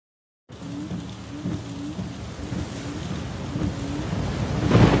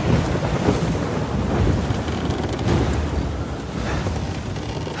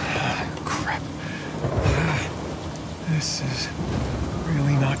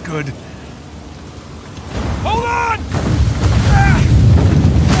good. Hold on!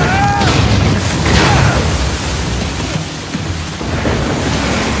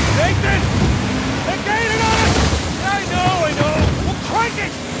 Nathan! They're gaining on us! I know! We'll crank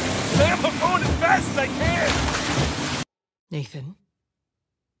it! Sam, I'm going as fast as I can! Nathan?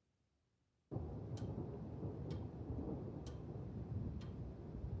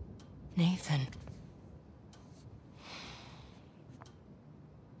 Nathan?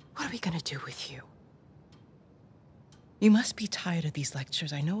 What are we gonna do with you? You must be tired of these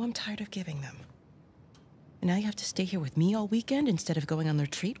lectures. I know I'm tired of giving them. And now you have to stay here with me all weekend instead of going on the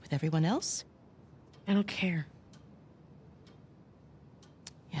retreat with everyone else? I don't care.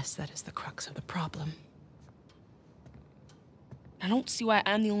 Yes, that is the crux of the problem. I don't see why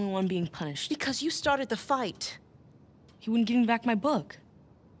I'm the only one being punished. Because you started the fight. He wouldn't give me back my book.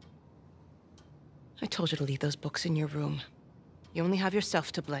 I told you to leave those books in your room. You only have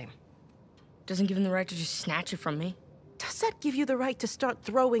yourself to blame. Doesn't give him the right to just snatch it from me. Does that give you the right to start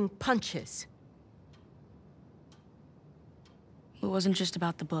throwing punches? It wasn't just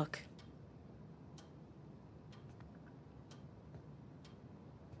about the book.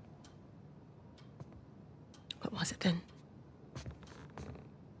 What was it then?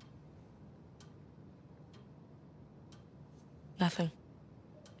 Nothing.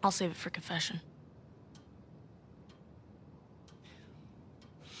 I'll save it for confession.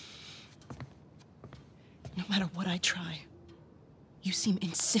 No matter what I try, you seem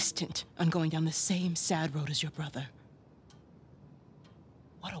insistent on going down the same sad road as your brother.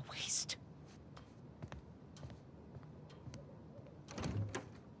 What a waste.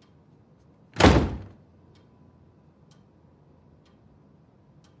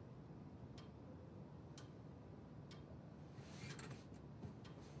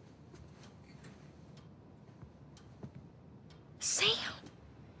 Sam!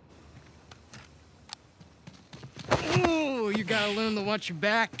 Ooh, you gotta learn to watch your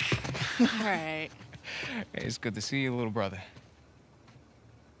back. All right. Hey, it's good to see you, little brother.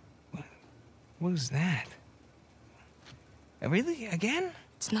 What is that? Really? Again?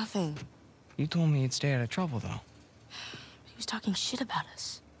 It's nothing. You told me you'd stay out of trouble, though. He was talking shit about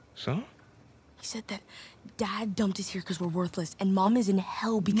us. So? He said that Dad dumped us here because we're worthless, and Mom is in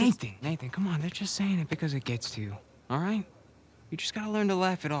hell because— Nathan, come on. They're just saying it because it gets to you, all right? You just gotta learn to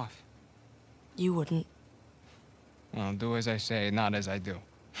laugh it off. You wouldn't. Well, do as I say, not as I do.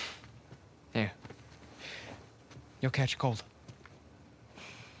 Here. You'll catch a cold.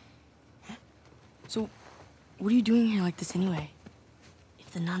 So, what are you doing here like this anyway?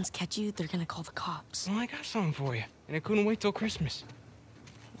 If the nuns catch you, they're gonna call the cops. Well, I got something for you, and it couldn't wait till Christmas.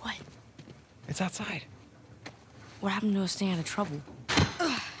 What? It's outside. What happened to us staying out of trouble?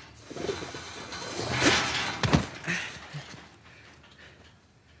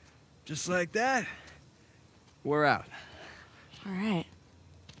 Just like that, we're out. All right.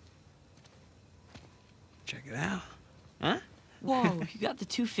 Check it out. Huh? Whoa, you got the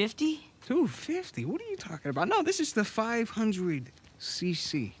 250? 250? What are you talking about? No, this is the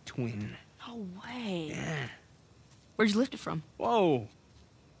 500cc twin. No way. Yeah. Where'd you lift it from? Whoa.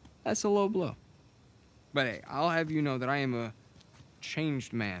 That's a low blow. But hey, I'll have you know that I am a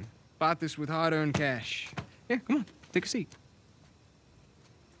changed man. Bought this with hard-earned cash. Here, come on, take a seat.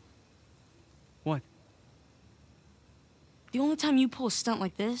 What? The only time you pull a stunt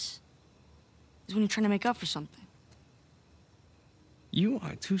like this is when you're trying to make up for something. You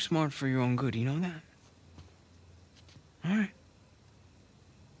are too smart for your own good, you know that? All right.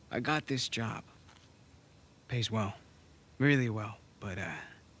 I got this job. Pays well. Really well. But, I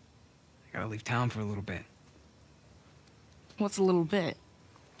gotta leave town for a little bit. What's a little bit?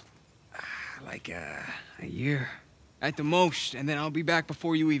 Like, a year. At the most, and then I'll be back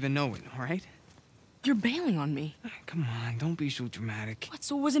before you even know it, all right? You're bailing on me. Come on, don't be so dramatic. What,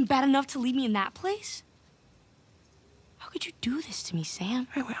 so it wasn't bad enough to leave me in that place? How could you do this to me, Sam?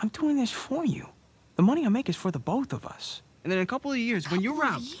 Wait, I'm doing this for you. The money I make is for the both of us. And then in a couple of years, when you're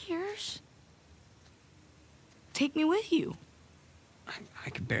out... Years? Take me with you. I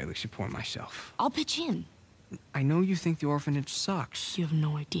could barely support myself. I'll pitch in. I know you think the orphanage sucks. You have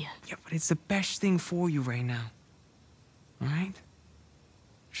no idea. Yeah, but it's the best thing for you right now. All right?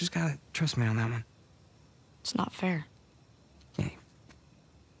 Just gotta trust me on that one. It's not fair. Hey,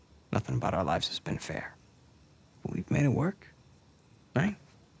 nothing about our lives has been fair. But we've made it work, right?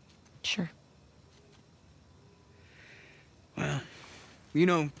 Sure. Well, you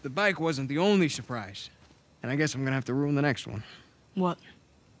know, the bike wasn't the only surprise. And I guess I'm gonna have to ruin the next one. What?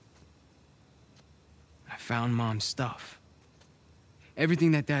 I found Mom's stuff.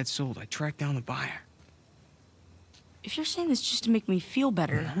 Everything that Dad sold, I tracked down the buyer. If you're saying this just to make me feel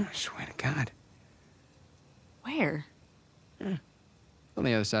better... No, I swear to God. Where? On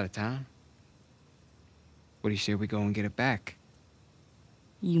the other side of town. What do you say we go and get it back?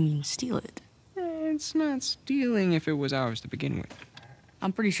 You mean steal it? It's not stealing if it was ours to begin with.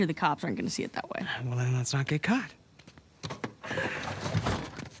 I'm pretty sure the cops aren't gonna see it that way. Well, then let's not get caught.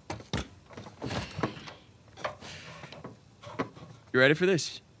 You ready for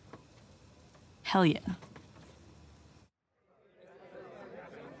this? Hell yeah.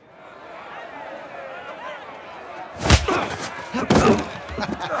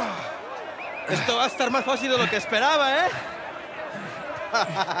 Esto va a estar más fácil de lo que esperaba, ¿eh?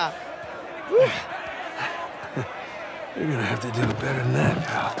 You're gonna have to do it better than that,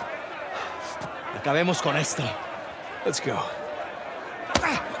 pal. Acabemos con esto. Let's go.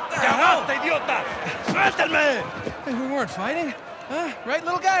 ¡Ya basta, idiota! ¡Suéltenme! Hey, we weren't fighting. Huh? Right,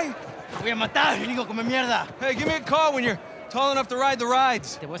 little guy? Te voy a matar, gringo come mierda. Hey, give me a call when you're tall enough to ride the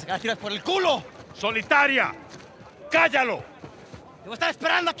rides. Te voy a sacar a tiras por el culo. ¡Solitaria! ¡Cállalo! Te voy a estar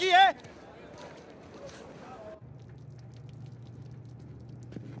esperando aquí, ¿eh?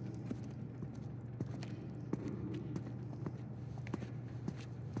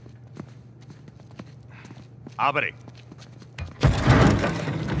 Abre.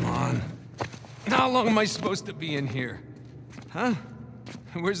 Come on. How long am I supposed to be in here? Huh?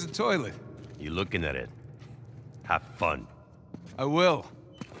 Where's the toilet? You looking at it? Have fun. I will.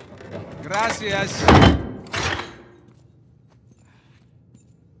 Gracias.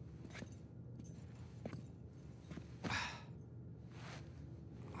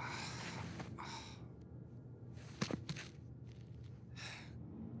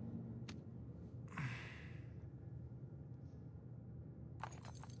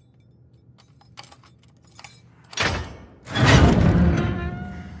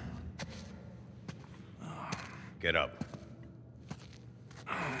 Get up.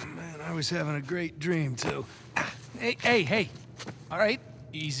 Oh, man, I was having a great dream, too. Hey. All right,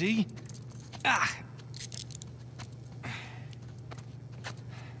 easy.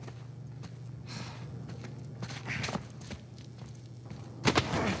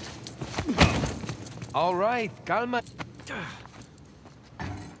 All right, calma.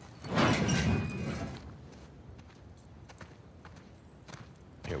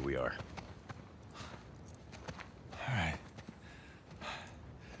 Here we are. All right.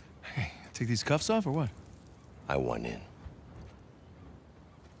 Hey, take these cuffs off or what? I want in.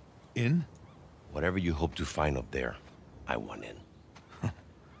 In? Whatever you hope to find up there, I want in. Now,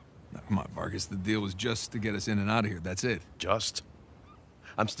 come on, Vargas. The deal was just to get us in and out of here. That's it. Just?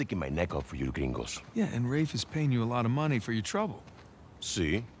 I'm sticking my neck out for you gringos. Yeah, and Rafe is paying you a lot of money for your trouble.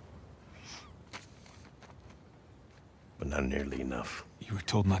 See? But not nearly enough. You were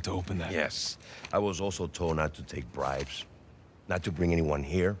told not to open that. Yes. I was also told not to take bribes, not to bring anyone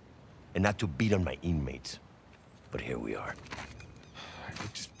here, and not to beat on my inmates. But here we are.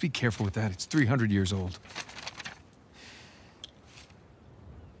 Just be careful with that. It's 300 years old.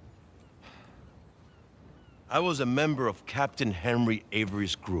 I was a member of Captain Henry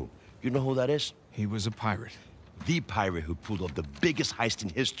Avery's crew. You know who that is? He was a pirate. The pirate who pulled off the biggest heist in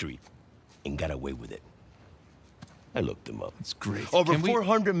history and got away with it. I looked him up. That's great. Over Can we-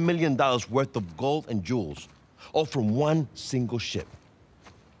 $400 million worth of gold and jewels, all from one single ship.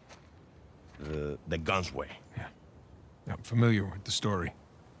 The Gunsway. Yeah. I'm familiar with the story.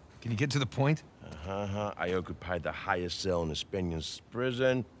 Can you get to the point? I occupied the highest cell in the Spaniards'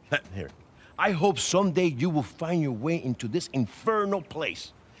 prison. Here. I hope someday you will find your way into this infernal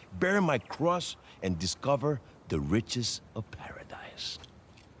place, bear my cross, and discover the riches of paradise.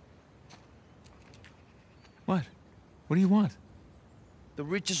 What? What do you want? The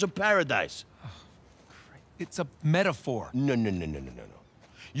riches of paradise. It's a metaphor. No.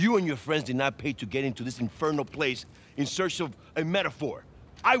 You and your friends did not pay to get into this infernal place in search of a metaphor.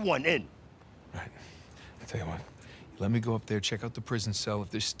 I want in. Right. I'll tell you what. Let me go up there, check out the prison cell. If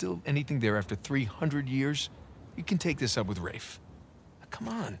there's still anything there after 300 years, you can take this up with Rafe. Now, come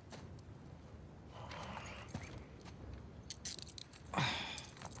on.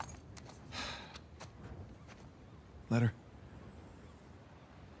 Letter.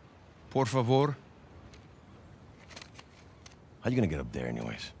 Por favor. How you gonna get up there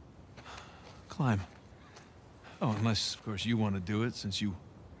anyways? Climb. Oh, unless, of course, you want to do it, since you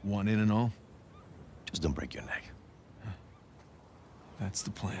want in and all. Just don't break your neck. That's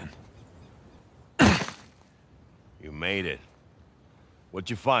the plan. You made it. What'd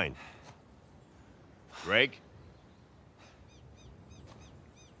you find? Greg?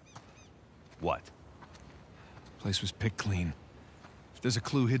 What? Place was picked clean. If there's a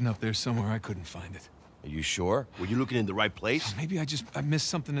clue hidden up there somewhere, I couldn't find it. Are you sure? Were you looking in the right place? Maybe I missed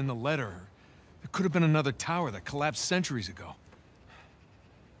something in the letter. It could have been another tower that collapsed centuries ago.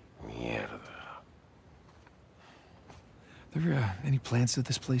 Mierda. There any plans to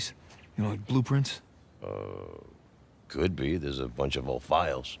this place? You know, like blueprints? Could be. There's a bunch of old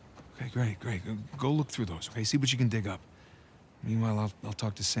files. Okay, great. Go look through those, okay? See what you can dig up. Meanwhile, I'll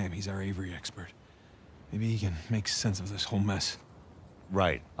talk to Sam. He's our Avery expert. Maybe he can make sense of this whole mess.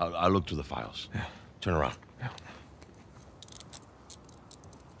 Right. I'll look through the files. Yeah. Turn around. Yeah.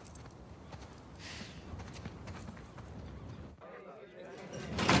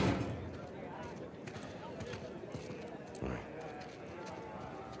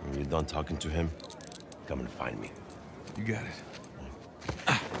 When you're done talking to him, come and find me. You got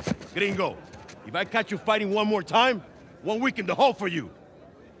it. Gringo, if I catch you fighting one more time, 1 week in the hole for you.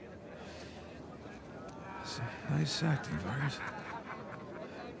 It's a nice acting, Vargas.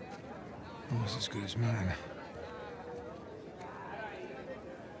 Almost as good as mine.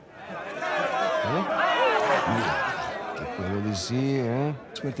 ¿Qué puedo decir, eh?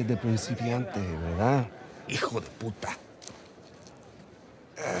 Suerte de principiante, ¿verdad? Hijo de puta.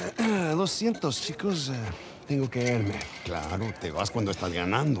 Lo siento, chicos. Tengo que irme. Claro, te vas cuando estás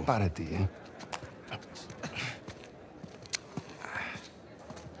ganando. Para ti, ¿eh?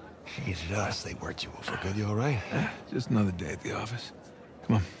 Jesus, they worked you over good. You all right? Just another day at the office.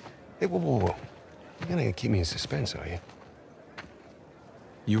 Come on. Hey, whoa. You're gonna keep me in suspense, are you?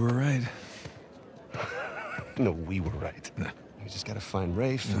 You were right. No, we were right. No. We just gotta find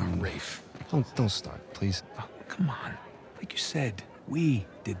Rafe and... Rafe. Don't start, please. Oh, come on. Like you said, we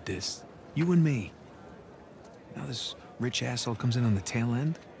did this. You and me. Now this rich asshole comes in on the tail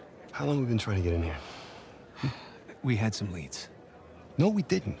end? How long have we been trying to get in here? We had some leads. No, we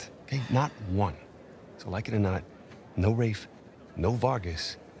didn't. Okay, not one. So like it or not, no Rafe, no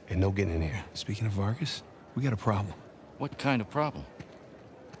Vargas, and no getting in here. Speaking of Vargas, we got a problem. What kind of problem?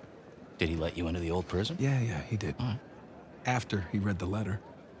 Did he let you into the old prison? Yeah, he did. All right. After he read the letter.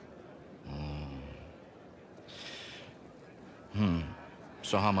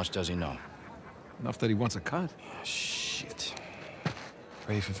 So how much does he know? Enough that he wants a cut. Shit.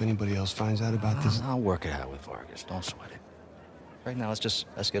 Rafe, if anybody else finds out about this... I'll work it out with Vargas. Don't sweat it. Right now, let's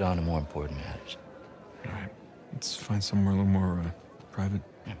get on to more important matters. All right. Let's find somewhere a little more, private.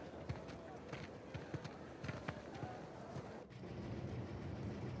 Yeah.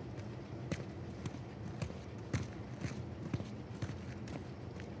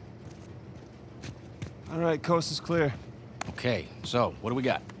 All right, coast is clear. Okay, so what do we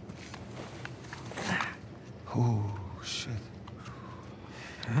got? Oh, shit.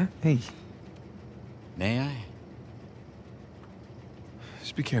 Huh? Hey, May I?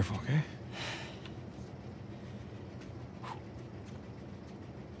 just be careful, okay?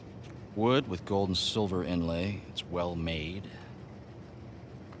 Wood with gold and silver inlay. It's well made.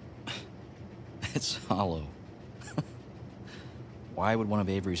 It's hollow. Why would one of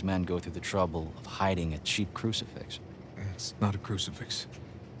Avery's men go through the trouble of hiding a cheap crucifix? It's not a crucifix.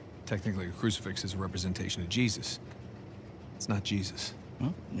 Technically, a crucifix is a representation of Jesus. It's not Jesus.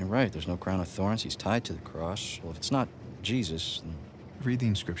 Well, you're right. There's no crown of thorns. He's tied to the cross. Well, if it's not Jesus, then... Read the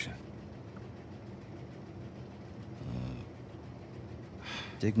inscription.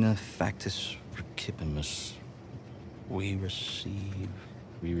 Digna factus recipimus. We receive...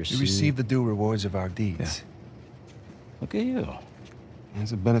 We receive the due rewards of our deeds. Look at you.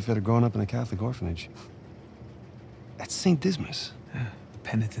 It's a benefit of growing up in a Catholic orphanage. That's St. Dismas. Yeah,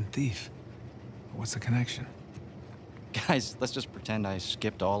 penitent thief. What's the connection? Guys, let's just pretend I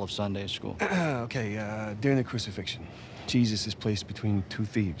skipped all of Sunday school. Okay, during the crucifixion, Jesus is placed between two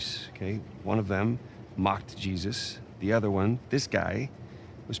thieves, okay? One of them mocked Jesus. The other one, this guy,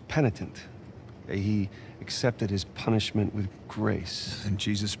 was penitent. Okay, he accepted his punishment with grace. And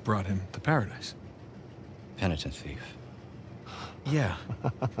Jesus brought him to paradise. Penitent thief. Yeah.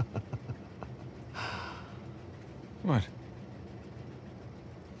 What?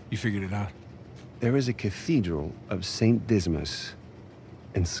 You figured it out? There is a cathedral of St. Dismas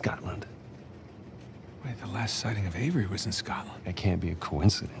in Scotland. Wait, the last sighting of Avery was in Scotland. That can't be a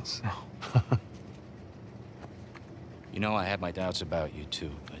coincidence. No. You know, I had my doubts about you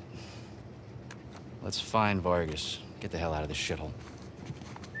too, but... Let's find Vargas. Get the hell out of this shithole.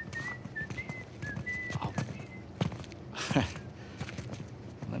 Oh.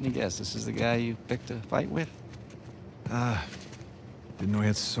 Let me guess, this is the guy you picked a fight with? Didn't know he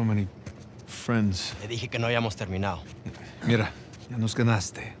had so many friends. Le dije que no habíamos terminado. Mira, ya nos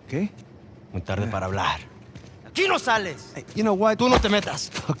ganaste, ¿ok? Muy tarde para hablar. ¡Aquí no sales! Hey, you know what? Tú no te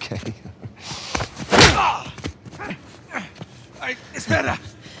metas. Okay. Ay, espera.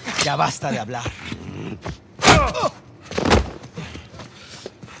 Ya basta de hablar.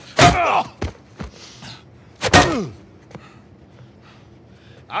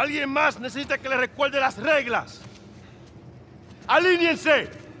 Alguien más necesita que le recuerde las reglas. ¡Alíñense!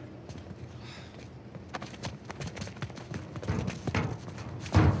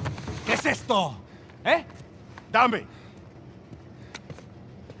 ¿Qué es esto? ¿Eh? Dame.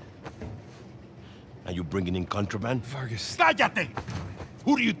 Are you bringing in contraband? Vargas. ¡Cállate!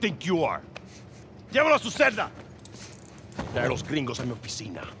 Who do you think you are? Llévalo a su celda. Trae a los gringos a mi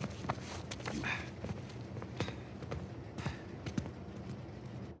oficina.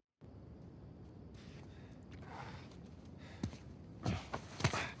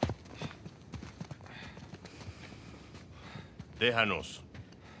 Déjanos.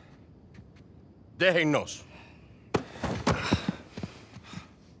 Déjennos.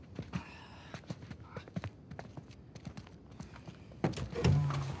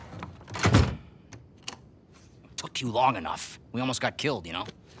 Took you long enough. We almost got killed, you know?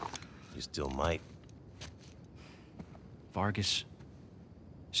 You still might. Vargas?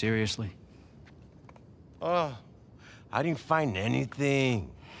 Seriously? Oh, I didn't find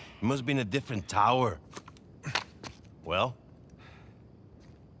anything. It must be in a different tower. Well?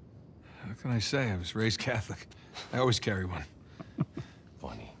 How can I say? I was raised Catholic. I always carry one.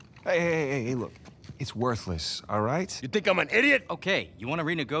 Funny. Hey, look. It's worthless, all right? You think I'm an idiot? Okay, you want to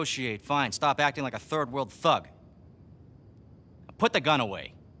renegotiate, fine. Stop acting like a third world thug. Now put the gun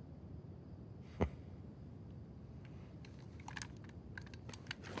away.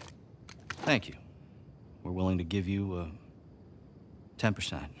 Thank you. We're willing to give you,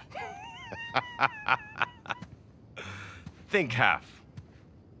 10%. Think half.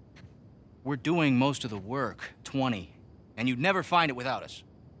 We're doing most of the work, 20. And you'd never find it without us.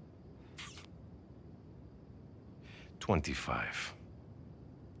 25.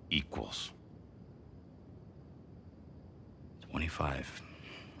 Equals. 25.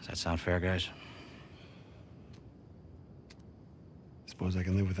 Does that sound fair, guys? Suppose I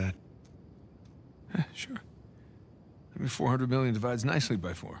can live with that. Sure. I mean, 400 million divides nicely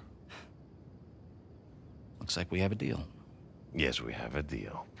by 4. Looks like we have a deal. Yes, we have a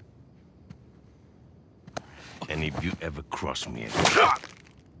deal. And if you ever cross me again...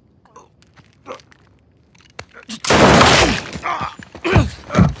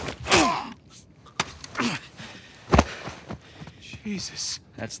 Jesus.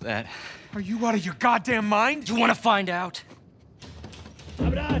 That's that. Are you out of your goddamn mind? Do you want to find out?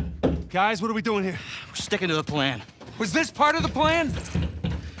 Guys, what are we doing here? We're sticking to the plan. Was this part of the plan?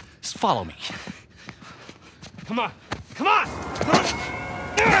 Just follow me. Come on. Come on!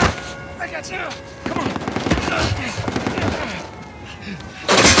 I got you! Come on!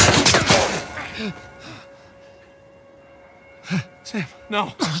 Sam.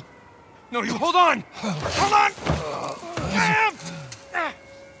 No. No, you hold on! Hold on! Sam!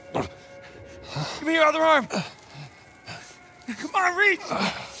 Give me your other arm! Come on, reach!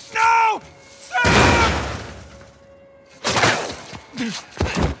 No! Sam!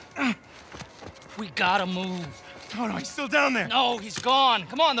 We gotta move. Oh, no, he's still down there. No, he's gone.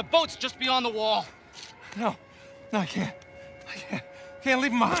 Come on, the boat's just beyond the wall. No, I can't. Can't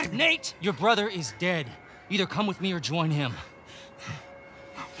leave him behind. Nate, your brother is dead. Either come with me or join him.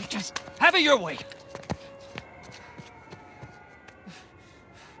 Just have it your way.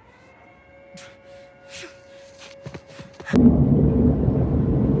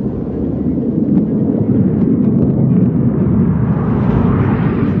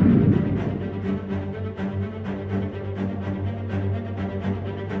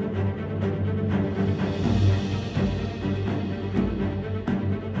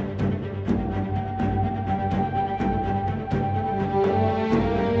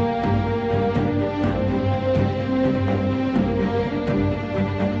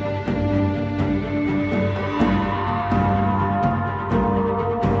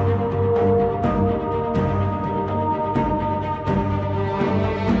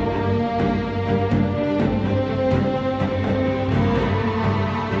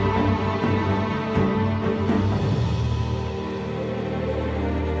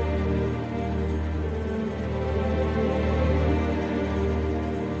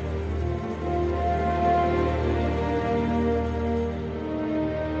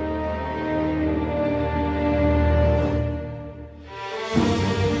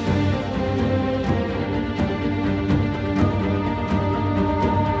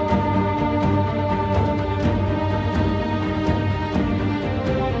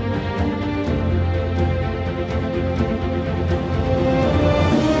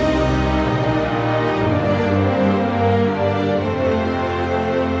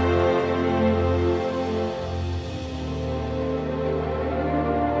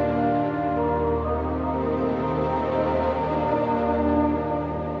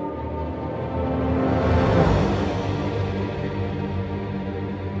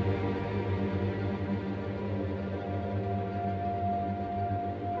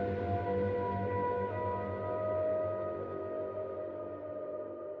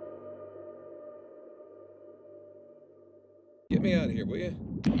 Get me out of here, will you?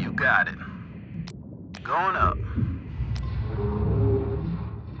 You got it. Going up.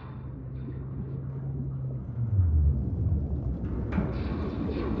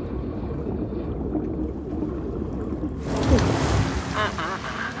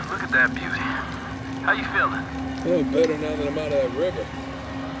 Look at that beauty. How you feeling? Oh, better now that I'm out of that river.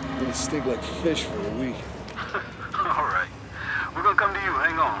 I'm gonna stink like fish for a week. All right. We're gonna come to you.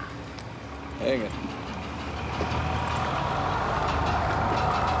 Hang on. Hang on.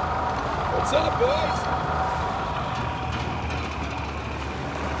 What's up, boys?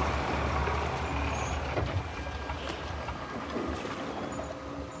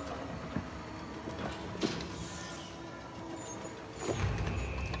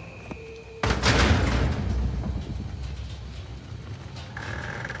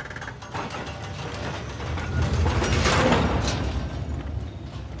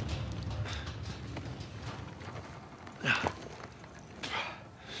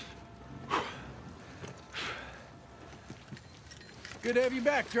 Good to have you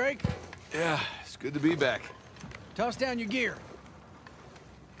back, Drake. Yeah, it's good to be back. Toss down your gear.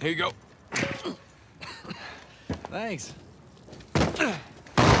 Here you go. Thanks.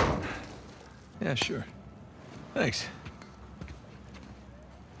 Yeah, sure. Thanks.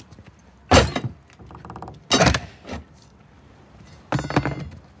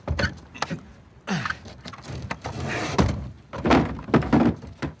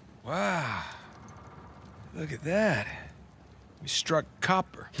 Wow. Look at that. We struck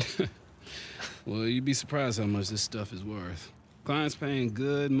copper. Well, you'd be surprised how much this stuff is worth. Client's paying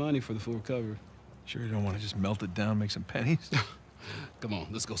good money for the full cover. Sure you don't want to just melt it down, make some pennies? Come on,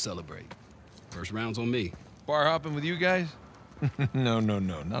 let's go celebrate. First round's on me. Bar hopping with you guys? No,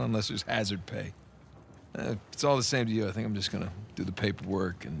 not unless there's hazard pay. It's all the same to you. I think I'm just gonna do the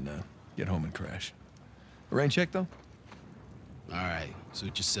paperwork and get home and crash. A rain check, though? All right,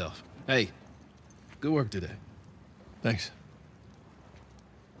 suit yourself. Hey, good work today. Thanks.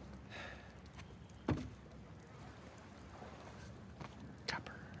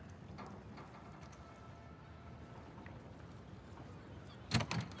 Copper.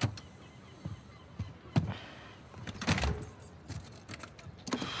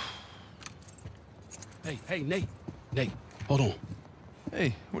 Hey, Nate. Nate, hold on.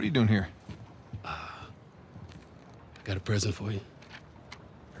 Hey, what are you doing here? Got a present for you.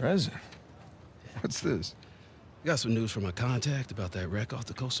 Present? What's this? Got some news from my contact about that wreck off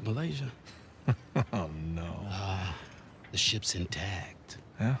the coast of Malaysia. Oh, no. The ship's intact.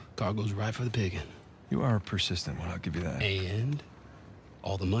 Yeah? Cargo's right for the picking. You are a persistent one, I'll give you that. And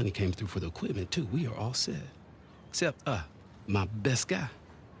all the money came through for the equipment, too. We are all set. Except, my best guy.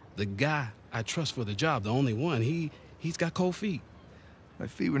 The guy I trust for the job, the only one. He's got cold feet. My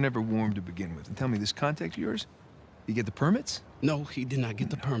feet were never warm to begin with. And tell me, this contact of yours, you get the permits? No, he did not get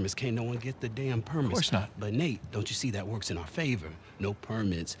the permits. Can't no one get the damn permits. Of course not. But Nate, don't you see that works in our favor? No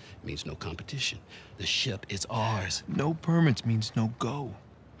permits means no competition. The ship is ours. No permits means no go.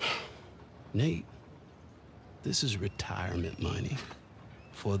 Nate, this is retirement money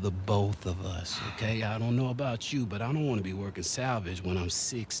for the both of us, okay? I don't know about you, but I don't want to be working salvage when I'm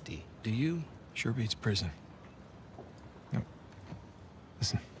 60. Do you? Sure beats prison. No.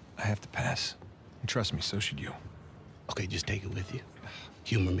 Listen, I have to pass. And trust me, so should you. Okay, just take it with you.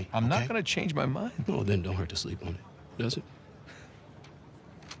 Humor me. I'm okay? not gonna change my mind. Oh, then don't hurt to sleep on it. Does it?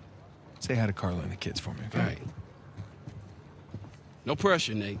 Say hi to Carla and the kids for me, okay? All right. No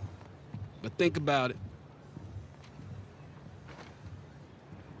pressure, Nate. But think about it.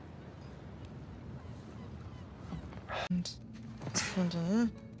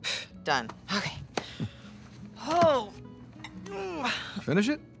 Done. Okay. Oh. Finish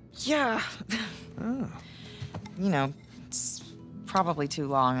it? Yeah. Oh. You know, it's probably too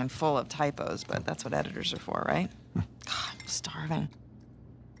long and full of typos, but that's what editors are for, right? God, I'm starving.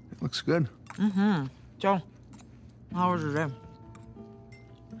 It looks good. Mm-hmm. Joe, how was your day?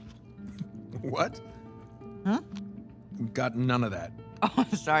 What? Hmm? Got none of that. Oh,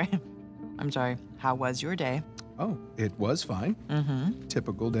 sorry. I'm sorry. How was your day? Oh, it was fine. Mm-hmm.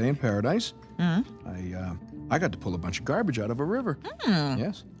 Typical day in paradise. Mm-hmm. I got to pull a bunch of garbage out of a river.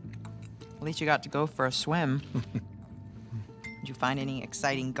 Yes. At least you got to go for a swim. Did you find any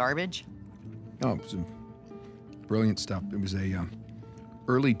exciting garbage? Oh, it was brilliant stuff. It was a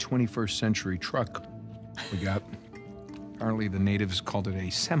early 21st century truck we got. Apparently the natives called it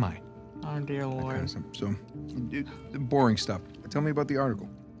a semi. Oh, dear Lord. Kind of stuff. So, boring stuff. Tell me about the article.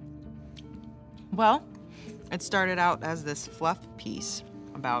 Well, it started out as this fluff piece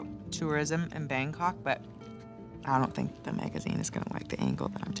about tourism in Bangkok, but I don't think the magazine is going to like the angle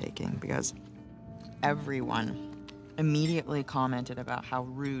that I'm taking because everyone immediately commented about how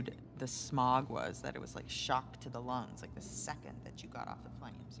rude the smog was, that it was like shock to the lungs, like the second that you got off the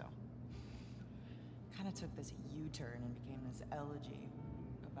plane. So kind of took this U-turn and became this elegy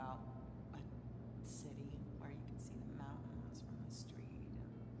about a city where you can see the mountains from the street.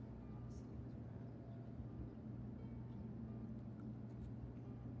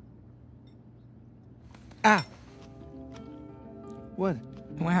 Ah! What?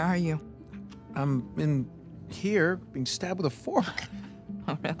 Where are you? I'm in here, being stabbed with a fork.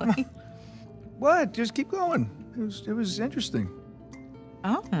 Oh, really? What? Just keep going. It was interesting.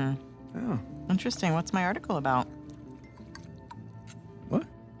 Oh. Yeah. Interesting. What's my article about? What?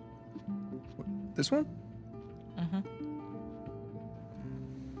 This one? Mm-hmm.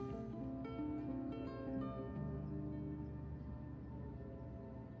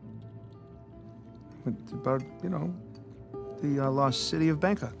 It's about, you know, the lost city of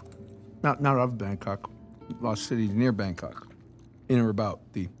Bangkok. Not of Bangkok. Lost city near Bangkok. In or about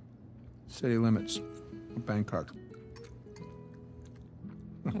the city limits of Bangkok.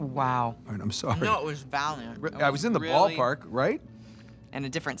 Wow. All right, I'm sorry. No, it was valiant. I was in the really ballpark, right? in a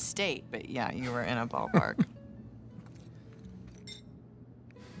different state, but yeah, you were in a ballpark.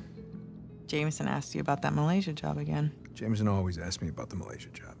 Jameson asked you about that Malaysia job again. Jameson always asks me about the Malaysia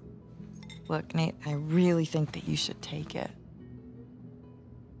job. Look, Nate, I really think that you should take it.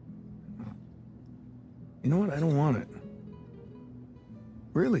 You know what? I don't want it.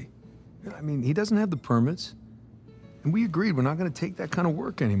 Really. I mean, he doesn't have the permits. And we agreed we're not going to take that kind of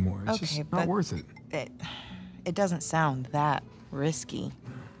work anymore. It's just not worth it. It doesn't sound that risky.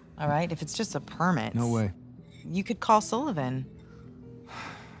 All right? If it's just a permit. No way. You could call Sullivan.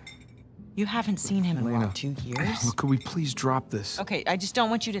 You haven't seen him in, Elena, what, 2 years? Look, could we please drop this? Okay, I just don't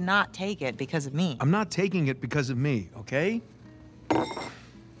want you to not take it because of me. I'm not taking it because of me, okay? I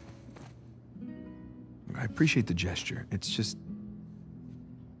appreciate the gesture. It's just...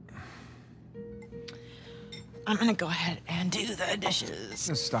 I'm gonna go ahead and do the dishes.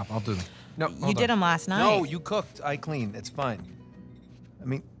 Just stop, I'll do them. No, You did them last night. No, you cooked, I cleaned, it's fine. I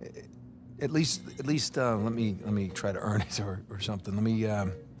mean, at least, let me try to earn it or something. Let me,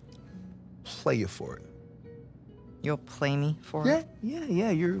 play you for it. You'll play me for it?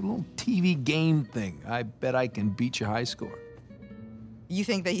 Yeah, your little TV game thing. I bet I can beat your high score. You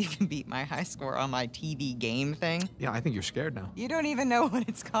think that you can beat my high score on my TV game thing? Yeah, I think you're scared now. You don't even know what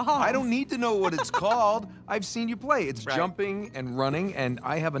it's called. I don't need to know what it's called. I've seen you play. It's Right. jumping and running, and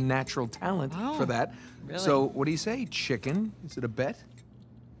I have a natural talent for that. really? So, what do you say? Chicken? Is it a bet?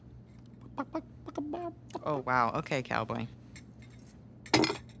 Oh, wow. Okay, cowboy.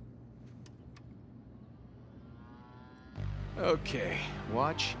 Okay,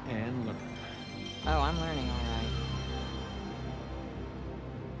 watch and learn. Oh, I'm learning all right.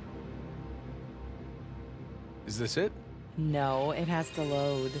 Is this it? No, it has to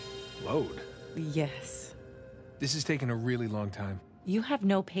load. Load? Yes. This is taking a really long time. You have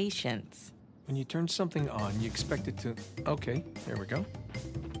no patience. When you turn something on, you expect it to... Okay, there we go.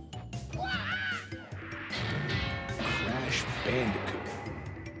 Crash Bandicoot.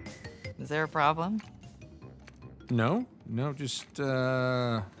 Is there a problem? No, just,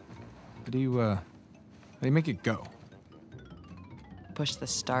 how do you make it go? Push the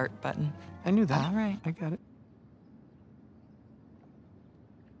start button. I knew that. All right. I got it.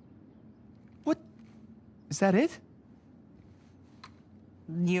 What? Is that it?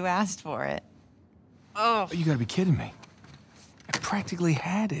 You asked for it. Oh. You gotta be kidding me. I practically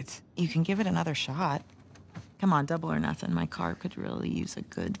had it. You can give it another shot. Come on, double or nothing. My car could really use a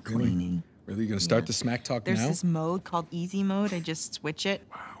good cleaning. Really? You gonna start the smack talk There's now? this mode called easy mode. I just switch it.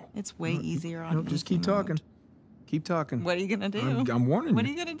 Wow. It's way easier on just easy keep mode. talking. Keep talking. What are you gonna do? I'm warning What are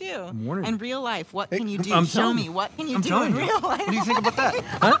you. you gonna do? I'm warning In you. real life, what Hey, can you do? I'm Show telling me. you. What can you I'm do telling in you. real life? What do you think about that?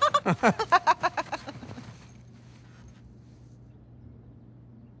 Huh?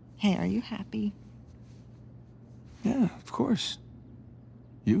 Hey, are you happy? Yeah, of course.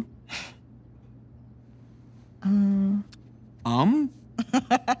 You?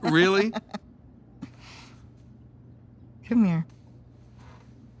 Really? Come here.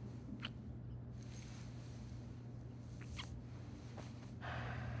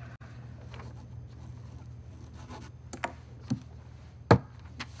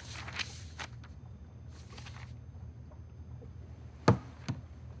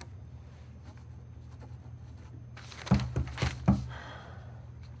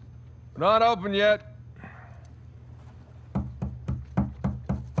 Not open yet.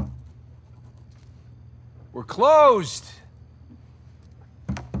 We're closed.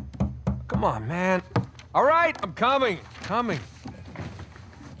 Come on, man. All right, I'm coming. Coming.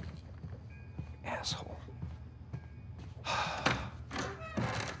 Asshole.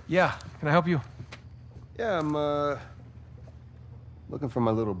 Yeah, can I help you? Yeah, I'm, looking for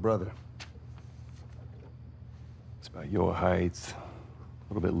my little brother. It's about your height,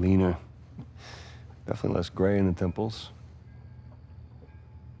 a little bit leaner. Definitely less gray in the temples.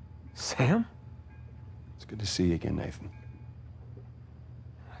 Sam? It's good to see you again, Nathan.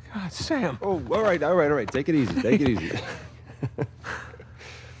 God, Sam. Oh, all right. Take it easy, take it easy.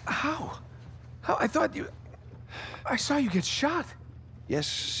 How? How? I thought you... I saw you get shot.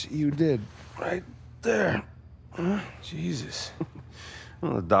 Yes, you did. Right there. Jesus.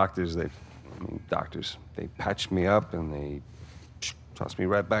 Well, the doctors, they patched me up and they tossed me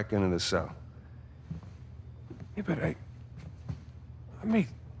right back into the cell. Yeah, but I made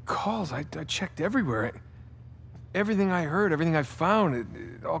calls. I checked everywhere. Everything I heard, everything I found,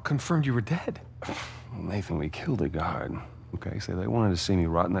 it all confirmed you were dead. Well, Nathan, we killed a guard. Okay, so they wanted to see me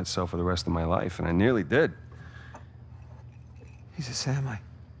rot in that cell for the rest of my life, and I nearly did. Jesus, Sam, man,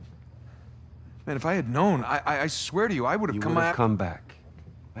 if I had known, I swear to you, I would have come You would have out. come back.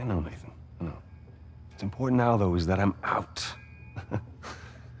 I know, Nathan. I know. What's important now, though, is that I'm out.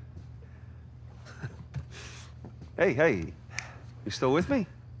 Hey, you still with me?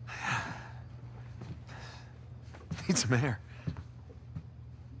 Need some air.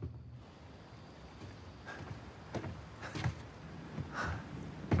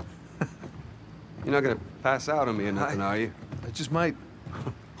 You're not gonna pass out on me or nothing, are you? I just might.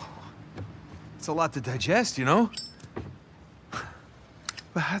 It's a lot to digest, you know?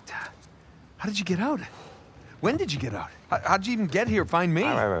 But how did you get out? When did you get out? How'd you even get here? Find me?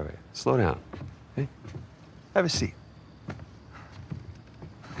 All right. Slow down. Okay? Have a seat.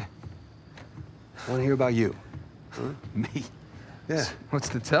 I want to hear about you. Huh? Me? Yeah. What's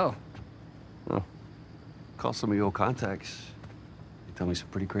to tell? Well, call some of your old contacts. You tell me some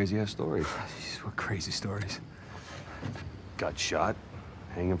pretty crazy-ass stories. Jeez, what crazy stories. Got shot,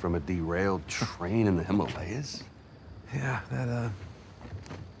 hanging from a derailed train in the Himalayas. Yeah,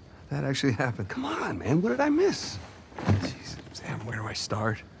 that actually happened. Come on, man. What did I miss? Jeez, Sam, where do I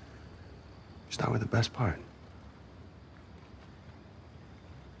start? Start with the best part.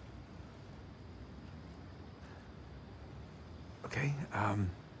 Okay,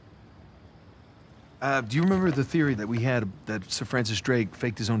 do you remember the theory that we had that Sir Francis Drake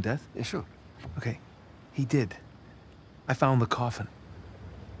faked his own death? Yeah, sure. Okay, he did. I found the coffin.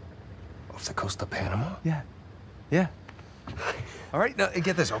 Off the coast of Panama? Yeah. All right, now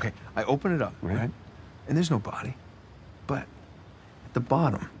get this. Okay, I open it up, right? And there's no body. But at the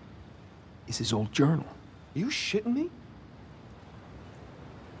bottom is his old journal. Are you shitting me?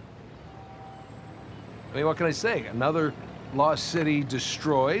 I mean, what can I say? Another lost city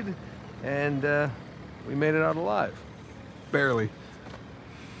destroyed, and we made it out alive. Barely.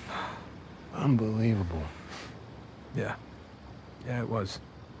 Unbelievable. Yeah, it was.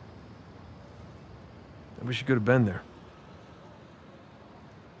 I wish you could have been there.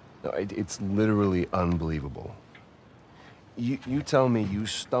 No, it's literally unbelievable. You tell me you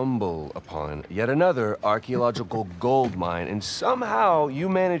stumble upon yet another archaeological gold mine, and somehow you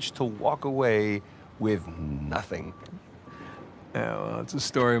manage to walk away with nothing. Yeah, well, it's a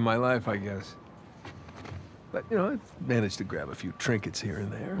story of my life, I guess. But, you know, I managed to grab a few trinkets here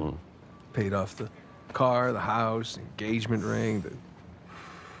and there. Paid off the car, the house, engagement ring,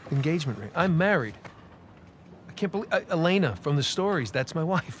 I'm married. I can't believe... Elena, from the stories, that's my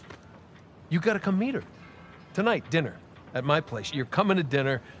wife. You gotta come meet her. Tonight, dinner, at my place. You're coming to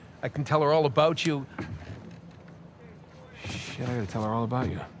dinner. I can tell her all about you. Shit, I gotta tell her all about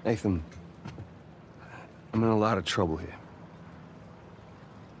you. Nathan, I'm in a lot of trouble here.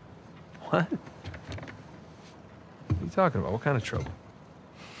 What? What are you talking about? What kind of trouble?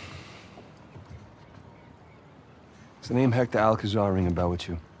 Does the name Hector Alcazar ring a bell with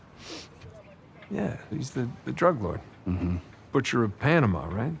you? Yeah, he's the drug lord. Mm-hmm. Butcher of Panama,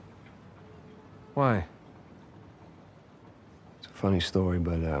 right? Why? It's a funny story,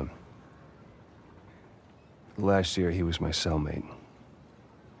 but last year he was my cellmate.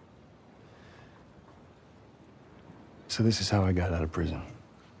 So this is how I got out of prison.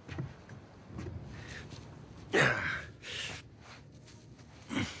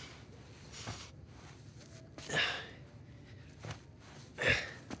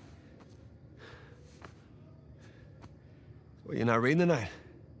 Well, you're not reading tonight?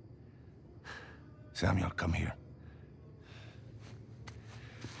 Samuel, come here.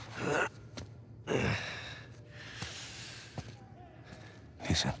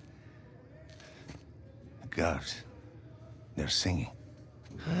 Listen. The guards, they're singing.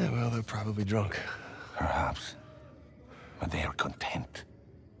 Well, they're probably drunk. Perhaps. But they are content.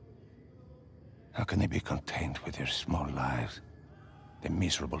 How can they be content with their small lives? The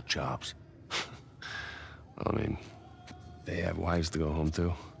miserable jobs. I mean, they have wives to go home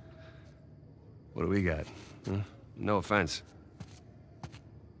to. What do we got? Huh? No offense.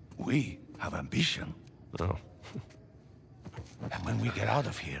 We have ambition. Oh. And when we get out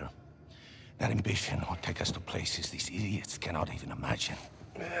of here, that ambition will take us to places these idiots cannot even imagine.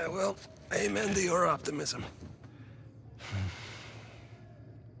 Yeah, well, amen to your optimism.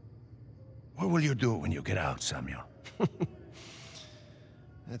 What will you do when you get out, Samuel?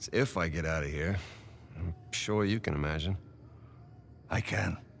 That's if I get out of here. I'm sure you can imagine. I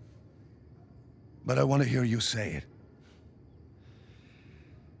can. But I want to hear you say it.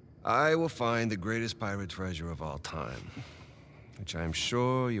 I will find the greatest pirate treasure of all time, which I am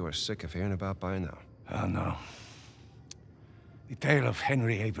sure you are sick of hearing about by now. Oh, no. The tale of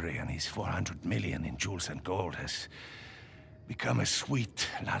Henry Avery and his 400 million in jewels and gold has become a sweet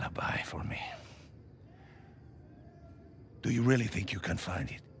lullaby for me. Do you really think you can find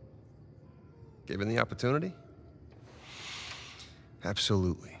it? Given the opportunity?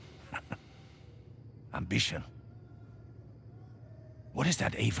 Absolutely. Ambition. What is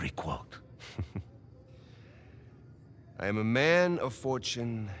that Avery quote? I am a man of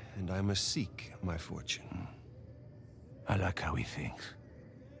fortune, and I must seek my fortune. I like how he thinks.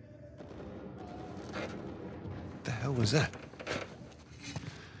 What the hell was that?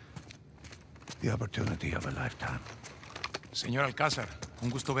 The opportunity of a lifetime. Señor Alcázar, un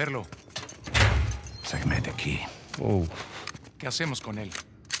gusto verlo. Sáqueme de aquí. Oh. ¿Qué hacemos con él?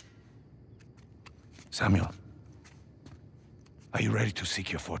 Samuel, are you ready to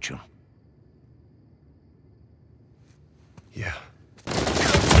seek your fortune? Yeah.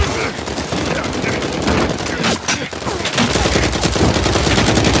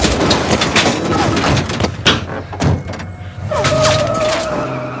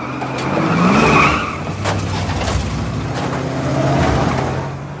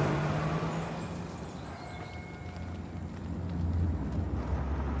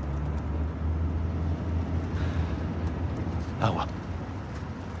 Agua.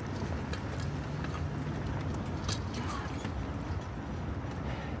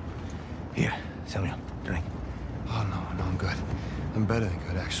 Here, Samuel, drink. Oh, no, I'm good. I'm better than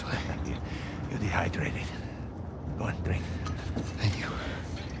good, actually. You're dehydrated. Go on, drink. Thank you.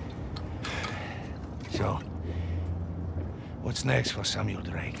 So, what's next for Samuel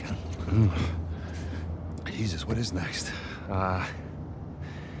Drake, huh? Jesus, what is next? I'm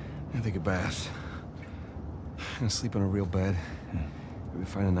gonna take a bath. I'm gonna sleep in a real bed. Maybe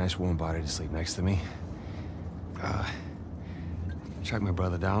find a nice warm body to sleep next to me. Track my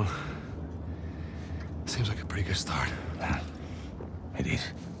brother down. Seems like a pretty good start. It is.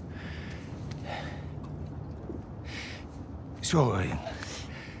 So,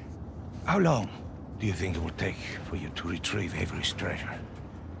 how long do you think it will take for you to retrieve Avery's treasure?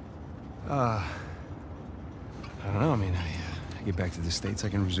 I don't know. I mean, I get back to the States, I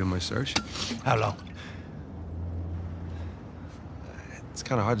can resume my search. How long? It's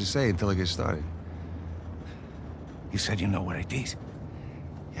kind of hard to say until I get started. You said you know where it is.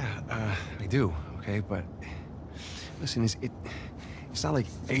 Yeah, I do, okay? But listen, it's not like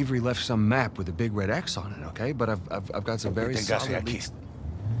Avery left some map with a big red X on it, okay? But I've got some very solid leads.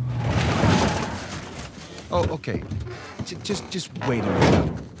 Oh, okay. Just wait a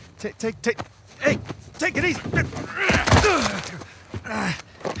minute. Hey, take it easy.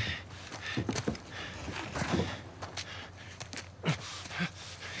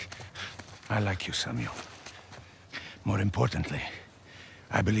 I like you, Samuel. More importantly,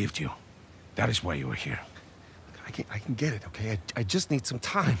 I believed you. That is why you were here. I can get it, okay? I just need some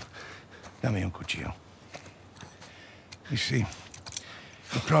time. Dame un cuchillo. You see,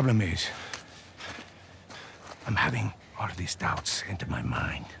 the problem is, I'm having all of these doubts into my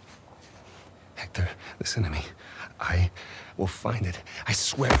mind. Hector, listen to me. I will find it. I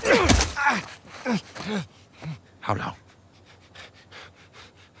swear. How long?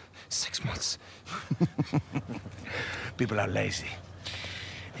 6 months. People are lazy.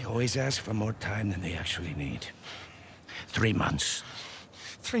 They always ask for more time than they actually need. 3 months.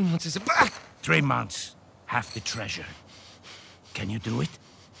 3 months is 3 months. Half the treasure. Can you do it?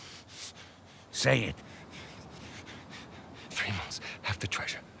 Say it. 3 months. Half the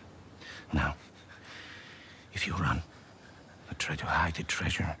treasure. Now, if you run, or try to hide the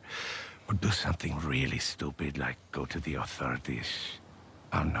treasure, or do something really stupid like go to the authorities,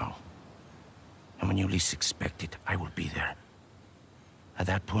 I'll know. And when you least expect it, I will be there. At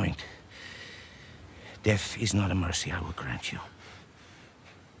that point, death is not a mercy I will grant you.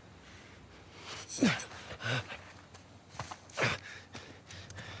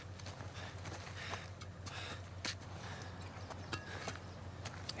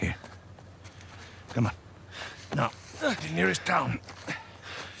 nearest town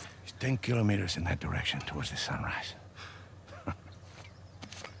is 10 kilometers in that direction towards the sunrise.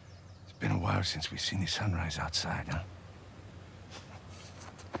 It's been a while since we've seen the sunrise outside, huh?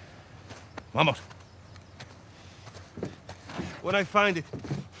 Vamos. When I find it,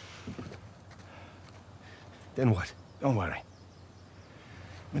 then what? Don't worry.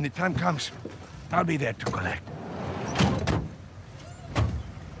 When the time comes, I'll be there to collect.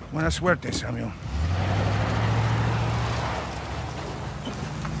 Buena suerte, Samuel.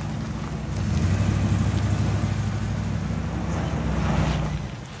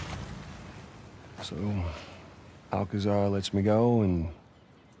 So, Alcazar lets me go, and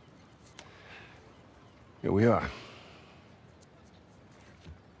here we are.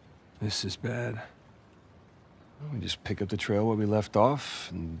 This is bad. We just pick up the trail where we left off,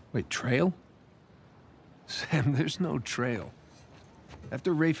 and... Wait, trail? Sam, there's no trail.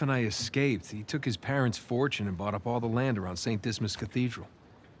 After Rafe and I escaped, he took his parents' fortune and bought up all the land around St. Dismas Cathedral.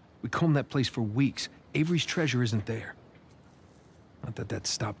 We combed that place for weeks. Avery's treasure isn't there. Not that that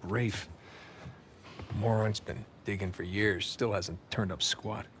stopped Rafe. The moron's been digging for years, still hasn't turned up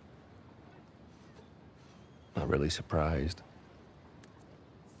squat. Not really surprised.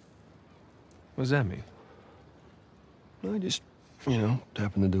 What does that mean? I just, you know,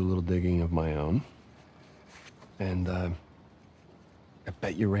 happened to do a little digging of my own. And, I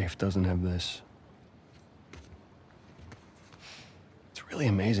bet you Rafe doesn't have this. It's really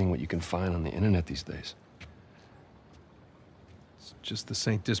amazing what you can find on the internet these days. It's just the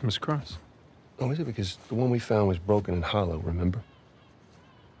St. Dismas cross. Oh, is it? Because the one we found was broken and hollow, remember?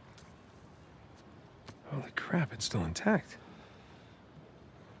 Holy crap, it's still intact.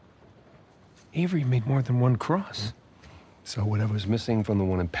 Avery made more than one cross. So whatever's missing from the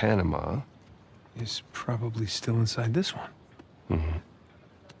one in Panama... is probably still inside this one. Mm-hmm.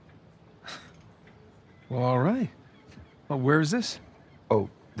 Well, all right. Well, where is this? Oh,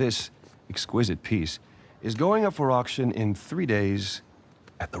 this exquisite piece is going up for auction in 3 days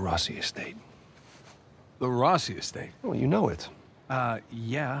at the Rossi estate. The Rossi estate? Oh, you know it.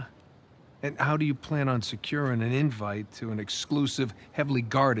 Yeah. And how do you plan on securing an invite to an exclusive, heavily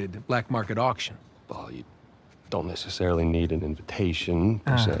guarded black market auction? Well, you don't necessarily need an invitation,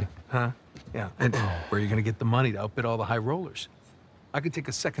 per se. Huh? Yeah. And where are you gonna get the money to outbid all the high rollers? I could take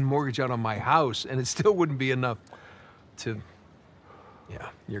a second mortgage out on my house, and it still wouldn't be enough to... Yeah,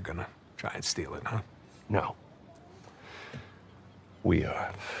 you're gonna try and steal it, huh? No. We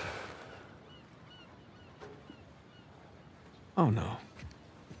are. Oh, no.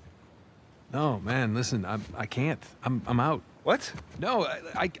 No, man, listen, I can't. I'm out. What? No,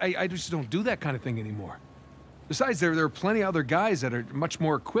 I just don't do that kind of thing anymore. Besides, there are plenty of other guys that are much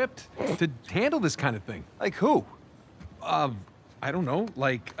more equipped to handle this kind of thing. Like who? I don't know,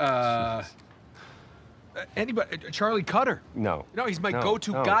 like, anybody, Charlie Cutter. No. No, he's my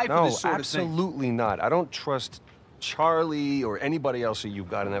go-to guy for this sort of thing. Absolutely not. I don't trust Charlie or anybody else that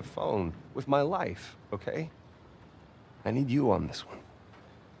you've got on that phone with my life, okay? I need you on this one.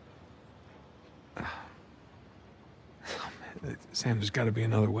 Oh, man. Sam, there's got to be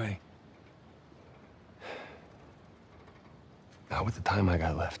another way. Not with the time I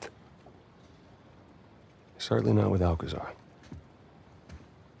got left. Certainly not with Alcazar.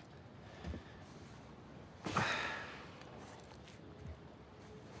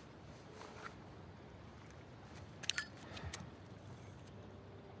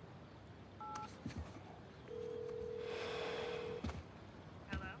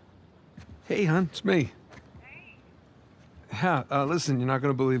 Hey, hon, it's me. Hey. Yeah, listen, you're not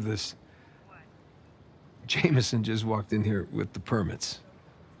gonna believe this. What? Jameson just walked in here with the permits.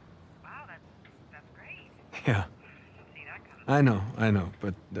 Wow, that's great. Yeah. See that coming. I know,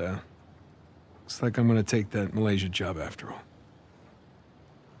 but, looks like I'm gonna take that Malaysia job after all.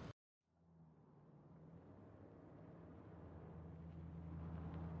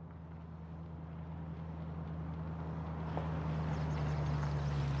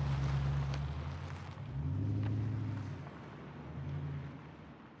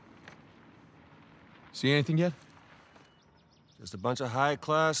 See anything yet? Just a bunch of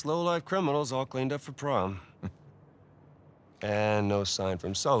high-class, low-life criminals all cleaned up for prom. And no sign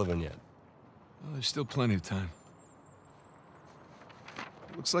from Sullivan yet. Well, there's still plenty of time.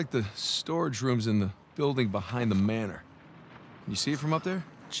 Looks like the storage room's in the building behind the manor. Can you see it from up there?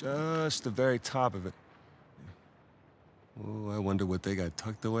 Just the very top of it. Oh, I wonder what they got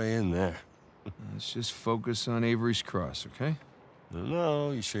tucked away in there. Let's just focus on Avery's Cross, okay?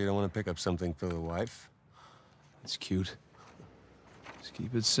 No, you sure you don't want to pick up something for the wife? That's cute. Let's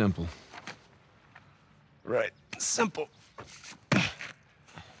keep it simple. Right, simple.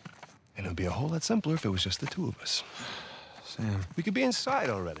 And it'd be a whole lot simpler if it was just the two of us. Sam. We could be inside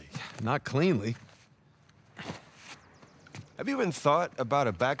already. Not cleanly. Have you even thought about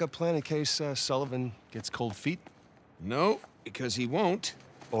a backup plan in case Sullivan gets cold feet? No, because he won't.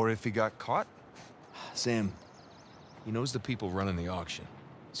 Or if he got caught? Sam, he knows the people running the auction.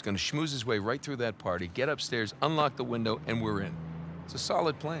 He's gonna schmooze his way right through that party, get upstairs, unlock the window, and we're in. It's a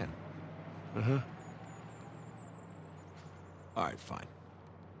solid plan. Uh-huh. All right, fine.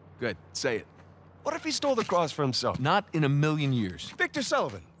 Good, say it. What if he stole the cross for himself? Not in a million years. Victor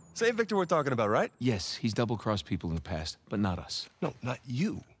Sullivan. Same Victor we're talking about, right? Yes, he's double-crossed people in the past, but not us. No, not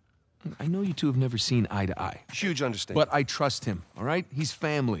you. I know you two have never seen eye to eye. Huge understanding. But I trust him, all right? He's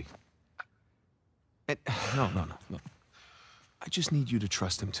family. And, no. I just need you to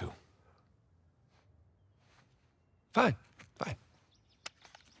trust him, too. Fine.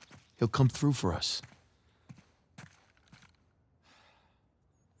 He'll come through for us.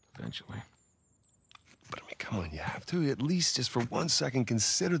 Eventually. But I mean, come on, you have to at least just for 1 second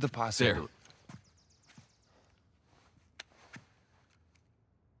consider the possibility.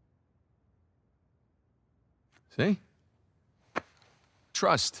 See?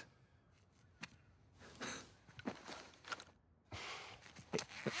 Trust.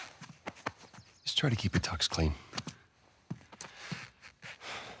 Just try to keep your tux clean.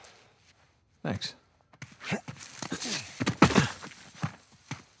 Thanks.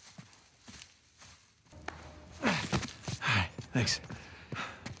 Thanks.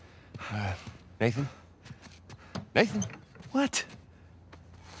 Nathan? Nathan? What?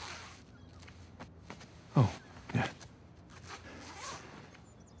 Oh, yeah.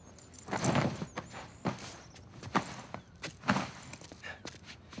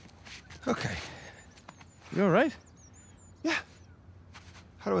 Okay. You all right? Yeah.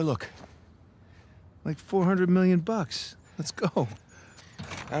 How do I look? Like 400 million bucks. Let's go. All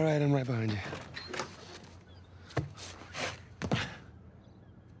right, I'm right behind you.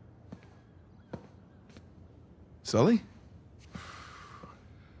 Sully?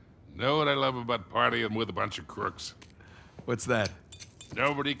 Know what I love about partying with a bunch of crooks? What's that?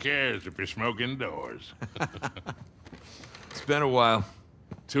 Nobody cares if you smoke indoors. It's been a while.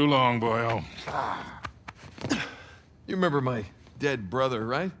 Too long, boyo. You remember my dead brother,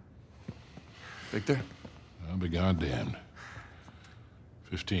 right? Victor? I'll be goddamned.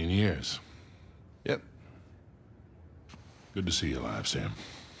 15 years. Yep. Good to see you alive, Sam.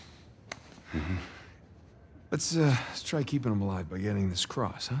 Mm-hmm. Let's try keeping him alive by getting this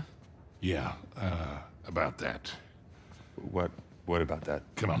cross, huh? Yeah, about that. What about that?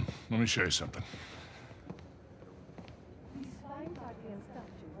 Come on, let me show you something.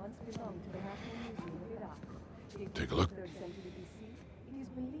 Take a look.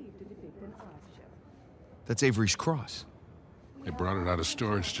 That's Avery's cross. They brought it out of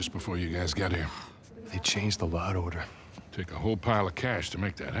storage just before you guys got here. They changed the lot order. Take a whole pile of cash to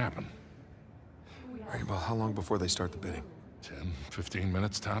make that happen. All right, well, how long before they start the bidding? 10, 15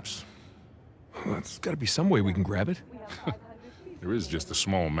 minutes tops. Well, there's got to be some way we can grab it. There is just a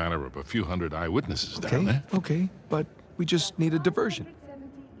small matter of a few hundred eyewitnesses down there. Okay, but we just need a diversion.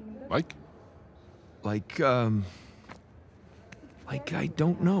 Like? Like I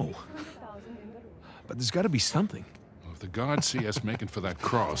don't know. But there's got to be something. Well, if the guards see us making for that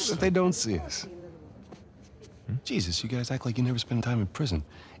cross... If they don't see us. Jesus, you guys act like you never spend time in prison.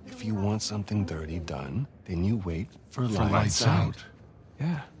 If you want something dirty done, then you wait for lights out.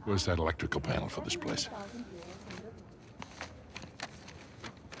 Yeah. Where's that electrical panel for this place?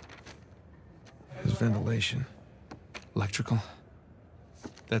 There's ventilation. Electrical.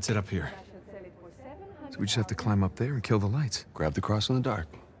 That's it up here. So we just have to climb up there and kill the lights. Grab the cross in the dark.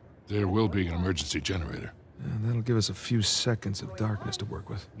 There will be an emergency generator. And that'll give us a few seconds of darkness to work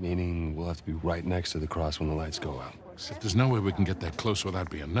with. Meaning we'll have to be right next to the cross when the lights go out. Except there's no way we can get that close without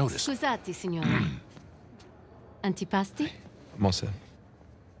being noticed. Scusate, signora. Antipasti? I'm all set.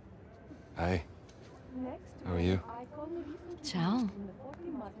 Hi. How are you? Ciao.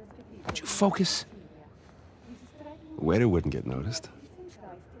 Would you focus? The waiter wouldn't get noticed.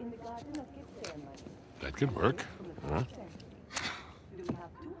 That could work. Huh?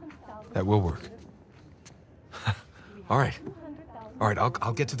 That will work. All right. All right,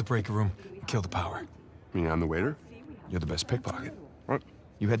 I'll get to the breaker room and kill the power. You mean I'm the waiter? You're the best pickpocket. What?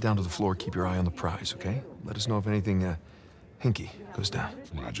 You head down to the floor, keep your eye on the prize, okay? Let us know if anything, hinky goes down.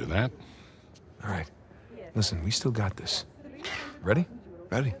 Roger that. All right. Listen, we still got this. Ready?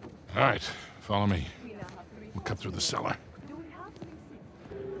 Ready. All right, follow me. We'll cut through the cellar.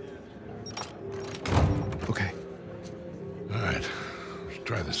 Okay. All right, let's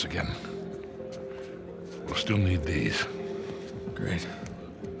try this again. We'll still need these. Great.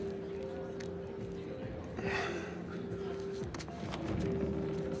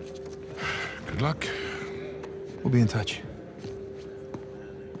 Good luck. We'll be in touch.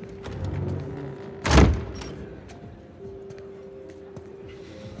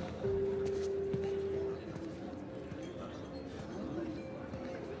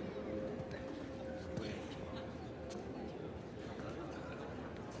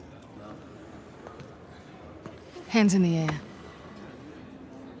 Hands in the air.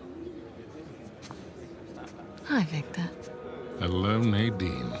 Hi, Victor. Hello,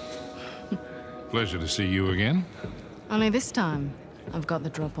 Nadine. Pleasure to see you again. Only this time, I've got the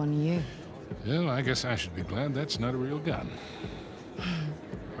drop on you. Well, I guess I should be glad that's not a real gun.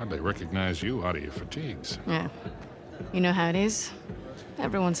 Hardly recognize you out of your fatigues. Yeah. You know how it is.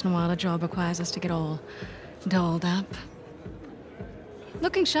 Every once in a while, a job requires us to get all dolled up.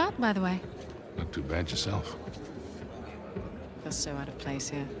 Looking sharp, by the way. Not too bad yourself. Feel so out of place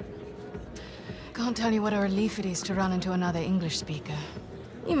here. Can't tell you what a relief it is to run into another English speaker.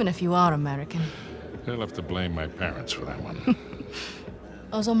 Even if you are American. They'll have to blame my parents for that one.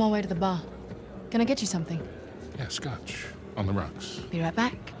 I was on my way to the bar. Can I get you something? Yeah, scotch. On the rocks. Be right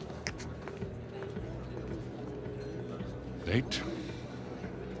back. Date?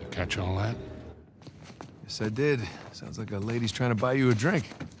 You catch all that? Yes, I did. Sounds like a lady's trying to buy you a drink.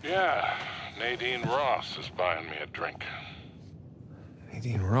 Yeah, Nadine Ross is buying me a drink.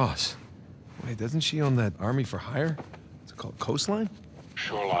 Nadine Ross? Wait, doesn't she own that Army for Hire? What's it called, Coastline?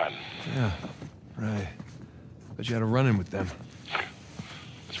 Shoreline. Yeah, right. Bet you had a run-in with them.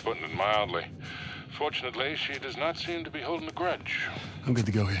 It's putting it mildly. Fortunately, she does not seem to be holding a grudge. I'm good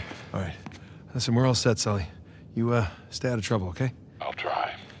to go here. All right. Listen, we're all set, Sully. You, stay out of trouble, okay? I'll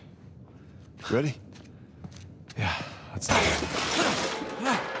try. Ready? Yeah, let's do it.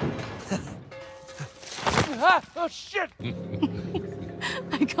 Oh, shit!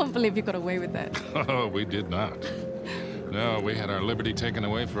 I can't believe you got away with that. Oh, we did not. No, we had our liberty taken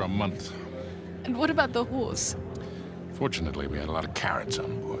away for a month. And what about the horse? Fortunately, we had a lot of carrots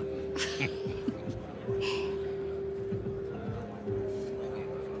on board.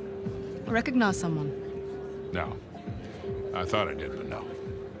 Recognize someone? No. I thought I did, but no.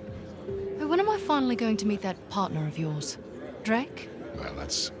 Hey, when am I finally going to meet that partner of yours? Drake? Well,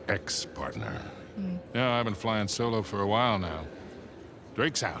 that's ex-partner. Yeah, I've been flying solo for a while now.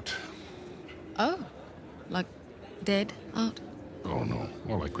 Drake's out. Oh. Like dead out? Oh, no.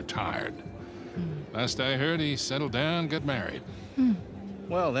 More like retired. Last I heard, he settled down, got married.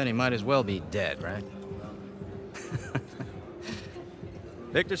 Well, then he might as well be dead, right?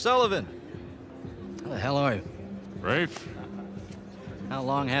 Victor Sullivan. How the hell are you? Rafe? How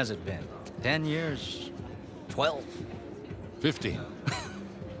long has it been? 10 years? 12? 15.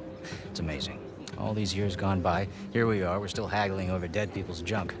 It's amazing. All these years gone by, here we are, we're still haggling over dead people's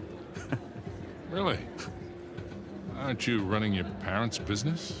junk. Really? Aren't you running your parents'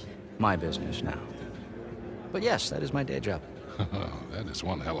 business? My business now. But yes, that is my day job. That is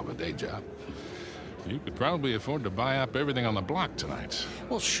one hell of a day job. You could probably afford to buy up everything on the block tonight.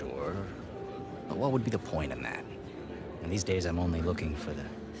 Well, sure. But what would be the point in that? And these days, I'm only looking for the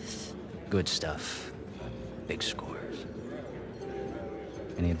good stuff. Big scores.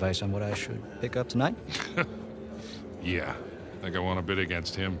 Any advice on what I should pick up tonight? Yeah. I think I want to bid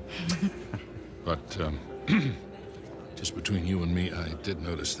against him. But, just between you and me, I did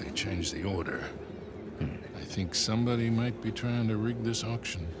notice they changed the order. I think somebody might be trying to rig this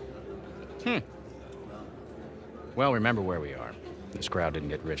auction. Well, remember where we are. This crowd didn't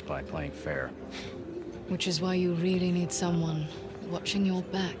get rich by playing fair. Which is why you really need someone watching your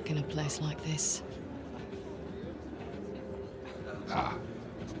back in a place like this. Ah.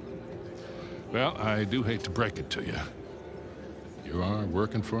 Well, I do hate to break it to you. You are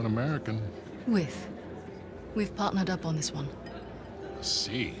working for an American. We've partnered up on this one. I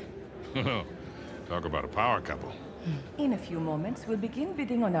see. Talk about a power couple. In a few moments, we'll begin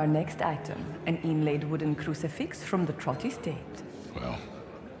bidding on our next item, an inlaid wooden crucifix from the Trott estate. Well,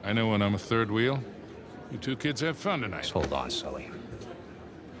 I know when I'm a third wheel. You two kids have fun tonight. Just hold on, Sully.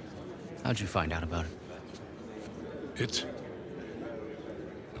 How'd you find out about it? It?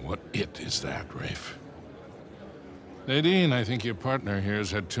 What it is that, Rafe? Nadine, I think your partner here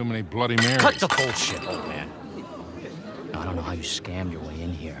has had too many Bloody Marys. Cut the bullshit, old man. Now, I don't know how you scammed your way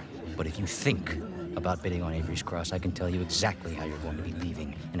in here, but if you think about bidding on Avery's Cross, I can tell you exactly how you're going to be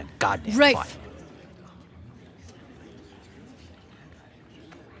leaving in a goddamn Rafe! fight.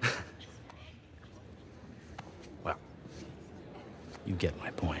 Well, you get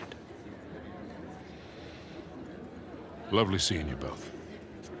my point. Lovely seeing you both.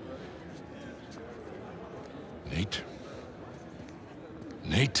 Nate?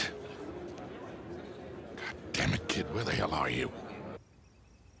 Nate? God damn it, kid, where the hell are you?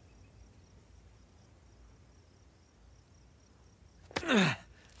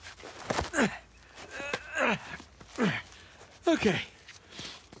 Okay.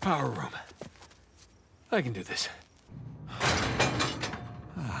 Power room. I can do this.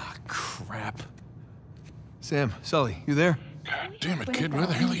 Ah, crap. Sam, Sully, you there? God damn it, kid. Where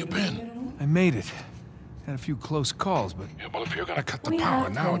the hell have you been? I made it. Had a few close calls, but... Yeah, well, if you're gonna cut the power,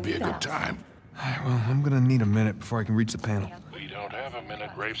 now would be a good time. Well, I'm gonna need a minute before I can reach the panel. We don't have a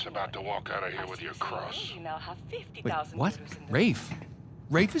minute. Rafe's about to walk out of here with your cross. Wait, what? Rafe?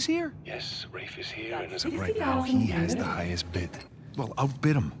 Rafe is here? Yes, Rafe is here, and as of right now, he has the highest bid. Well,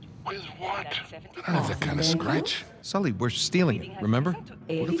 outbid him. With what? I don't have that kind of scratch. Sully, we're stealing it, remember? What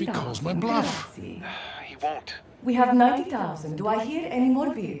if he calls my bluff? He won't. We have 90,000. Do I hear any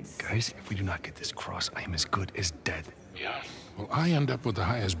more bids? Guys, if we do not get this cross, I am as good as dead. Yeah. Well, I end up with the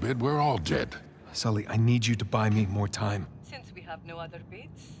highest bid. We're all dead. Sully, I need you to buy me more time. Since we have no other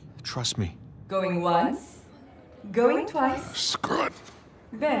bids. Trust me. Going once? Going twice? Screw it.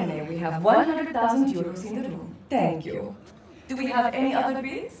 Bene, we have 100,000 euros in the room. Thank you. Do we have any other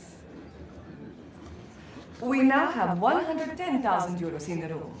bids? We now have 110,000 euros in the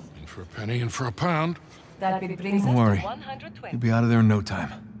room. And for a penny and for a pound. That bid brings Don't us worry. to 120. You'll be out of there in no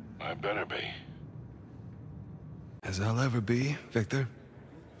time. I better be. As I'll ever be, Victor.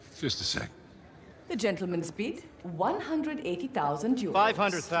 Just a sec. The gentleman's bid, 180,000 euros.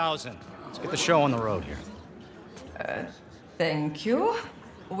 500,000. Let's get the show on the road here. Thank you.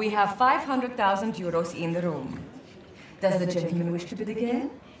 We have 500,000 euros in the room. Does the gentleman wish to bid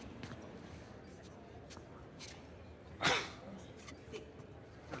again?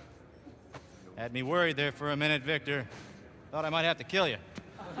 Had me worried there for a minute, Victor. Thought I might have to kill you.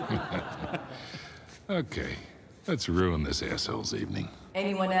 Okay. Let's ruin this asshole's evening.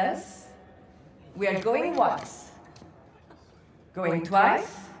 Anyone else? We are going once. Going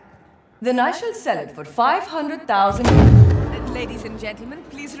twice? Then I shall sell it for 500,000. Ladies and gentlemen,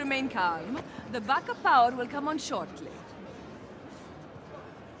 please remain calm. The backup power will come on shortly.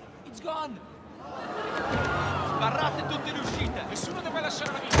 It's gone. Sbarrate tutte le uscite. Nessuno deve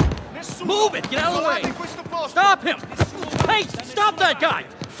lasciare la vita. Nessuno. Move it! Get out of the way! In questo posto. Stop him! Hey, stop that guy!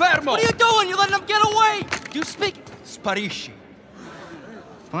 Fermo! What are you doing? You're letting him get away! You speak... Sparisci.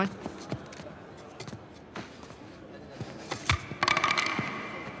 Fine.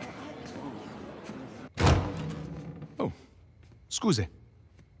 Oh. Scusi.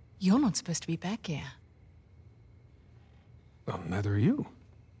 You're not supposed to be back here. Well, neither are you.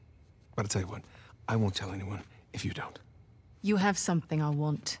 But I'll tell you what. I won't tell anyone if you don't. You have something I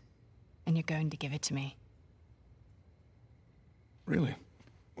want, and you're going to give it to me. Really?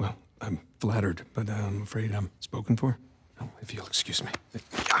 Well, I'm flattered, but I'm afraid I'm spoken for. Oh, if you'll excuse me.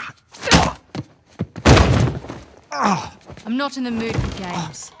 I'm not in the mood for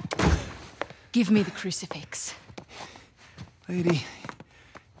games. Give me the crucifix. Lady,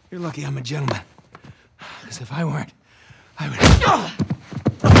 you're lucky I'm a gentleman. Because if I weren't, I would...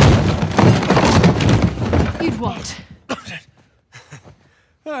 You'd what?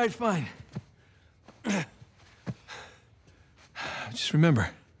 All right, fine. Just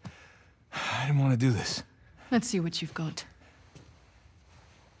remember, I didn't want to do this. Let's see what you've got.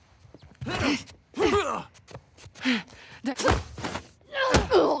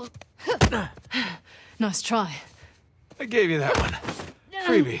 Nice try. I gave you that one.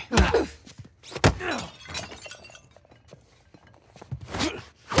 Freebie.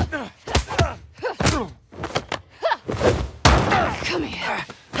 Come here.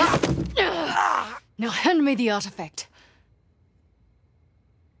 Now hand me the artifact.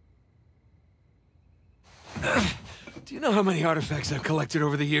 Do you know how many artifacts I've collected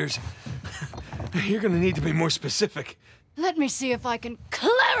over the years? You're gonna need to be more specific. Let me see if I can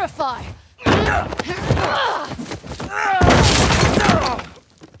clarify. God.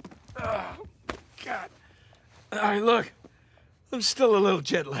 All right, look. I'm still a little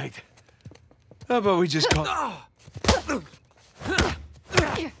jet-lagged. How about we just call... Oh,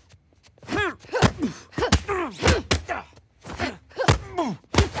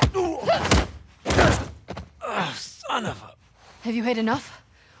 son of a... Have you had enough?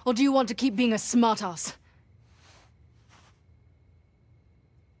 Or do you want to keep being a smartass?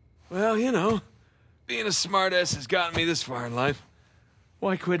 Well, you know, being a smartass has gotten me this far in life.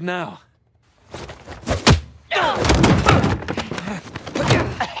 Why quit now?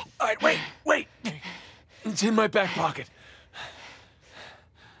 All right, wait. It's in my back pocket.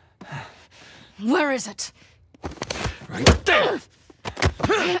 Where is it? Right there.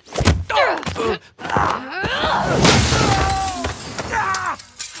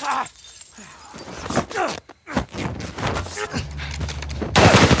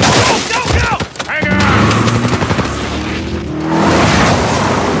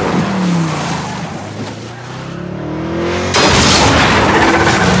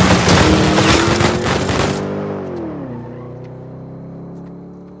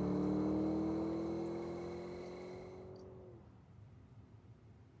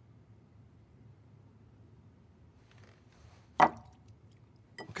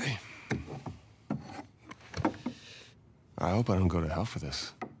 I hope I don't go to hell for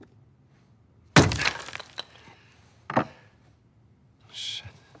this. Shit.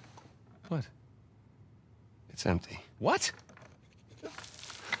 What? It's empty. What?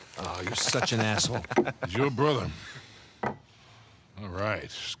 Oh, you're such an asshole. He's your brother. All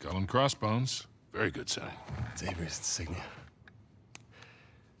right, skull and crossbones. Very good sign. It's Avery's insignia.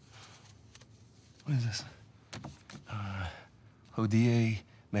 What is this? Hodie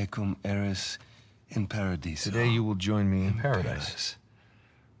mecum eris in paradiso. Today you will join me in paradise.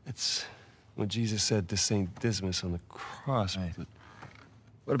 It's what Jesus said to Saint Dismas on the cross. Right. But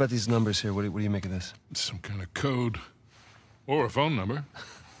what about these numbers here? What do you make of this? Some kind of code. Or a phone number.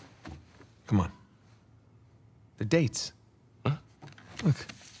 Come on. The dates. Huh? Look.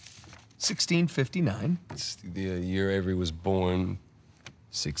 1659. It's the year Avery was born.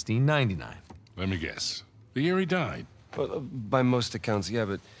 1699. Let me guess. The year he died. Well, by most accounts, yeah,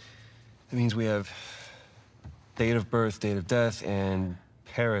 but it means we have date of birth, date of death, and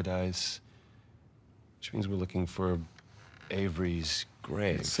paradise, which means we're looking for Avery's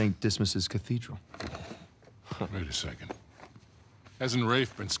grave. St. Dismas's Cathedral. Wait a second. Hasn't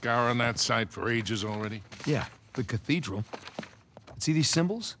Rafe been scouring that site for ages already? Yeah, the cathedral. See these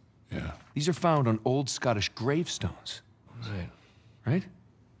symbols? Yeah. These are found on old Scottish gravestones. Right. Right?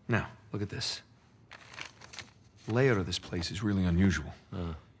 Now, look at this. The layout of this place is really unusual.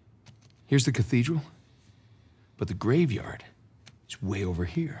 Here's the cathedral, but the graveyard is way over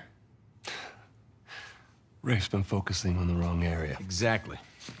here. Rafe's been focusing on the wrong area. Exactly.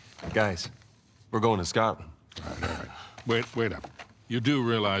 Guys, we're going to Scotland. All right. Wait up. You do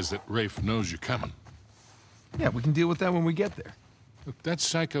realize that Rafe knows you're coming? Yeah, we can deal with that when we get there. Look, that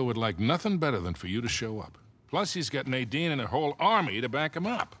psycho would like nothing better than for you to show up. Plus, he's got Nadine and a whole army to back him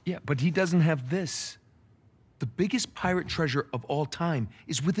up. Yeah, but he doesn't have this. The biggest pirate treasure of all time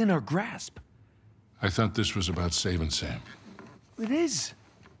is within our grasp. I thought this was about saving Sam. It is.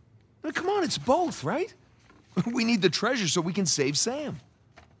 I mean, come on, it's both, right? We need the treasure so we can save Sam.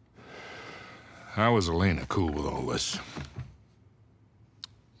 How is Elena cool with all this?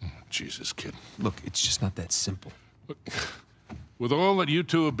 Jesus, kid. Look, it's just not that simple. Look, with all that you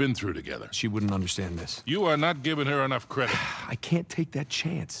two have been through together... She wouldn't understand this. You are not giving her enough credit. I can't take that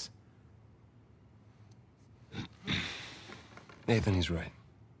chance. Nathan, he's right.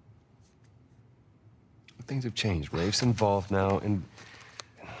 Things have changed. Rafe's involved now, and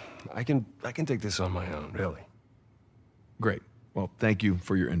I can take this on my own, really. Great. Well, thank you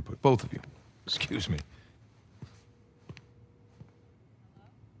for your input, both of you. Excuse me.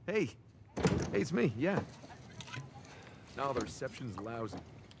 Hey. Hey, it's me, yeah. No, the reception's lousy.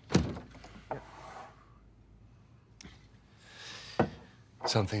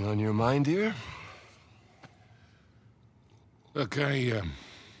 Something on your mind, dear? Look, I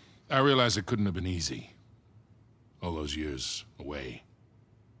realize it couldn't have been easy. All those years away.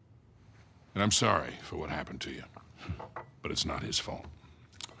 And I'm sorry for what happened to you. But it's not his fault.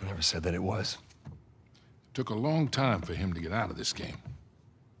 I never said that it was. It took a long time for him to get out of this game.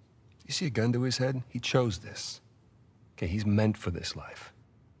 You see a gun to his head? He chose this. Okay, he's meant for this life.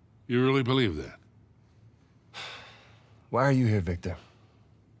 You really believe that? Why are you here, Victor?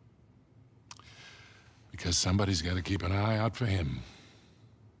 Because somebody's got to keep an eye out for him.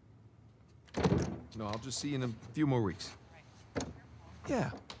 No, I'll just see you in a few more weeks.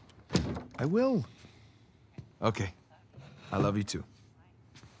 Yeah, I will. Okay. I love you too.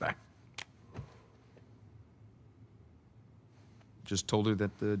 Bye. Just told her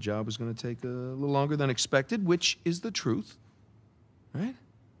that the job was going to take a little longer than expected, which is the truth. Right?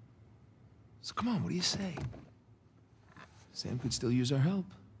 So come on, what do you say? Sam could still use our help.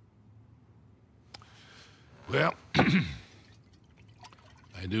 Well, I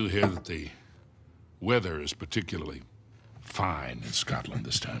do hear that the weather is particularly fine in Scotland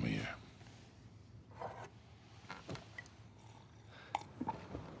this time of year.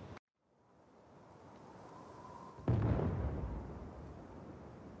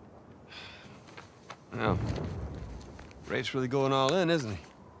 Well, Rafe's really going all in, isn't he?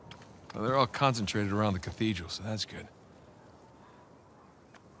 Well, they're all concentrated around the cathedral, so that's good.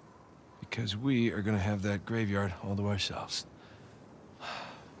 Because we are going to have that graveyard all to ourselves.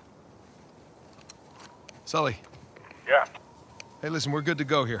 Sully. Yeah. Hey, listen, we're good to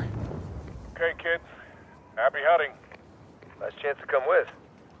go here. Okay, kids. Happy hunting. Last chance to come with.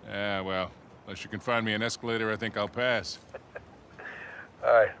 Yeah, well, unless you can find me an escalator, I think I'll pass.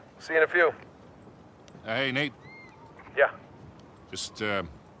 All right. See you in a few. Hey, Nate. Yeah. Just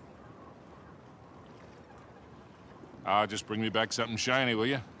bring me back something shiny, will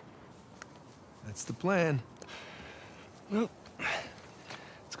you? That's the plan. Well,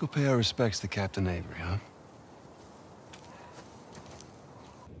 let's go pay our respects to Captain Avery, huh?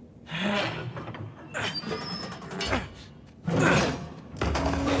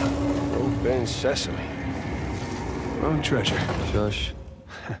 Plain sesame. Wrong treasure. Shush.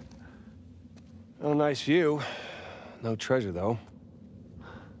 Oh, nice view. No treasure, though.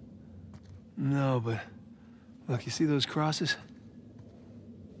 No, but look, you see those crosses?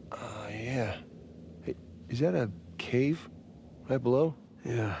 Yeah. Hey, is that a cave right below?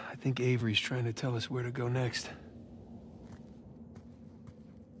 Yeah, I think Avery's trying to tell us where to go next.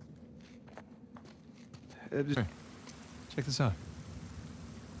 Check this out.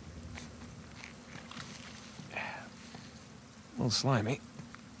 A little slimy.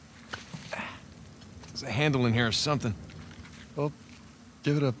 There's a handle in here or something. Well,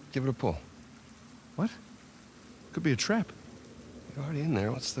 give it a pull. What? Could be a trap. You're already in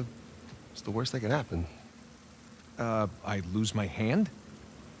there. What's the worst that could happen? I lose my hand?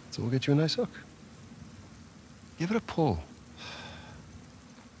 So we'll get you a nice hook. Give it a pull.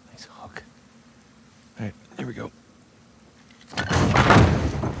 Nice hook. All right, here we go.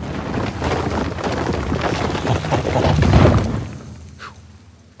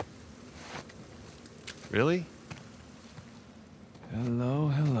 Really? Hello,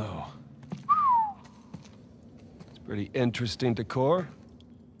 hello. It's pretty interesting decor.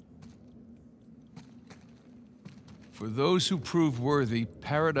 For those who prove worthy,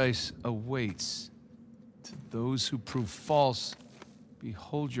 paradise awaits. To those who prove false,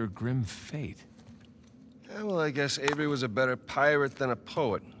 behold your grim fate. Yeah, well, I guess Avery was a better pirate than a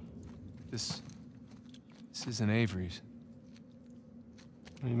poet. This isn't Avery's.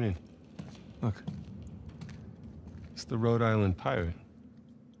 What do you mean? Look. It's the Rhode Island pirate.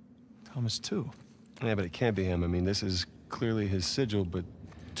 Thomas Tew. Yeah, but it can't be him. I mean, this is clearly his sigil, but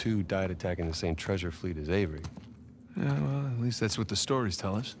Tew died attacking the same treasure fleet as Avery. Yeah, well, at least that's what the stories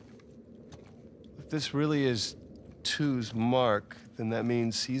tell us. If this really is Tew's mark, then that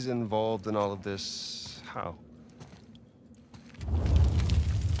means he's involved in all of this. How?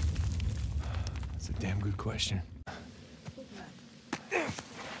 That's a damn good question.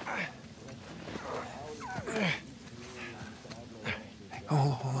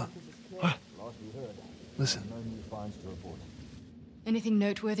 Hold on. What? Listen. Anything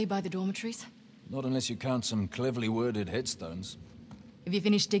noteworthy by the dormitories? Not unless you count some cleverly worded headstones. Have you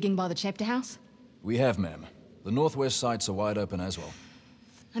finished digging by the chapter house? We have, ma'am. The northwest sites are wide open as well.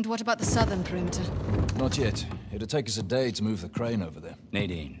 And what about the southern perimeter? Not yet. It'll take us a day to move the crane over there.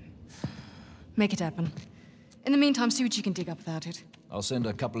 Nadine. Make it happen. In the meantime, see what you can dig up without it. I'll send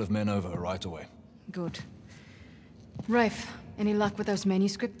a couple of men over right away. Good. Rafe, any luck with those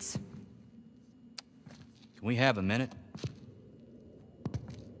manuscripts? Can we have a minute?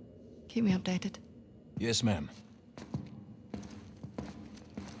 Keep me updated. Yes, ma'am.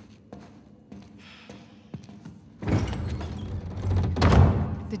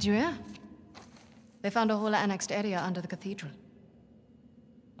 Did you hear? They found a whole annexed area under the cathedral.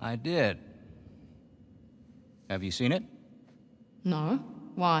 I did. Have you seen it? No.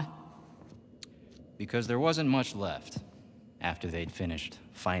 Why? Because there wasn't much left after they'd finished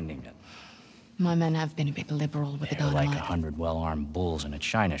finding it. My men have been a bit liberal with the They're dynamite. like 100 well-armed bulls in a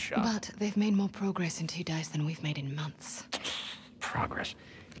china shop. But they've made more progress in 2 days than we've made in months. Progress.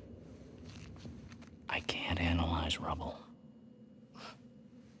 I can't analyze rubble.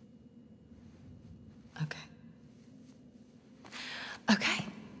 Okay. Okay.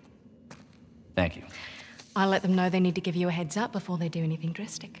 Thank you. I'll let them know they need to give you a heads up before they do anything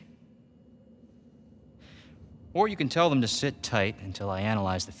drastic. Or you can tell them to sit tight until I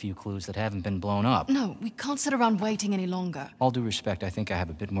analyze the few clues that haven't been blown up. No, we can't sit around waiting any longer. All due respect, I think I have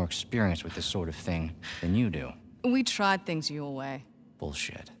a bit more experience with this sort of thing than you do. We tried things your way.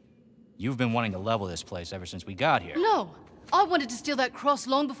 Bullshit. You've been wanting to level this place ever since we got here. No! I wanted to steal that cross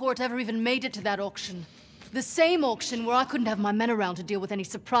long before it ever even made it to that auction. The same auction where I couldn't have my men around to deal with any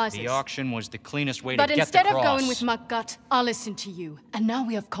surprises. The auction was the cleanest way but to get the instead cross. of going with my gut, I listened to you. And now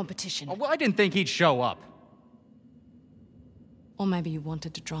we have competition. Oh, well, I didn't think he'd show up. Or maybe you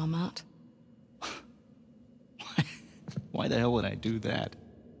wanted to draw him out. Why the hell would I do that?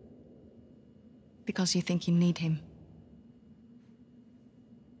 Because you think you need him.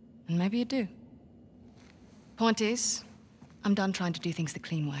 And maybe you do. Point is, I'm done trying to do things the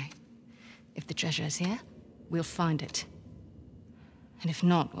clean way. If the treasure is here, we'll find it. And if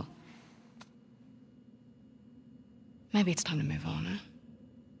not, well... maybe it's time to move on, huh?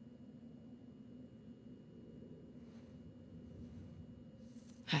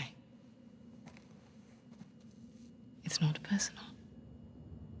 Hey. It's not personal.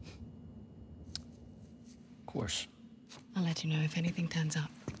 Of course. I'll let you know if anything turns up.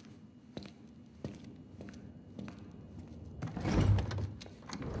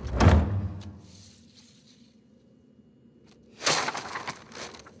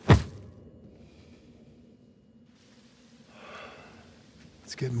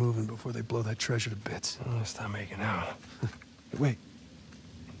 Let's get moving before they blow that treasure to bits. Oh, let's stop making out. Wait.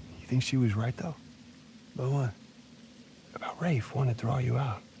 You think she was right, though? About what? About Rafe wanting to draw you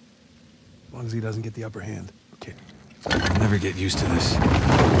out. As long as he doesn't get the upper hand. Okay. I'll never get used to this.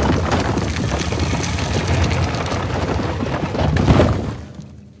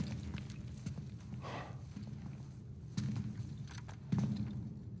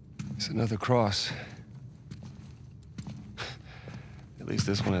 It's another cross. At least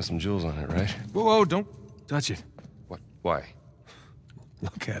this one has some jewels on it, right? Whoa, whoa, don't touch it. What? Why?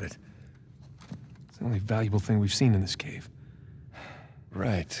 Look at it. It's the only valuable thing we've seen in this cave.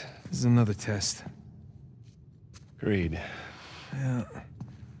 Right. This is another test. Agreed. Yeah.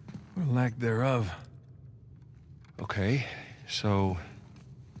 Or lack thereof. Okay, so...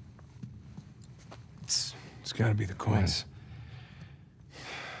 It's gotta be the coins.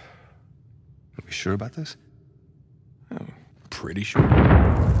 Are we sure about this? I'm pretty sure.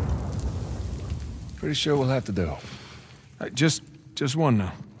 Pretty sure we'll have to do. Just one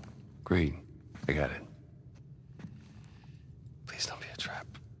now. Agreed. I got it. Please don't be a trap.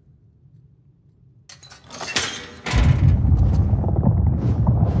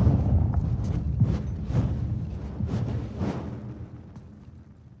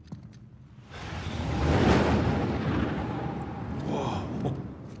 Whoa.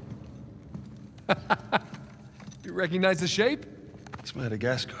 You recognize the shape? It's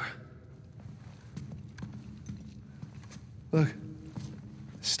Madagascar. Look.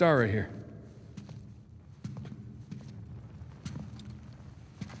 Star right here.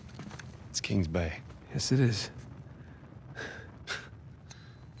 It's King's Bay. Yes, it is.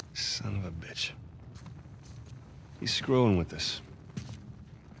 Son of a bitch. He's screwing with us.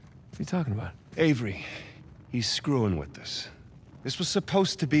 What are you talking about? Avery. He's screwing with us. This was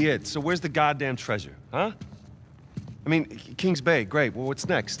supposed to be it, so where's the goddamn treasure, huh? I mean, King's Bay, great. Well, what's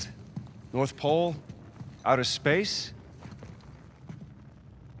next? North Pole? Outer space?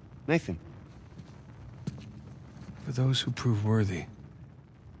 Nathan. For those who prove worthy,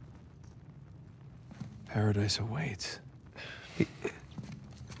 paradise awaits.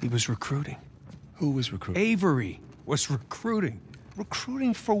 He was recruiting. Who was recruiting? Avery was recruiting.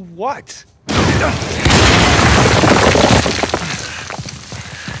 Recruiting for what?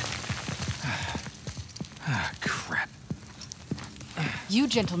 Ah, crap. You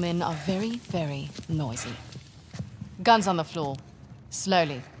gentlemen are very, very noisy. Guns on the floor.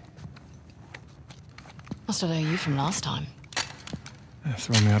 Slowly. Must have known you from last time.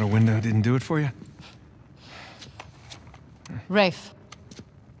 Throwing me out a window didn't do it for you? Rafe.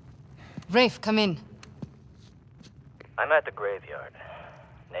 Rafe, come in. I'm at the graveyard.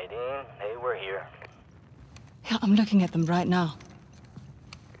 Nadine, hey, we're here. Yeah, I'm looking at them right now.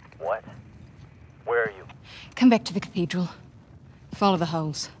 What? Where are you? Come back to the cathedral. Follow the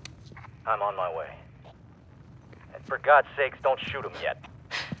holes. I'm on my way. And for God's sakes, don't shoot him yet.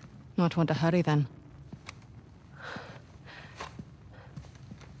 Not want to hurry, then.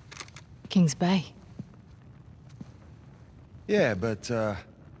 King's Bay. Yeah, but,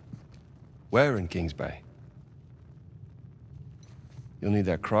 where in King's Bay? You'll need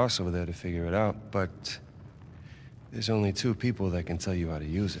that cross over there to figure it out, but there's only 2 people that can tell you how to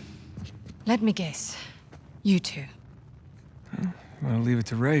use it. Let me guess. You two. I'm gonna leave it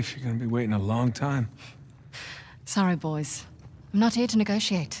to Rafe. You're gonna be waiting a long time. Sorry, boys. I'm not here to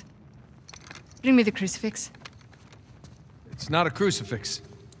negotiate. Bring me the crucifix. It's not a crucifix.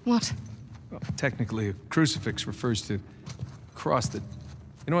 What? Well, technically, a crucifix refers to a cross that...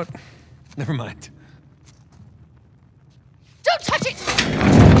 You know what? Never mind. Don't touch it!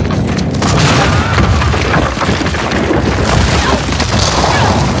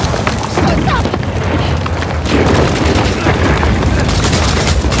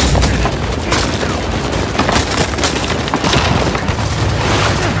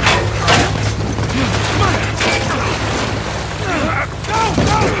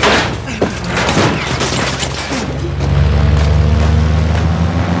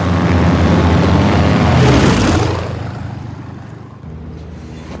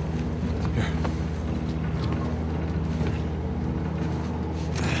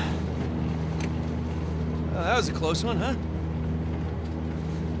 That was a close one, huh?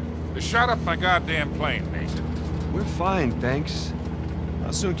 They shot up my goddamn plane, Nathan. We're fine, thanks. How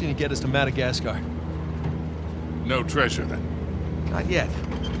soon can you get us to Madagascar? No treasure, then? Not yet.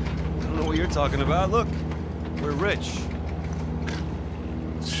 I don't know what you're talking about. Look, we're rich.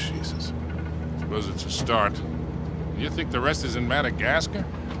 Jesus. Suppose it's a start. You think the rest is in Madagascar?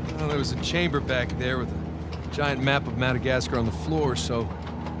 Well, there was a chamber back there with a giant map of Madagascar on the floor, so...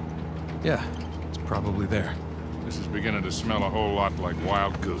 Yeah, it's probably there. This is beginning to smell a whole lot like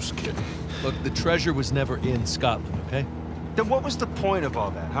Wild Goose, kid. Look, the treasure was never in Scotland, okay? Then what was the point of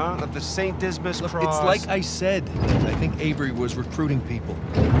all that, huh? Of the St. Dismas Look, cross? it's like I said. I think Avery was recruiting people.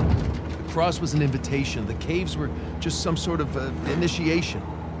 The cross was an invitation. The caves were just some sort of initiation.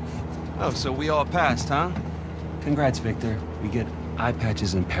 Oh, so we all passed, huh? Congrats, Victor. We get eye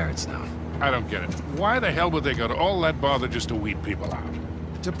patches and parrots now. I don't get it. Why the hell would they go to all that bother just to weed people out?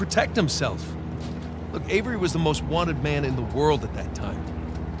 To protect himself. Look, Avery was the most wanted man in the world at that time.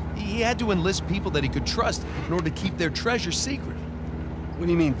 He had to enlist people that he could trust in order to keep their treasure secret. What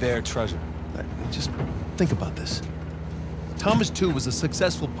do you mean, their treasure? Just think about this. Thomas, too, was a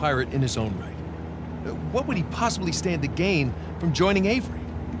successful pirate in his own right. What would he possibly stand to gain from joining Avery?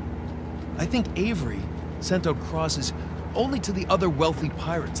 I think Avery sent out crosses only to the other wealthy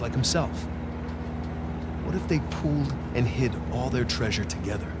pirates like himself. What if they pooled and hid all their treasure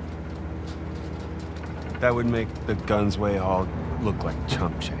together? That would make the Gunsway Hall look like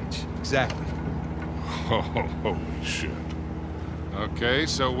chump change. Exactly. Oh, holy shit. Okay,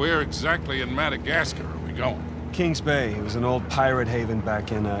 so where exactly in Madagascar are we going? Kings Bay. It was an old pirate haven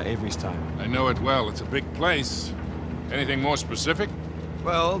back in Avery's time. I know it well. It's a big place. Anything more specific?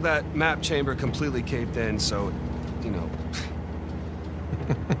 Well, that map chamber completely caved in, so, you know.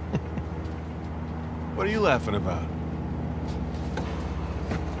 What are you laughing about?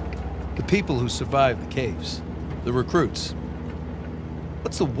 The people who survived the caves. The recruits.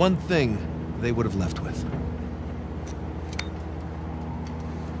 What's the one thing they would have left with?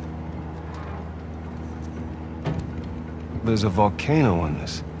 There's a volcano on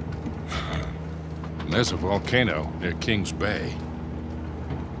this. There's a volcano near Kings Bay.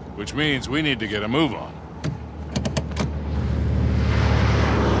 Which means we need to get a move on.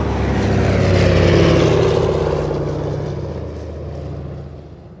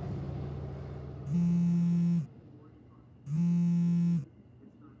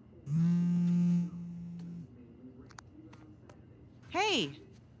 Hey!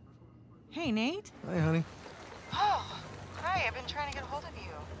 Hey, Nate? Hi, honey. Oh, hi. I've been trying to get a hold of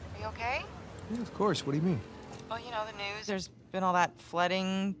you. Are you okay? Yeah, of course. What do you mean? Well, you know, the news. There's been all that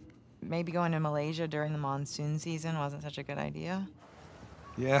flooding. Maybe going to Malaysia during the monsoon season wasn't such a good idea.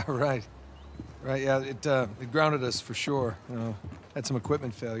 Yeah, right. Right, yeah, it grounded us for sure. You know, had some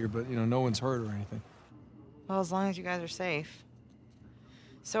equipment failure, but, you know, no one's hurt or anything. Well, as long as you guys are safe.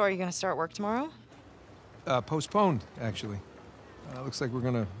 So, are you gonna start work tomorrow? Postponed, actually. Looks like we're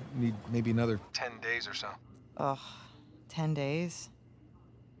gonna need maybe another 10 days or so. Ugh, 10 days?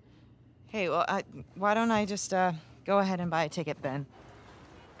 Hey, well, why don't I just, go ahead and buy a ticket then?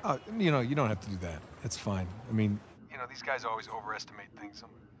 You know, you don't have to do that. It's fine. I mean, you know, these guys always overestimate things.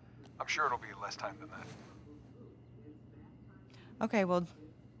 I'm sure it'll be less time than that. Okay, well,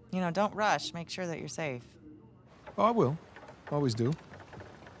 you know, don't rush. Make sure that you're safe. Oh, I will. Always do.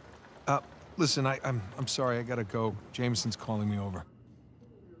 Listen, I'm sorry. I gotta go. Jameson's calling me over.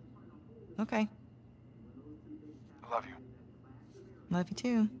 Okay. I love you. Love you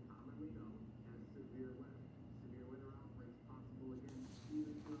too.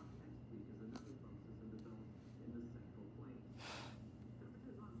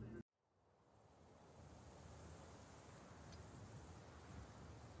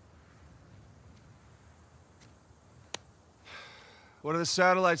 What are the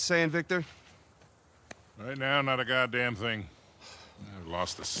satellites saying, Victor? Right now, not a goddamn thing. I've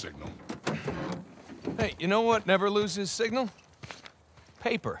lost the signal. Hey, you know what never loses signal?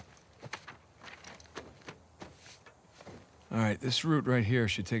 Paper. All right, this route right here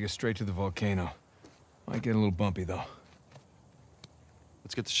should take us straight to the volcano. Might get a little bumpy, though.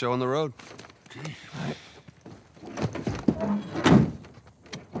 Let's get the show on the road. Okay. All right.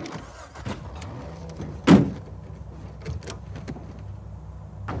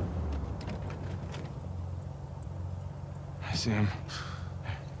 I see him.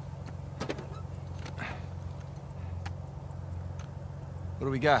 What do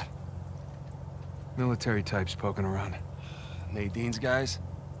we got? Military types poking around. Nadine's guys?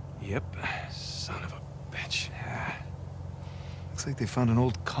 Yep. Son of a bitch. Yeah. Looks like they found an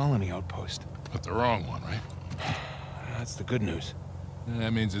old colony outpost. But the wrong one, right? That's the good news.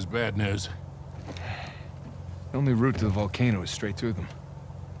 That means it's bad news. The only route to the volcano is straight through them.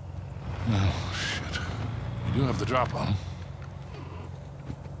 Oh, shit. We do have the drop on them.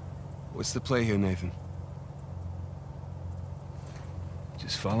 What's the play here, Nathan?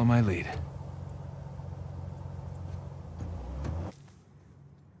 Just follow my lead.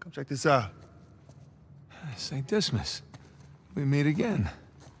 Come check this out. St. Dismas. We meet again.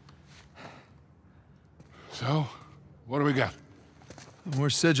 So, what do we got? More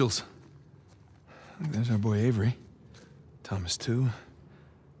sigils. There's our boy Avery. Thomas, too.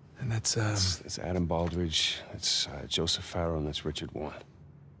 And that's, That's Adam Baldridge, that's Joseph Farrow, and that's Richard Warren.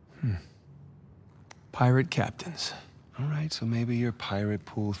 Pirate captains. All right, so maybe your pirate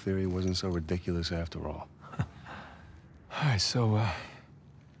pool theory wasn't so ridiculous after all. All right, so, let's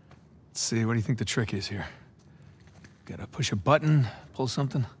see, what do you think the trick is here? Gotta push a button, pull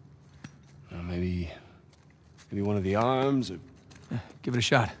something? Maybe one of the arms, or... Give it a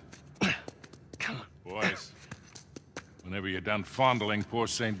shot. Boys, whenever you're done fondling poor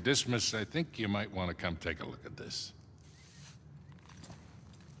St. Dismas, I think you might want to come take a look at this.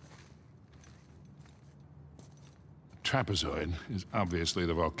 Trapezoid is obviously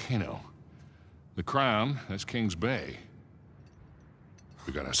the volcano. The crown, that's King's Bay.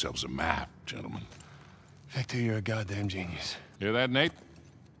 We got ourselves a map, gentlemen. Victor, you're a goddamn genius. Hear that, Nate?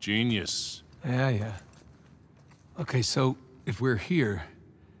 Genius. Yeah. Okay, so if we're here,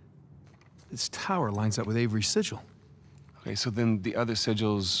 this tower lines up with Avery's sigil. Okay, so then the other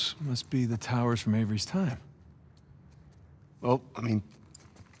sigils... Must be the towers from Avery's time. Well, I mean,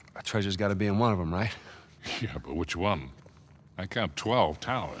 a treasure's gotta be in one of them, right? Yeah, but which one? I count 12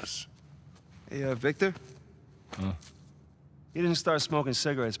 towers. Hey, Victor? Huh? You didn't start smoking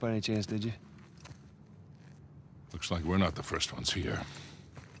cigarettes by any chance, did you? Looks like we're not the first ones here.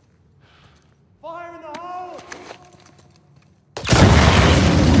 Fire in the hole!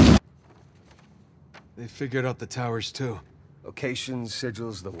 They figured out the towers, too. Locations,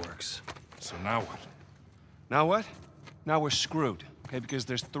 sigils, the works. So now what? Now what? Now we're screwed, okay? Because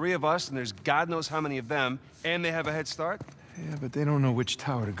there's 3 of us, and there's God knows how many of them, and they have a head start. Yeah, but they don't know which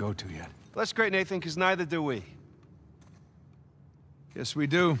tower to go to yet. Well, that's great, Nathan, because neither do we. Yes, we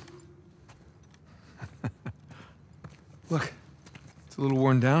do. Look, it's a little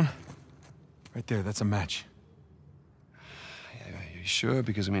worn down. Right there, that's a match. Yeah, you sure?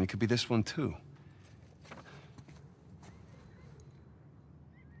 Because, I mean, it could be this one, too.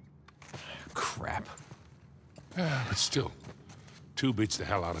 Crap. But still, 2 beats the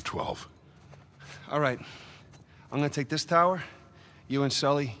hell out of 12. All right. I'm gonna take this tower. You and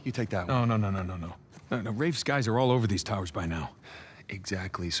Sully, you take that one. No, Rafe's guys are all over these towers by now.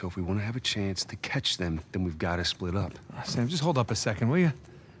 Exactly. So if we want to have a chance to catch them, then we've got to split up. Sam, just hold up a second, will you?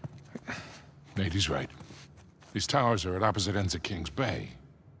 Nate, he's right. These towers are at opposite ends of King's Bay.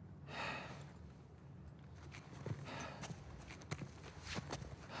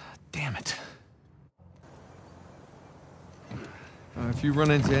 Damn it. If you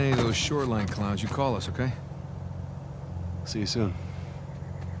run into any of those shoreline clowns, you call us, okay? See you soon.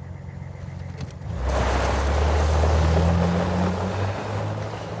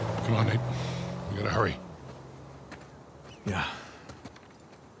 Come on, Nate. We gotta hurry. Yeah.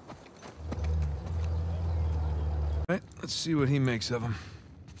 Right, let's see what he makes of them.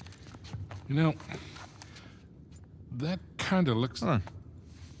 You know, that kind of looks... Hold on.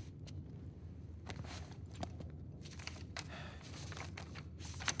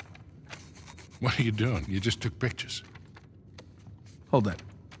 What are you doing? You just took pictures. Hold that.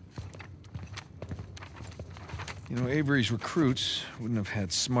 You know, Avery's recruits wouldn't have had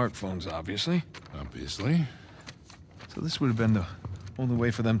smartphones, obviously. Obviously. So this would have been the only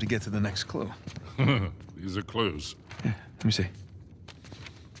way for them to get to the next clue. These are clues. Yeah, let me see.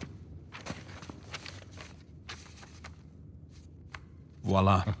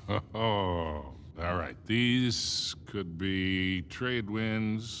 Voila. Oh, all right. These could be trade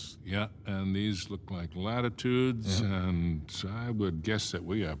winds. Yeah, and these look like latitudes. Yep. And I would guess that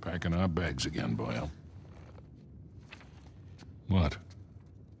we are packing our bags again, Boyle. What?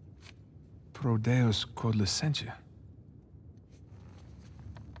 Pro Deus quod licentia.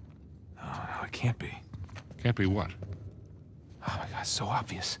 Oh, no, it can't be. Can't be what? Oh my God, it's so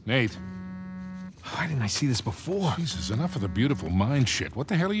obvious. Nate. Why didn't I see this before? Jesus, enough of the beautiful mind shit. What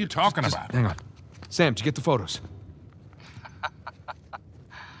the hell are you talking about? Hang on. Sam, did you get the photos?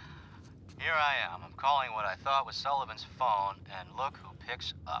 Here I am. I'm calling what I thought was Sullivan's phone, and look who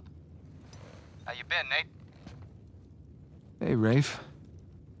picks up. How you been, Nate? Hey, Rafe.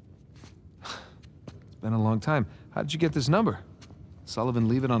 It's been a long time. How did you get this number? Sullivan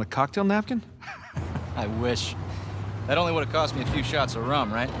leave it on a cocktail napkin? I wish. That only would have cost me a few shots of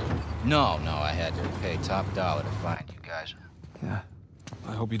rum, right? No, I had to pay top dollar to find you guys. Yeah.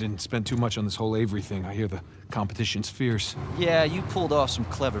 I hope you didn't spend too much on this whole Avery thing. I hear the competition's fierce. Yeah, you pulled off some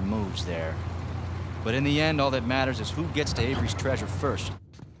clever moves there. But in the end, all that matters is who gets to Avery's treasure first.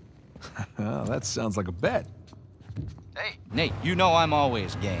 Well, that sounds like a bet. Hey, Nate, you know I'm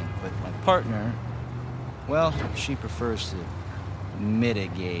always game, but my partner, well, she prefers to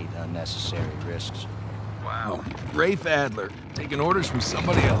mitigate unnecessary risks. Wow. Rafe Adler, taking orders from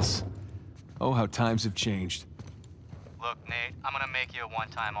somebody else. Oh, how times have changed. Look, Nate, I'm gonna make you a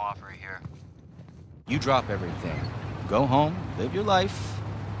one-time offer here. You drop everything. Go home, live your life.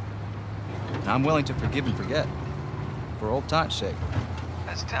 And I'm willing to forgive and forget. For old time's sake.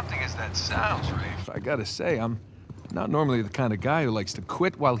 As tempting as that sounds, Rafe. I gotta say, I'm not normally the kind of guy who likes to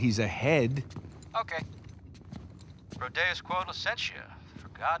quit while he's ahead. Okay. Rodeus Quo Licentia, for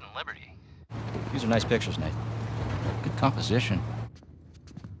God and liberty. These are nice pictures, Nate. Good composition.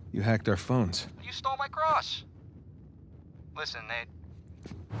 You hacked our phones. You stole my cross. Listen, Nate.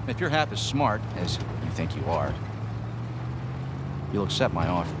 If you're half as smart as you think you are, you'll accept my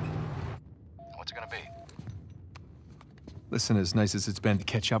offer. What's it gonna be? Listen, as nice as it's been to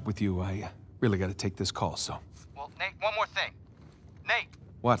catch up with you, I really gotta take this call, so... Well, Nate, one more thing. Nate!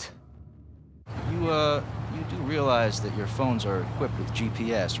 What? You do realize that your phones are equipped with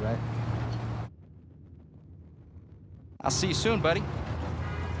GPS, right? I'll see you soon, buddy.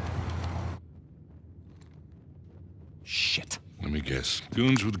 Shit. Let me guess.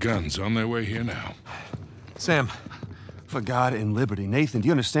 Goons with guns on their way here now. Sam. For God and liberty. Nathan, do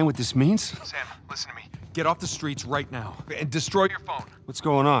you understand what this means? Sam, listen to me. Get off the streets right now and destroy your phone. What's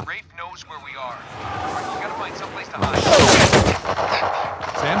going on? Rafe knows where we are. You gotta find someplace to hide.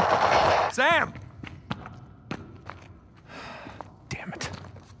 Sam? Sam! Damn it.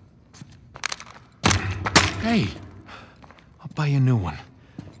 Hey. I'll buy you a new one.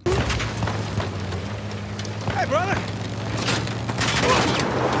 Hey, brother!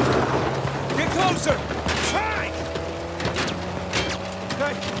 Get closer! Try!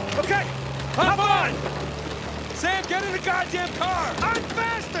 Okay, hop on! Sam, get in the goddamn car! I'm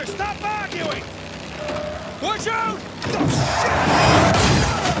faster! Stop arguing! Watch out! Oh, shit!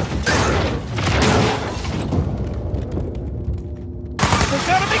 There's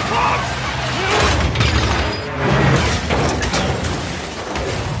gotta be close!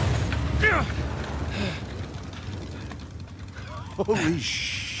 Holy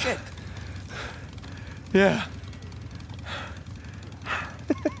shit! Yeah.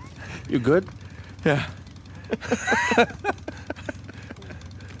 You good? Yeah. All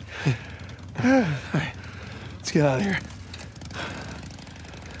right, let's get out of here.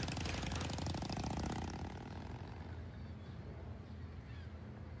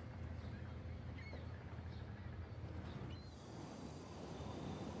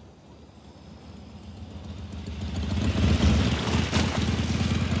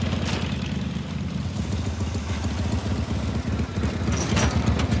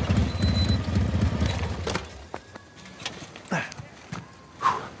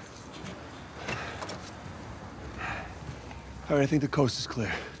 All right, I think the coast is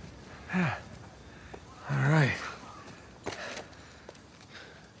clear. All right.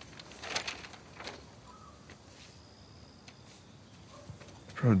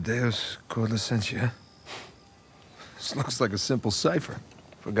 Prodeus Quo Licentia. This looks like a simple cipher.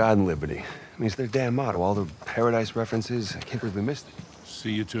 For God and liberty. I mean, it's their damn motto. All the paradise references. I can't believe we missed it.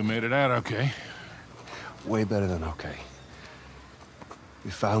 See, you two made it out okay. Way better than okay.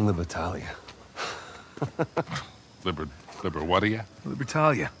 We found Libertalia. What are you?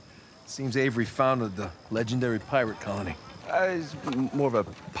 Libertalia. Seems Avery founded the legendary pirate colony. It's more of a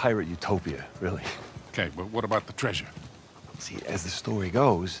pirate utopia, really. Okay, but what about the treasure? See, as the story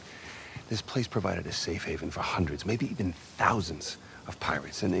goes, this place provided a safe haven for hundreds, maybe even thousands of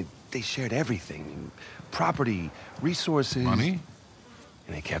pirates, and they shared everything. Property, resources... Money?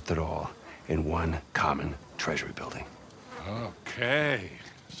 And they kept it all in one common treasury building. Okay.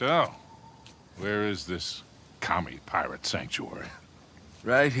 So, where is this commie pirate sanctuary?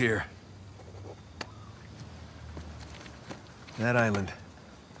 Right here. That island,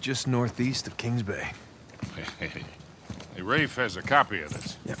 just northeast of Kings Bay. Hey, Rafe has a copy of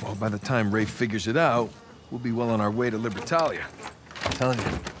this. Yeah, well, by the time Rafe figures it out, we'll be well on our way to Libertalia. I'm telling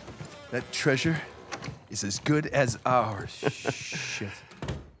you, that treasure is as good as ours. Shit.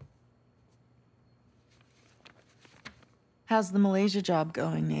 How's the Malaysia job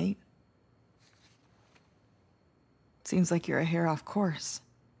going, Nate? Seems like you're a hair off course.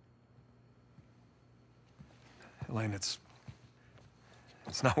 Elaine, it's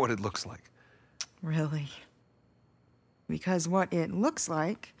not what it looks like. Really? Because what it looks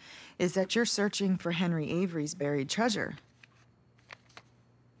like is that you're searching for Henry Avery's buried treasure.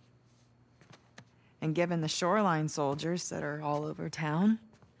 And given the shoreline soldiers that are all over town,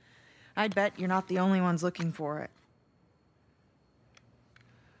 I'd bet you're not the only ones looking for it.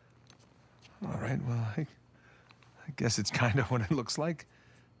 All right, well, I guess it's kind of what it looks like.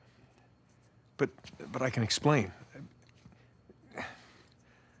 But I can explain.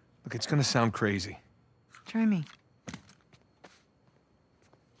 Look, it's gonna sound crazy. Try me.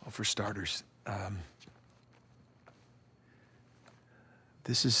 Well, for starters,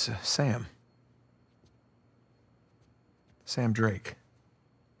 This is Sam. Sam Drake.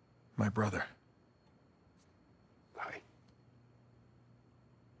 My brother. Hi.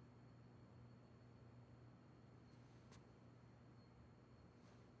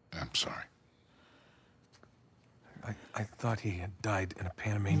 I'm sorry. I thought he had died in a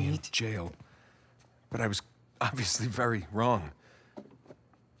Panamanian jail, but I was obviously very wrong.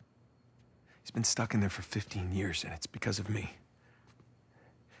 He's been stuck in there for 15 years, and it's because of me.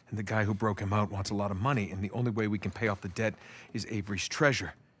 And the guy who broke him out wants a lot of money, and the only way we can pay off the debt is Avery's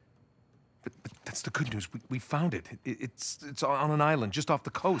treasure. But that's the good news. We found it. It's on an island just off the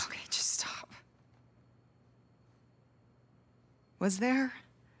coast. Okay, just stop. Was there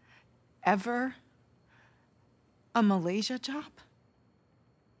ever a Malaysia job?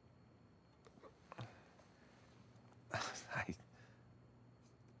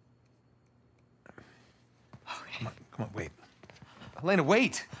 Come on, wait. Elena,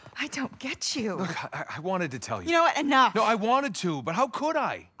 wait! I don't get you. Look, I wanted to tell you. You know what? Enough. No, I wanted to, but how could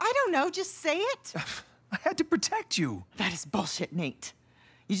I? I don't know. Just say it. I had to protect you. That is bullshit, Nate.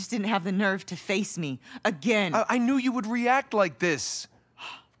 You just didn't have the nerve to face me again. I knew you would react like this.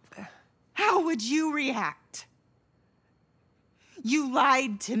 How would you react? You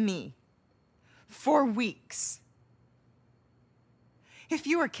lied to me for weeks. If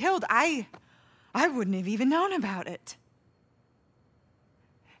you were killed, I wouldn't have even known about it.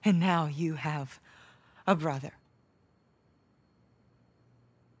 And now you have a brother.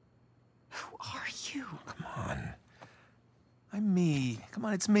 Who are you? Come on. I'm me. Come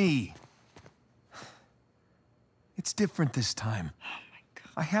on, it's me. It's different this time. Oh my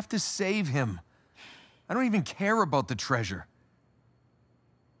God. I have to save him. I don't even care about the treasure.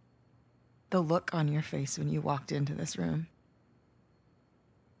 The look on your face when you walked into this room.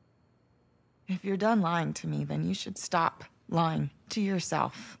 If you're done lying to me, then you should stop lying to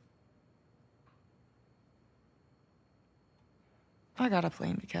yourself. I got a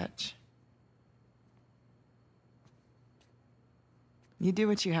plane to catch. You do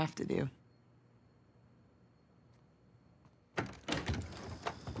what you have to do.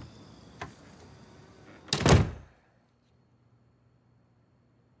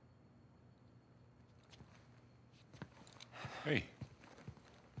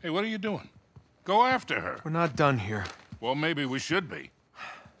 Hey, what are you doing? Go after her. We're not done here. Well, maybe we should be.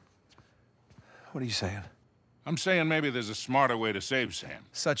 What are you saying? I'm saying maybe there's a smarter way to save Sam.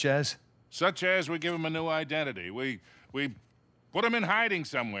 Such as? Such as we give him a new identity. We put him in hiding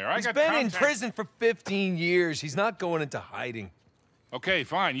somewhere. He's been in prison for 15 years. He's not going into hiding. Okay,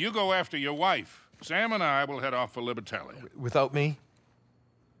 fine. You go after your wife. Sam and I will head off for Libertalia. Without me?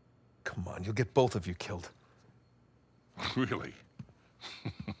 Come on, you'll get both of you killed. Really?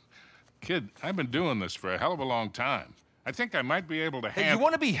 Kid, I've been doing this for a hell of a long time. I think I might be able to handle... Hey, you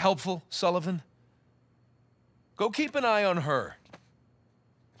want to be helpful, Sullivan? Go keep an eye on her.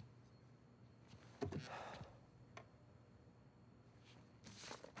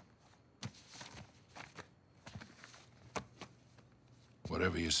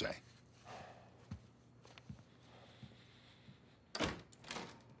 Whatever you say.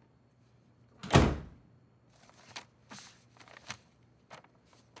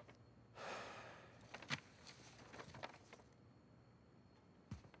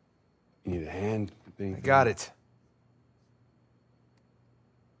 You need a hand? I got it.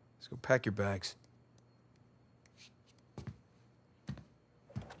 Let's go pack your bags.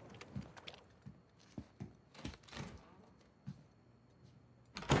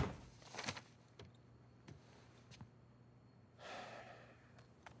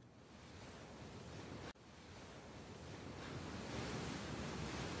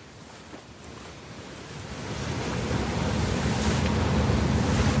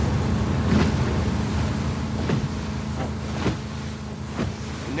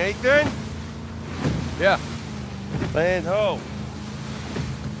 Nathan? Yeah. Land ho.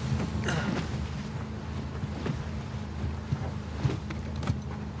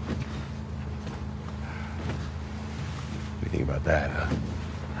 What do you think about that, huh?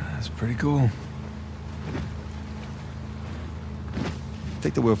 That's pretty cool.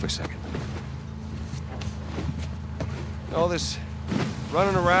 Take the wheel for a second. All this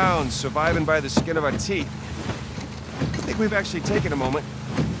running around, surviving by the skin of our teeth. I think we've actually taken a moment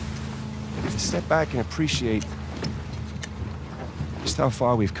to step back and appreciate just how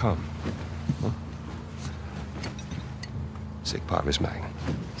far we've come. Huh? Sic parvis magna.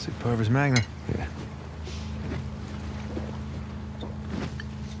 Sic parvis magna. Yeah.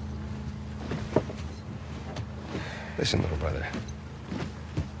 Listen, little brother.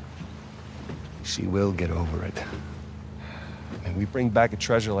 She will get over it. I mean, we bring back a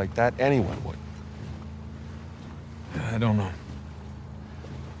treasure like that, anyone would. I don't know.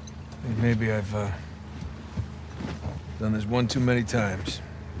 I think maybe I've done this one too many times.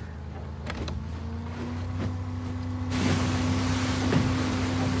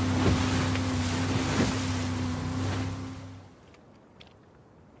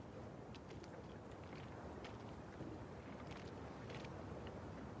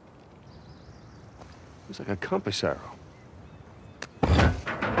 It's like a compass arrow.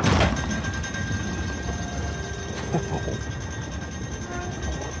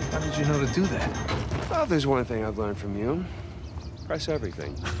 How did you know to do that? Well, there's one thing I've learned from you. Press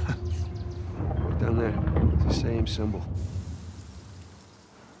everything. Down there, it's the same symbol.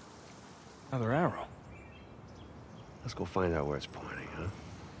 Another arrow. Let's go find out where it's pointing, huh?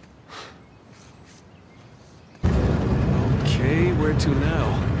 Okay, where to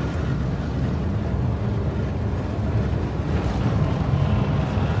now?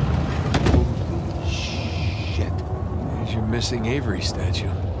 Shit. There's your missing Avery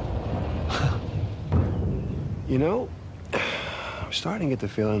statue. You know, I'm starting to get the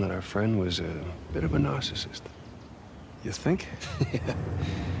feeling that our friend was a bit of a narcissist. You think? Yeah.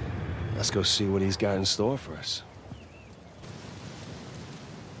 Let's go see what he's got in store for us.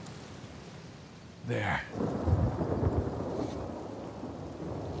 There.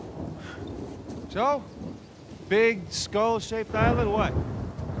 So? Big skull-shaped island, what?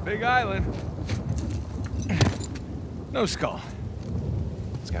 Big island. No skull.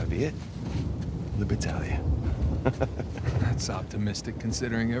 It's gotta be it. Libertalia. That's optimistic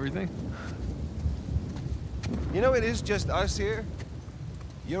considering everything. You know, it is just us here.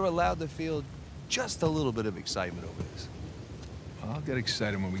 You're allowed to feel just a little bit of excitement over this. Well, I'll get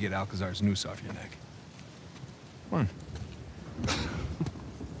excited when we get Alcazar's noose off your neck. Come on.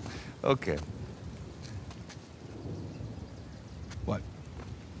 Okay. What?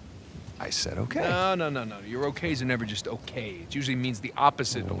 I said okay. No. Your okays are never just okay. It usually means the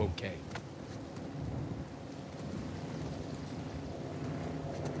opposite of okay.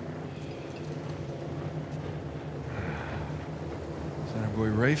 Is that our boy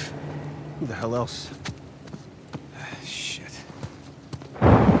Rafe? Who the hell else? Shit.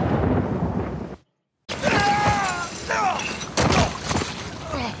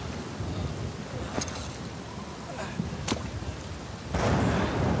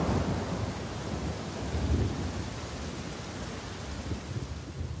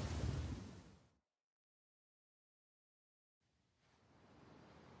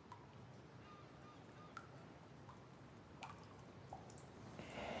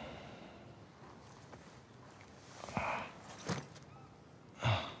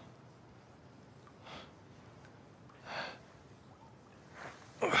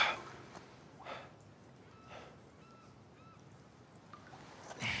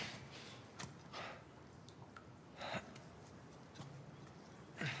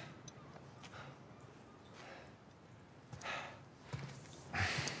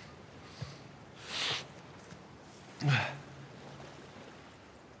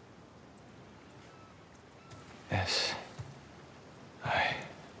 S. I.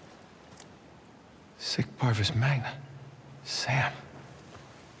 Sic Parvis Magna. Sam.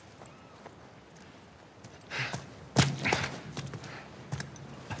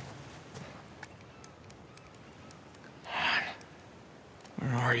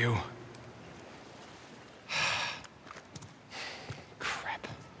 Where are you? Crap.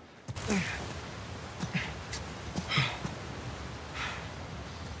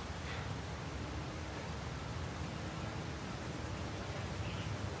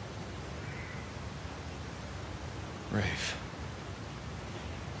 Rafe.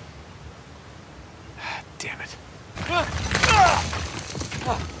 Damn it.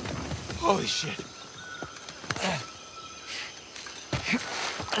 Holy shit.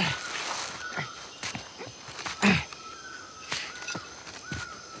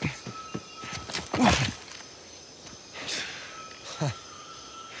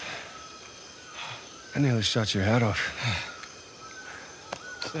 I nearly shot your head off.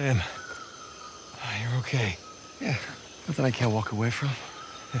 Sam. You're okay. Yeah, nothing I can't walk away from.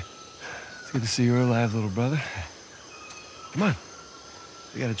 It's good to see you're alive, little brother. Come on.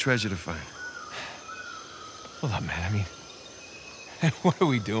 We got a treasure to find. Hold up, man. I mean, what are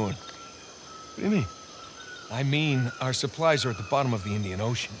we doing? What do you mean? I mean, our supplies are at the bottom of the Indian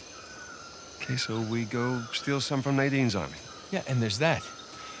Ocean. Okay, so we go steal some from Nadine's army. Yeah, and there's that.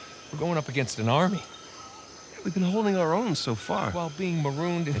 We're going up against an army. We've been holding our own so far. While being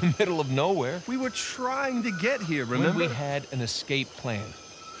marooned in the middle of nowhere. We were trying to get here, remember? When we had an escape plan.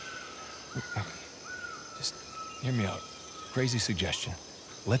 hear me out. Crazy suggestion.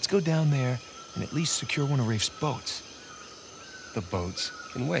 Let's go down there and at least secure one of Rafe's boats. The boats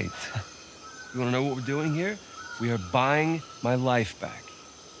can wait. You wanna know what we're doing here? We are buying my life back.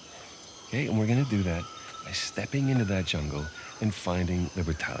 Okay, and we're gonna do that by stepping into that jungle and finding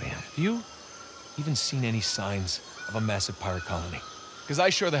Libertalia. Have you even seen any signs of a massive pirate colony? Because I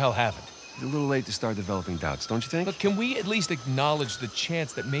sure the hell haven't. It's a little late to start developing doubts, don't you think? But can we at least acknowledge the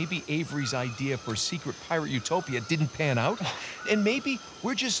chance that maybe Avery's idea for a secret pirate utopia didn't pan out? And maybe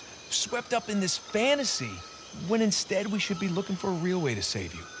we're just swept up in this fantasy, when instead we should be looking for a real way to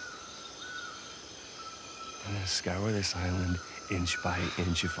save you. I'm gonna scour this island inch by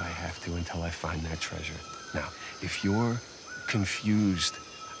inch if I have to until I find that treasure. Now, if you're confused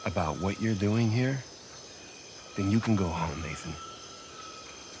about what you're doing here, then you can go home, Nathan.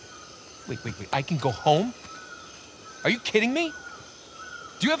 Wait. I can go home? Are you kidding me?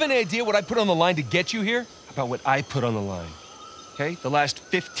 Do you have any idea what I put on the line to get you here? About what I put on the line, okay? The last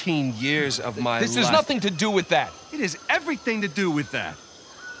 15 years of my life. This has nothing to do with that. It has everything to do with that.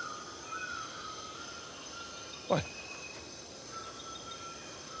 What?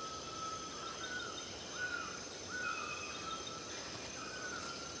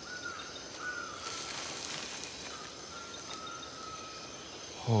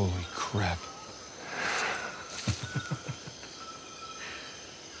 Holy crap.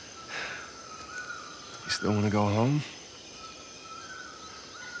 You still want to go home?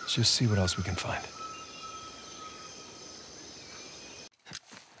 Let's just see what else we can find.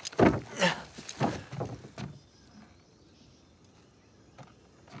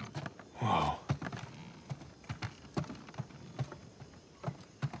 Whoa.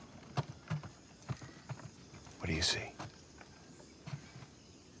 What do you see?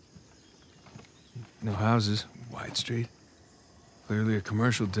 No houses, wide street. Clearly a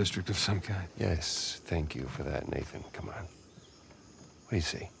commercial district of some kind. Yes, thank you for that, Nathan. Come on. What do you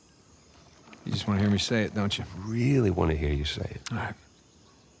see? You just want to hear me say it, don't you? Really want to hear you say it. All right.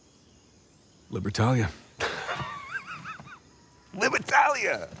 Libertalia.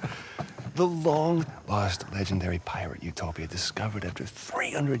 Libertalia! The long-lost legendary pirate utopia discovered after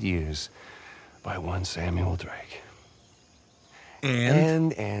 300 years by one Samuel Drake.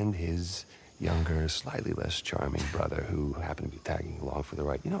 And his younger, slightly less charming brother who happened to be tagging along for the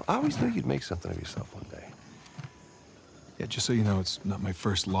ride. You know, I always knew you'd make something of yourself one day. Yeah, just so you know, it's not my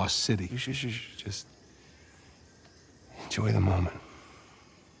first lost city. You should just enjoy the moment.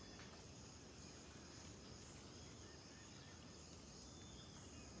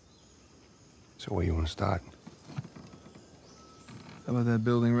 So where you want to start? How about that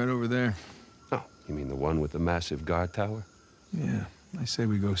building right over there? Oh, you mean the one with the massive guard tower? Yeah, I say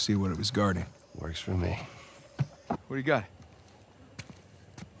we go see what it was guarding. Works for me. What do you got?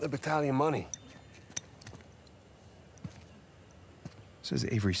 Libertalia money. Says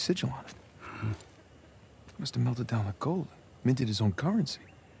Avery's sigil on it. Must have melted down the gold, minted his own currency.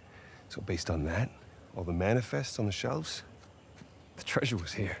 So based on that, all the manifests on the shelves, the treasure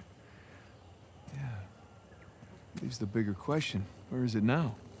was here. Yeah. Leaves the bigger question. Where is it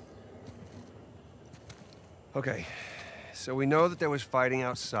now? Okay, so we know that there was fighting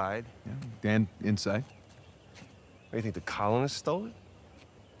outside. Yeah, and inside. What, you think the colonists stole it?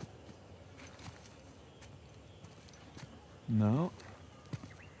 No.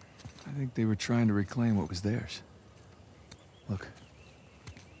 I think they were trying to reclaim what was theirs. Look.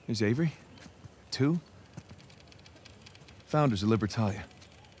 Here's Avery. 2. Founders of Libertalia.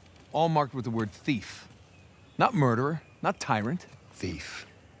 All marked with the word thief. Not murderer, not tyrant. Thief.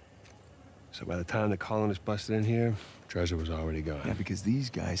 So by the time the colonists busted in here, treasure was already gone. Yeah, because these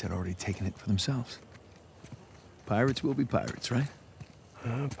guys had already taken it for themselves. Pirates will be pirates, right?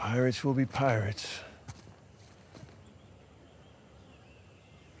 Pirates will be pirates.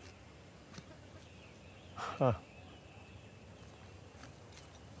 Huh.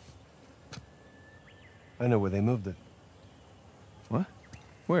 I know where they moved it. What?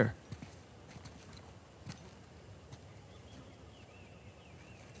 Where?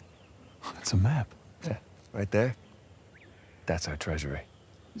 It's a map. Yeah, right there. That's our treasury.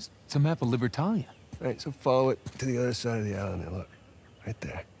 It's a map of Libertalia. Right, so follow it to the other side of the island there, look. Right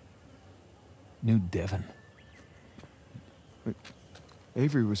there. New Devon. Wait,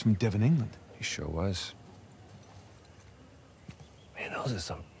 Avery was from Devon, England. He sure was. Man, those are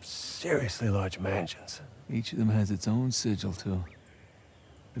some seriously large mansions. Each of them has its own sigil, too.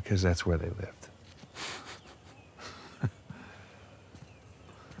 Because that's where they lived.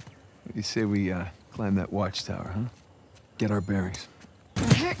 You say we climb that watchtower, huh? Get our bearings.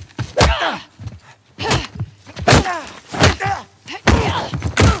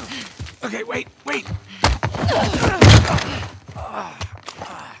 Okay, wait.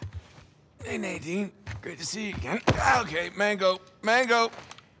 Hey, Nadine. Great to see you again. Okay, mango. Mango.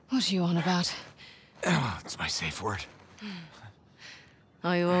 What are you on about? Oh, it's my safe word.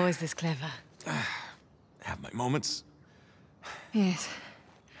 Are you always this clever? Have my moments. Yes.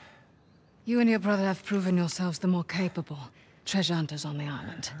 You and your brother have proven yourselves the more capable treasure hunters on the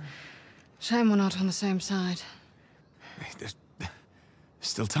island. Shame we're not on the same side. Hey, there's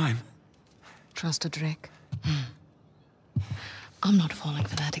still time. Trust a Drake. I'm not falling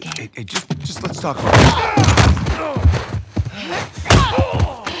for that again. Hey, just let's talk about it.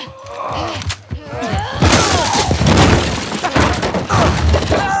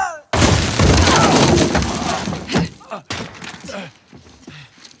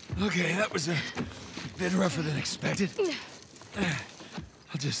 Okay, that was a bit rougher than expected.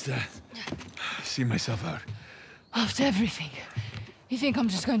 I'll just, see myself out. After everything, you think I'm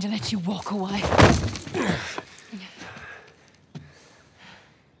just going to let you walk away?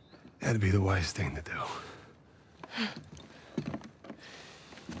 That'd be the wise thing to do.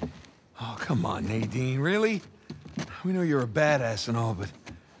 Oh, come on, Nadine, really? We know you're a badass and all, but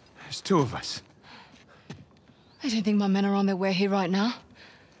there's two of us. I don't think my men are on their way here right now.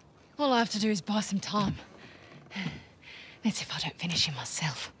 All I have to do is buy some time. Let's see if I don't finish him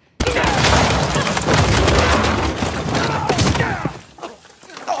myself.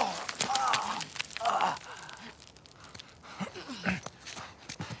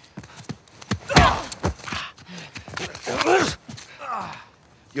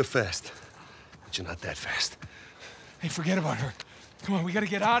 You're fast, but you're not that fast. Hey, forget about her. Come on, we gotta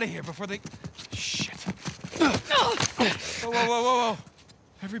get out of here before they... Shit. Whoa.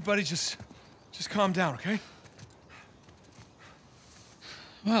 Everybody just calm down, okay?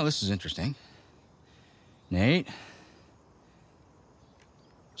 Well, this is interesting. Nate?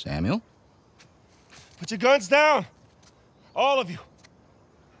 Samuel? Put your guns down! All of you.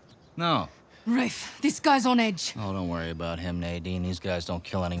 No. Rafe, this guy's on edge. Oh, don't worry about him, Nadine. These guys don't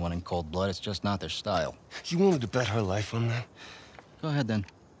kill anyone in cold blood. It's just not their style. You wanted to bet her life on that? Go ahead, then.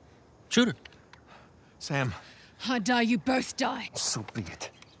 Shoot her. Sam. I die, you both die. So be it.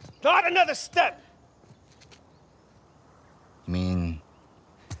 Not another step! You mean...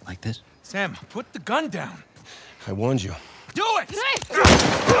 like this? Sam, put the gun down. I warned you. Do it!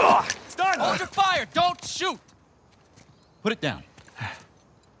 It's done! Hold your fire! Don't shoot! Put it down.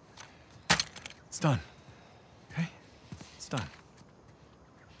 It's done. Okay? It's done.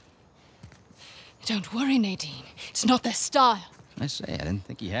 Don't worry, Nadine. It's not their style. I say, I didn't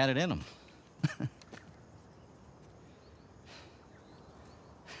think he had it in him.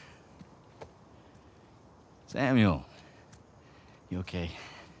 Samuel. You okay?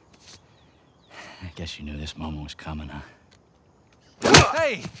 I guess you knew this moment was coming, huh?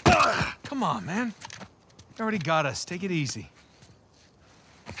 Hey! Come on, man. You already got us. Take it easy.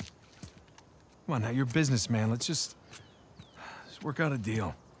 Come on now, you're a businessman. Let's just work out a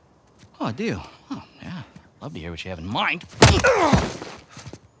deal. Oh, a deal? Oh, yeah. Love to hear what you have in mind.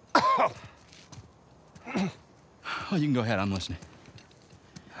 Oh, you can go ahead. I'm listening.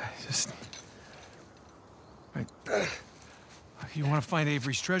 Just... Right. You want to find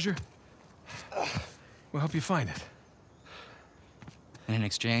Avery's treasure? We'll help you find it. And in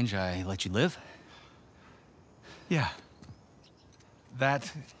exchange, I let you live? Yeah.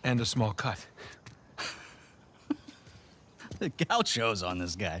 That and a small cut. The gauchos on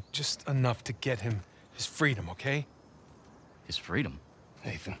this guy. Just enough to get him his freedom, okay? His freedom?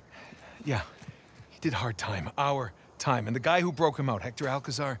 Nathan. Yeah. He did hard time. Our time. And the guy who broke him out, Hector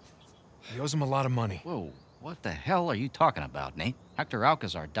Alcazar, he owes him a lot of money. Whoa. What the hell are you talking about, Nate? Hector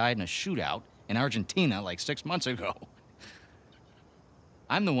Alcazar died in a shootout in Argentina like 6 months ago.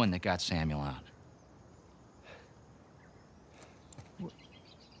 I'm the one that got Samuel out.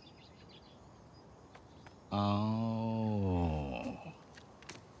 Oh.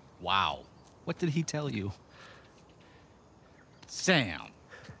 Wow. What did he tell you? Sam,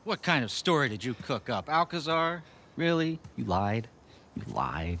 what kind of story did you cook up? Alcazar? Really? You lied? You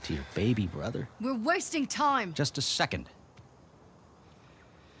lied to your baby brother? We're wasting time. Just a second.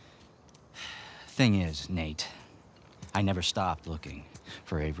 Thing is, Nate, I never stopped looking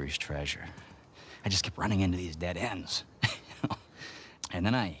for Avery's treasure. I just kept running into these dead ends. And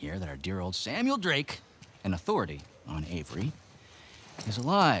then I hear that our dear old Samuel Drake, an authority on Avery, is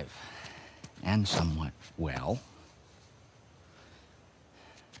alive and somewhat well.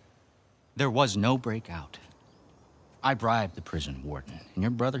 There was no breakout. I bribed the prison warden, and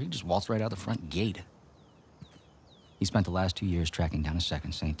your brother, he just waltzed right out the front gate. He spent the last 2 years tracking down a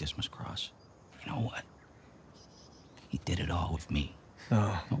second St. Dismas cross. You know what? He did it all with me.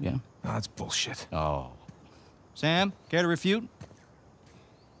 Oh. Oh, yeah? No, that's bullshit. Oh. Sam, care to refute?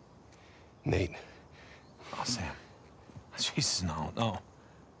 Nate. Oh, Sam. Jesus, no.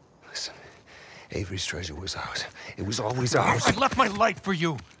 Listen, Avery's treasure was ours. It was always ours. I left my light for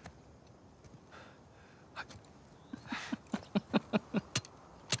you.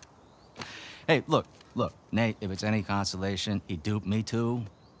 Hey, look, Nate, if it's any consolation, he duped me too.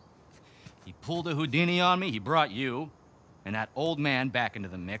 He pulled a Houdini on me, he brought you and that old man back into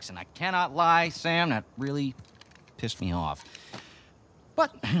the mix, and I cannot lie, Sam, that really pissed me off.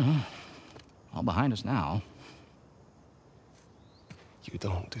 But, all behind us now. You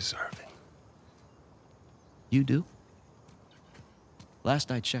don't deserve it. You do?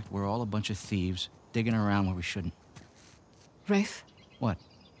 Last I checked, we're all a bunch of thieves digging around where we shouldn't. Rafe? What?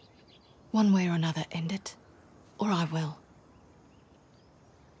 One way or another, end it, or I will.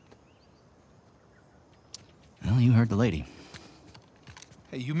 Well, you heard the lady.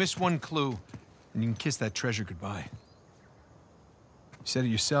 Hey, you missed one clue, and you can kiss that treasure goodbye. You said it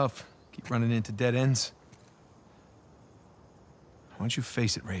yourself. Keep running into dead ends. Why don't you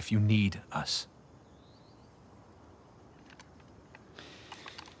face it, Rafe? You need us.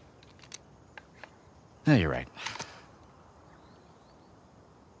 No, you're right.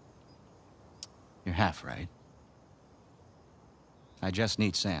 You're half right. I just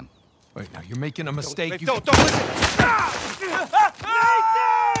need Sam. Wait, now you're making a mistake. Don't listen!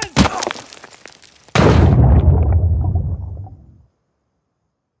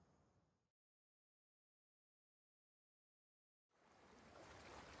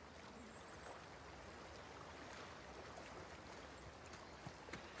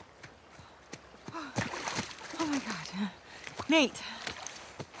 Oh my God. Nate.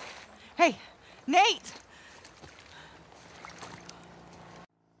 Hey, Nate!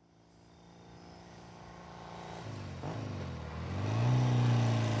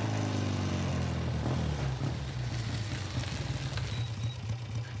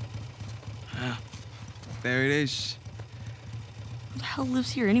 There it is. Who the hell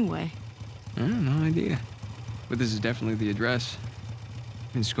lives here anyway? No idea. But this is definitely the address.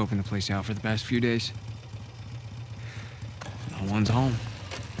 Been scoping the place out for the past few days. No one's home.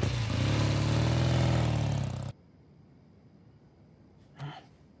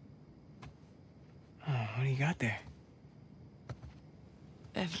 Oh, what do you got there?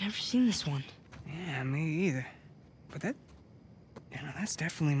 I've never seen this one. Yeah, me either. But that's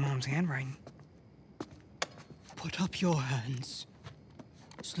definitely Mom's handwriting. Put up your hands.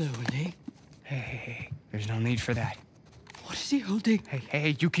 Slowly. Hey. There's no need for that. What is he holding?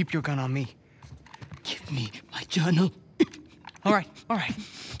 Hey, you keep your gun on me. Give me my journal. All right.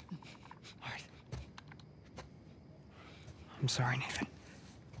 I'm sorry, Nathan.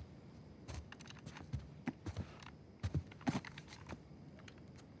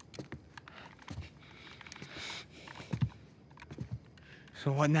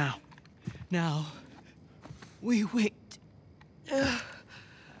 So what now? Now, we wait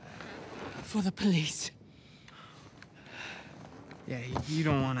for the police. Yeah, you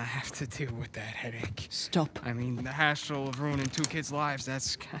don't want to have to deal with that headache. Stop. I mean, the hassle of ruining 2 kids' lives,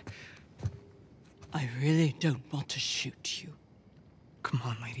 that's... I really don't want to shoot you. Come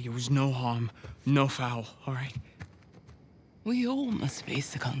on, lady. It was no harm, no foul, all right? We all must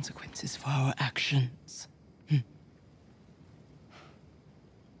face the consequences for our actions. Then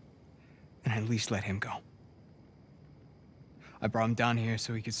at least let him go. I brought him down here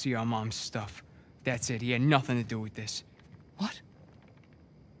so he could see our mom's stuff. That's it. He had nothing to do with this. What?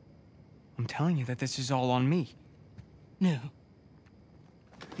 I'm telling you that this is all on me. No.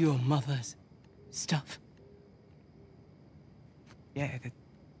 Your mother's stuff. Yeah,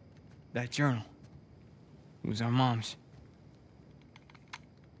 that journal. It was our mom's.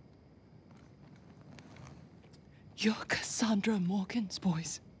 You're Cassandra Morgan's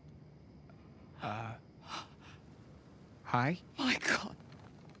boys. Hi? My God.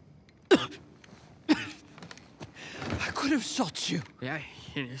 I could have shot you. Yeah,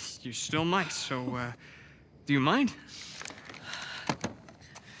 you still might, so, do you mind?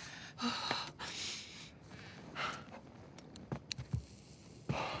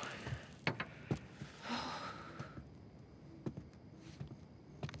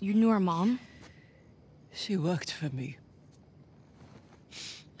 You knew our mom? She worked for me.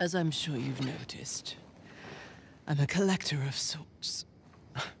 As I'm sure you've noticed, I'm a collector of sorts.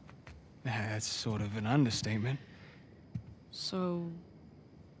 That's sort of an understatement. So,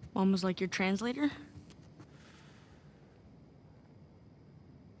 Mom was like your translator?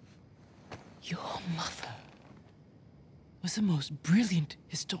 Your mother was the most brilliant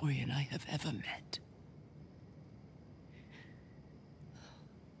historian I have ever met.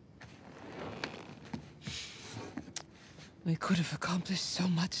 We could have accomplished so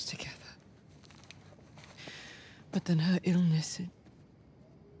much together. But then her illness,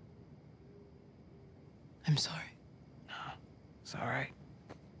 I'm sorry. No, it's all right.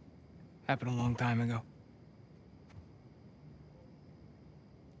 Happened a long time ago.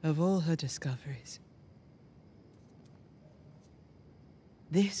 Of all her discoveries,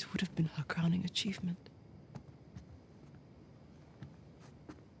 this would have been her crowning achievement.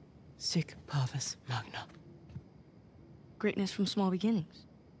 Sic parvis magna. Greatness from small beginnings.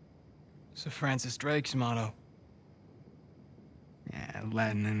 Sir Francis Drake's motto. Yeah,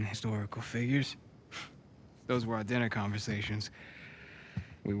 Latin and historical figures. Those were our dinner conversations.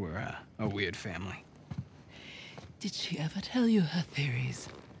 We were a weird family. Did she ever tell you her theories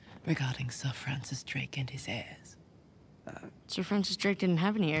regarding Sir Francis Drake and his heirs? Sir Francis Drake didn't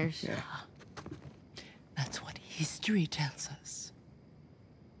have any heirs. Yeah. That's what history tells us.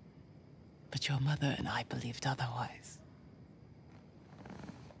 But your mother and I believed otherwise.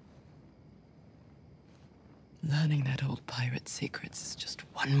 Learning that old pirate's secrets is just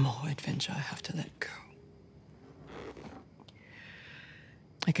one more adventure I have to let go.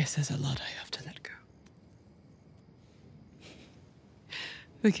 I guess there's a lot I have to let go.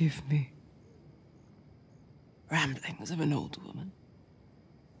 Forgive me. Ramblings of an old woman.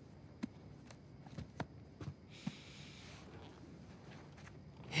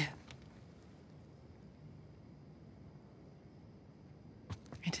 Here.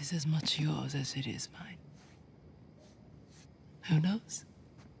 It is as much yours as it is mine. Who knows?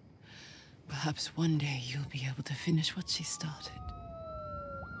 Perhaps one day you'll be able to finish what she started.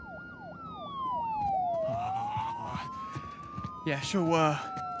 Yeah, so,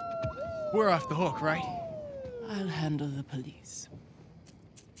 we're off the hook, right? I'll handle the police.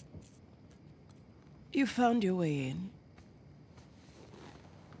 You found your way in.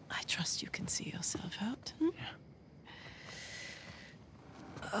 I trust you can see yourself out. Hmm?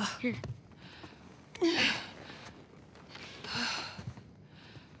 Yeah. Here.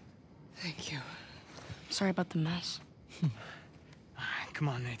 Thank you. Sorry about the mess. Come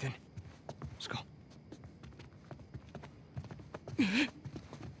on, Nathan. Let's go.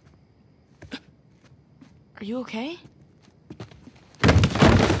 Are you okay?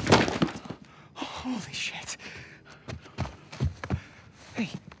 Holy shit. Hey.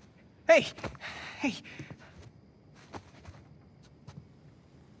 Hey. Hey.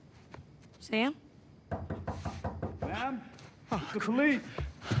 Sam? Ma'am? The police.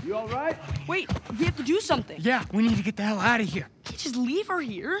 You all right? Wait, we have to do something. Yeah, we need to get the hell out of here. Can't just leave her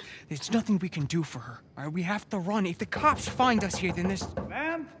here. There's nothing we can do for her. All right, we have to run. If the cops find us here, then this...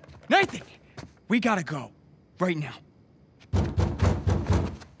 Ma'am? Nathan! We gotta go. Right now.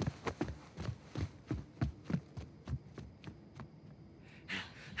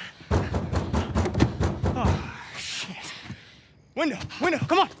 Oh, shit. Window! Window!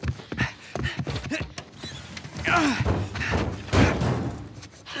 Come on!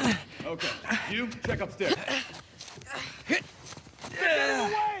 Okay, you check upstairs. Get him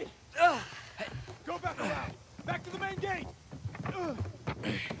away! Go back around! Back to the main gate!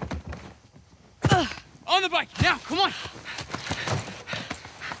 On the bike! Now, come on!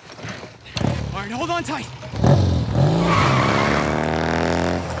 All right, hold on tight.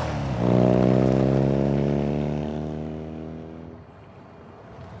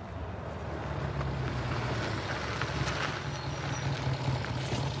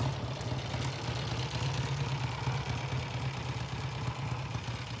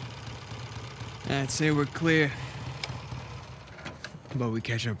 I'd say we're clear. But we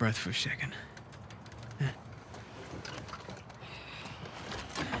catch our breath for a second.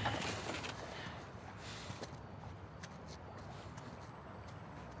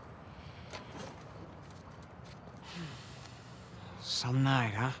 Some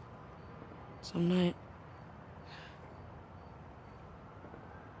night, huh? Some night.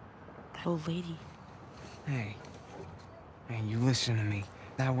 That old lady. Hey. Hey, you listen to me.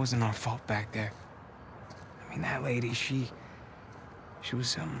 That wasn't our fault back there. I mean, that lady, she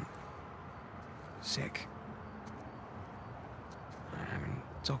was, sick. I mean,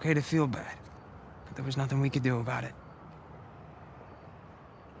 it's okay to feel bad, but there was nothing we could do about it.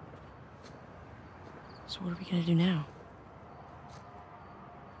 So what are we gonna do now?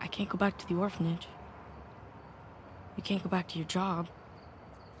 I can't go back to the orphanage. You can't go back to your job.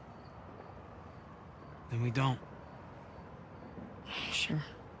 Then we don't. Sure.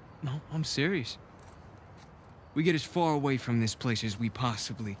 No, I'm serious. We get as far away from this place as we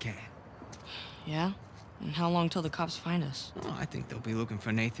possibly can. Yeah? And how long till the cops find us? Oh, I think they'll be looking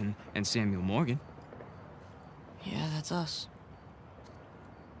for Nathan and Samuel Morgan. Yeah, that's us.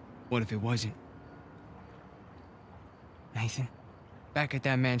 What if it wasn't? Nathan, back at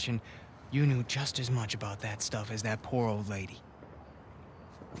that mansion, you knew just as much about that stuff as that poor old lady.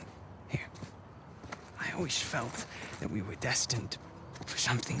 Here, I always felt that we were destined for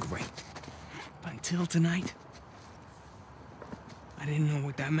something great. But until tonight, I didn't know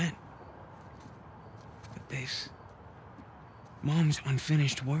what that meant. But this, Mom's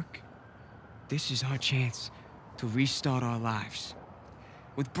unfinished work, this is our chance to restart our lives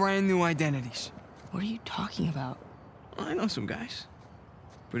with brand new identities. What are you talking about? I know some guys.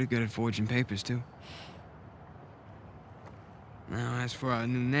 Pretty good at forging papers, too. Now, as for our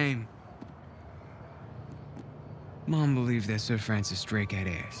new name, Mom believed that Sir Francis Drake had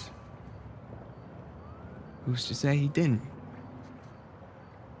heirs. Who's to say he didn't?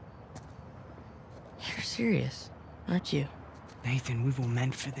 You're serious, aren't you? Nathan, we were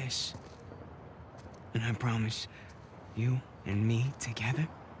meant for this. And I promise, you and me together,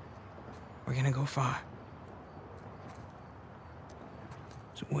 we're gonna go far.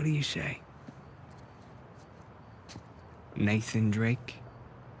 So what do you say? Nathan Drake?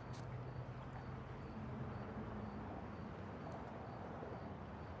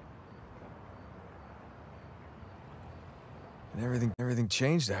 And everything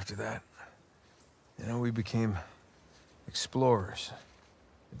changed after that. You know, we became explorers,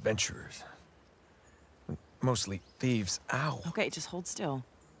 adventurers. Mostly thieves. Ow. Okay, just hold still.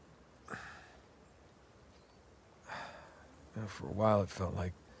 You know, for a while, it felt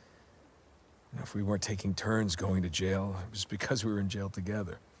like, you know, if we weren't taking turns going to jail, it was because we were in jail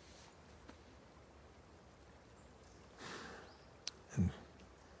together. And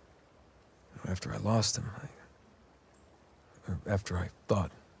you know, after I lost him, after I thought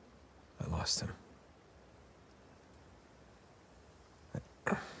I lost him,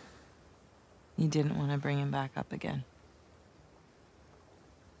 You didn't want to bring him back up again.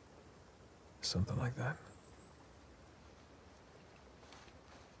 something like that.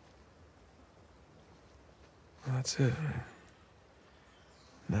 That's it.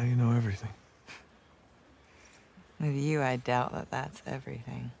 Now you know everything. With you, I doubt that that's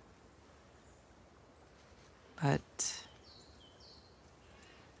everything. But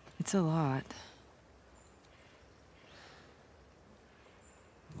it's a lot.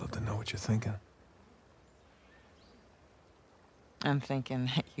 I'd love to know what you're thinking. I'm thinking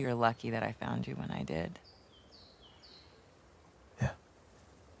that you're lucky that I found you when I did. Yeah.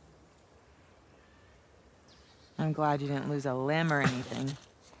 I'm glad you didn't lose a limb or anything.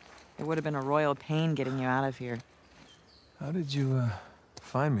 It would have been a royal pain getting you out of here. How did you,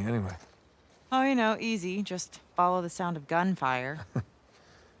 find me anyway? Oh, you know, easy. Just follow the sound of gunfire.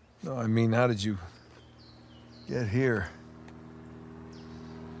 No, I mean, how did you get here?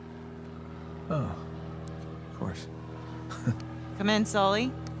 Oh, of course. Come in,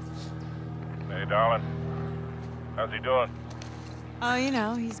 Sully. Hey, darling. How's he doing? Oh, you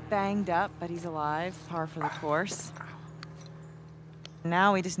know, he's banged up, but he's alive. Par for the course.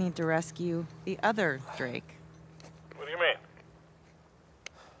 Now we just need to rescue the other Drake. What do you mean?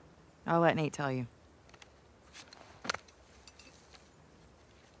 I'll let Nate tell you.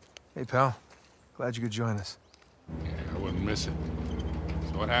 Hey, pal. Glad you could join us. Yeah, I wouldn't miss it.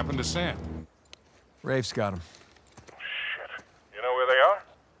 So what happened to Sam? Rafe's got him. Shit. You know where they are?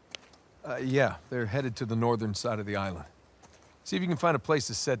 Yeah, they're headed to the northern side of the island. See if you can find a place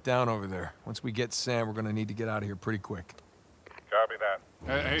to set down over there. Once we get Sam, we're gonna need to get out of here pretty quick. Copy that.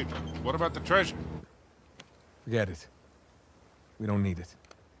 Hey, what about the treasure? Forget it. We don't need it.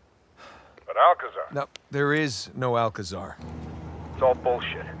 But Alcazar. No, there is no Alcazar. It's all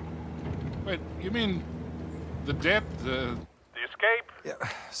bullshit. Wait, you mean the debt, The escape? Yeah,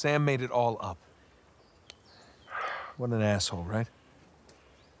 Sam made it all up. What an asshole, right?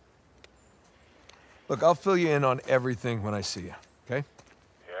 Look, I'll fill you in on everything when I see you, okay?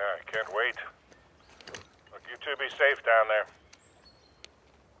 Yeah, I can't wait. Look, you two be safe down there.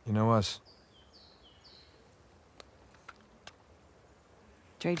 You know us.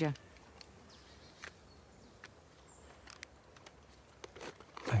 Traja.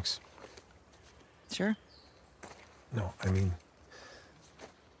 Thanks. Sure. No, I mean,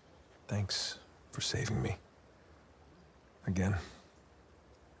 thanks for saving me. Again.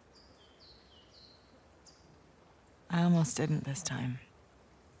 I almost didn't this time.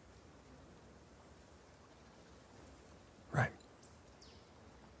 Right.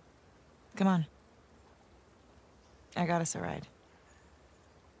 Come on. I got us a ride.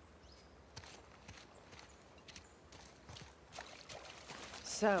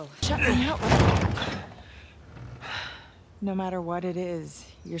 So, shut me up. No matter what it is,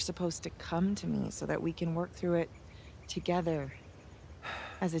 you're supposed to come to me so that we can work through it together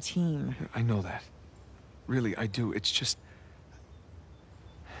as a team. I know that. Really, I do. It's just...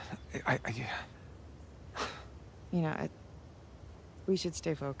 You know, we should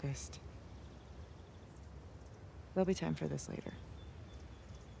stay focused. There'll be time for this later.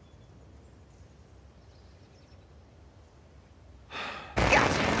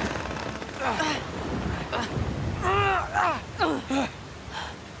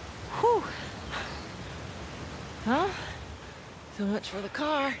 Whew. Huh? So much for the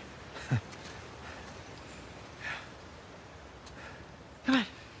car. Come on.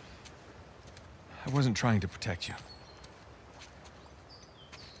 I wasn't trying to protect you.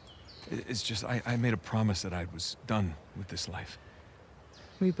 It's just, I made a promise that I was done with this life.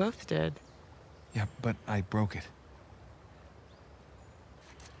 We both did. Yeah, but I broke it.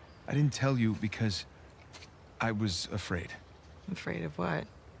 I didn't tell you because I was afraid. Afraid of what?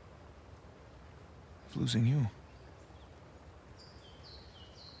 Of losing you.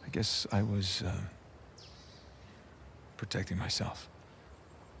 I guess I was, protecting myself.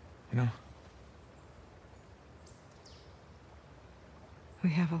 You know? We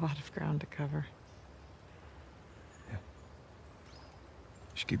have a lot of ground to cover. Yeah.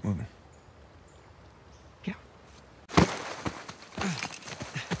 Should keep moving. Yeah.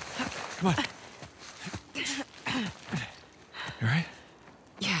 Come on. You all right?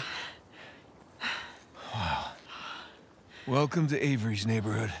 Yeah. Wow. Welcome to Avery's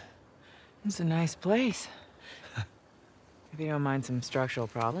neighborhood. It's a nice place. If you don't mind some structural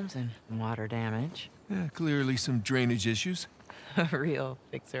problems and water damage. Yeah, clearly some drainage issues. A real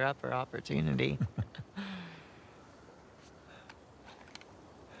fixer-upper opportunity.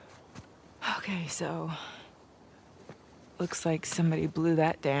 Okay, so... looks like somebody blew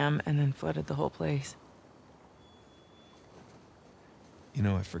that dam and then flooded the whole place. You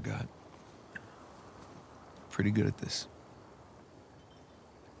know, I forgot. Pretty good at this.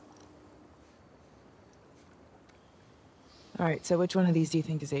 All right, so which one of these do you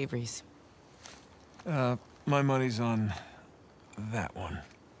think is Avery's? My money's on that one.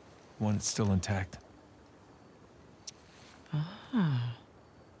 One that's still intact. Ah.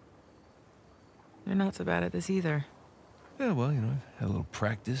 They're not so bad at this either. Yeah, well, you know, I've had a little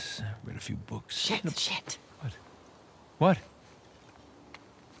practice, read a few books. Shit. What? What?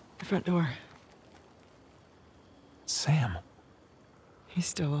 The front door. Sam. He's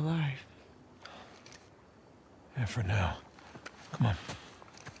still alive. Yeah, for now. Come on.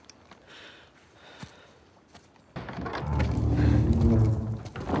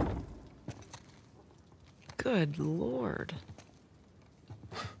 Good Lord.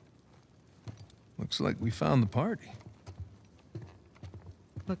 Looks like we found the party.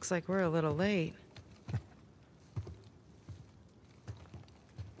 Looks like we're a little late.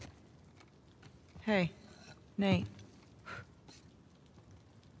 Hey, Nate.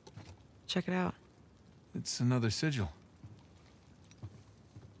 Check it out. It's another sigil.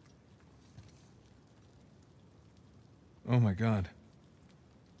 Oh my God.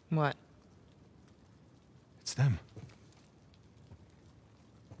 What? It's them.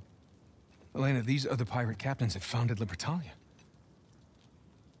 Elena, these other pirate captains have founded Libertalia.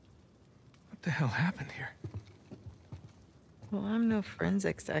 What the hell happened here? Well, I'm no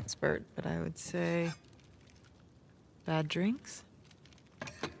forensics expert, but I would say... bad drinks?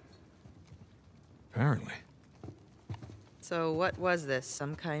 Apparently. So what was this?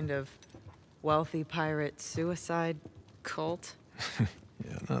 Some kind of wealthy pirate suicide cult?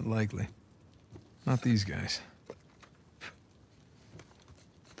 Yeah, not likely. Not these guys.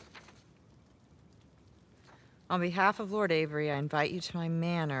 On behalf of Lord Avery, I invite you to my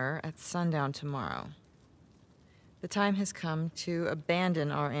manor at sundown tomorrow. The time has come to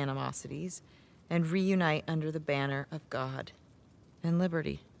abandon our animosities and reunite under the banner of God and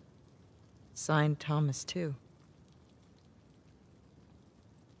liberty. Signed, Thomas, too.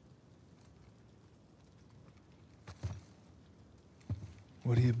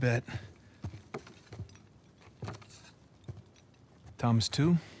 What do you bet? Thomas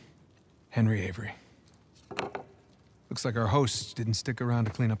 2, Henry Avery. Looks like our hosts didn't stick around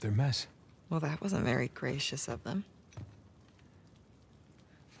to clean up their mess. Well, that wasn't very gracious of them.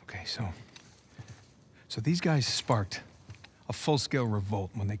 Okay, so these guys sparked a full-scale revolt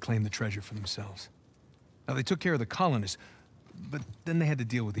when they claimed the treasure for themselves. Now, they took care of the colonists, but then they had to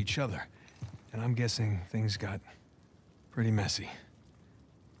deal with each other. And I'm guessing things got pretty messy.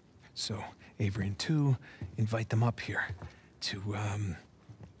 So, Avery and 2 invite them up here to,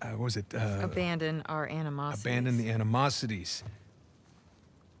 what was it? Abandon our animosities. Abandon the animosities.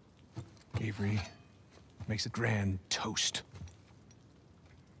 Avery makes a grand toast.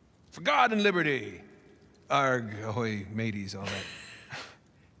 For God and liberty! Arg, ahoy, mateys, all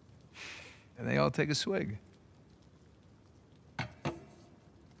and they all take a swig.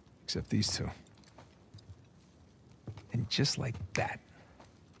 Except these two. And just like that,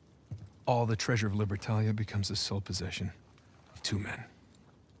 all the treasure of Libertalia becomes the sole possession of two men.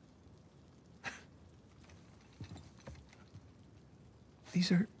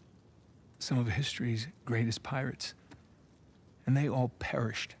 These are some of history's greatest pirates, and they all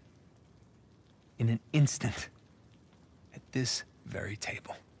perished in an instant at this very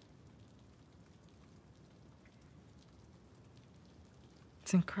table.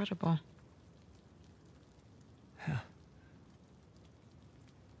 It's incredible. Yeah.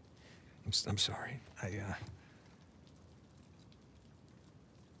 I'm sorry.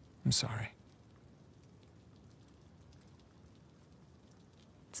 I'm sorry.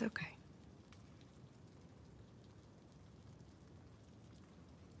 It's okay.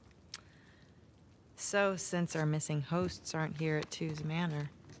 So, since our missing hosts aren't here at Two's Manor,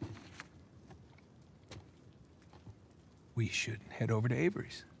 We should head over to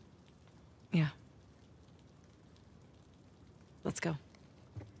Avery's. yeah. Let's go.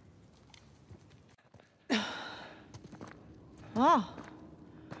 Oh,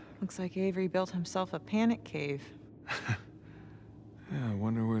 looks like Avery built himself a panic cave. Yeah, I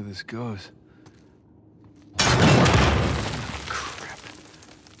wonder where this goes.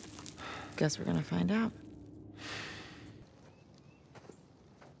 Guess we're gonna find out.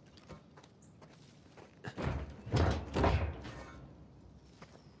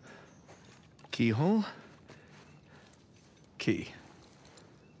 Keyhole? Key.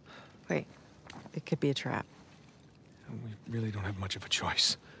 Wait, it could be a trap. We really don't have much of a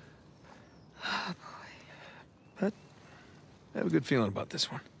choice. Oh, boy. But I have a good feeling about this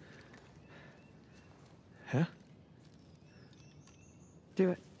one. Huh? Do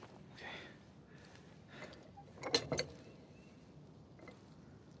it.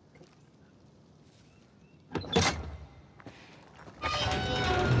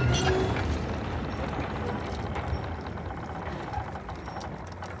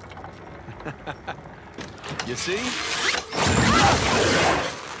 You see?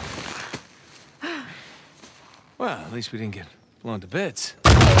 Well, at least we didn't get blown to bits.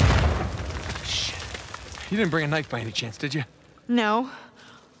 Shit. You didn't bring a knife by any chance, did you? No.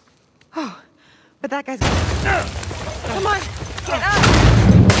 Oh, but that guy's gonna... Come on, get up!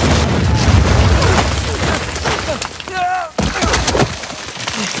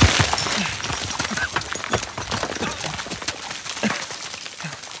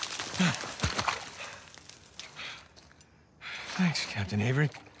 Thanks, Captain Avery.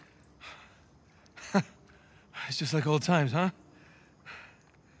 It's just like old times, huh?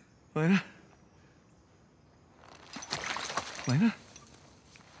 Lena? Lena?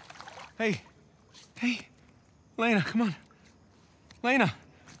 Hey. Hey. Lena, come on. Lena.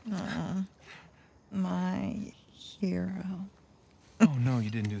 My hero. Oh, no, you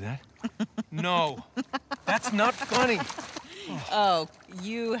didn't do that. No. That's not funny. Oh,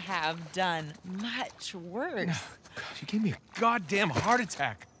 you have done much worse. No, God, you gave me a goddamn heart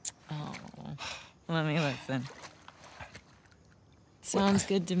attack. Oh, let me listen. Sounds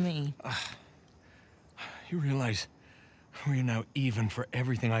good to me. You realize we're now even for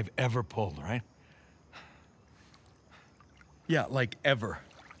everything I've ever pulled, right? Yeah, like ever.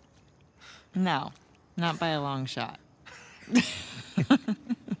 No, not by a long shot.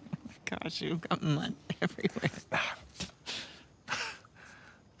 Gosh, you've got mud everywhere.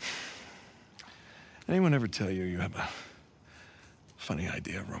 Anyone ever tell you you have a funny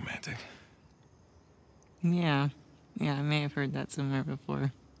idea of romantic? Yeah, I may have heard that somewhere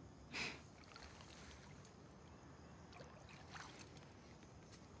before.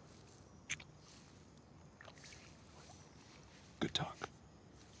 Good talk.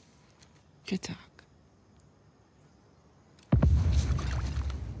 Good talk.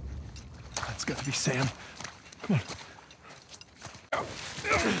 That's got to be Sam. Come on.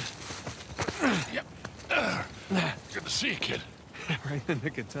 Yep. Good to see you, kid. Right in the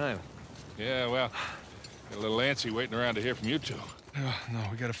nick of time. Yeah, well, got a little antsy waiting around to hear from you two. No,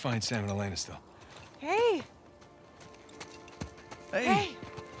 we gotta find Sam and Elena still. Hey! Hey!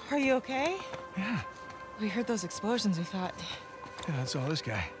 Are you okay? Yeah. We heard those explosions, we thought... Yeah, that's all this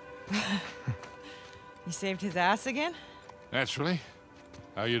guy. You saved his ass again? Naturally.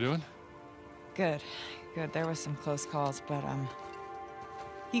 How you doing? Good. Good. There was some close calls, but,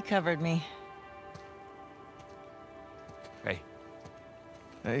 he covered me. Hey.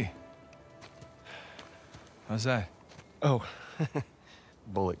 Hey. How's that? Oh.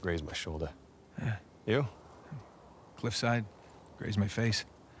 Bullet grazed my shoulder. Yeah. You? Cliffside. Grazed my face.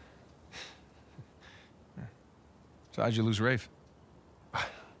 So how'd you lose Rafe?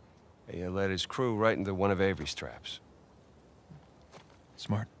 He led his crew right into one of Avery's traps.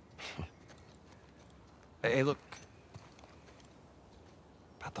 Smart. Hey, look.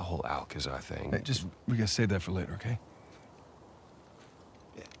 About the whole Alcazar thing. Hey, we gotta save that for later, okay?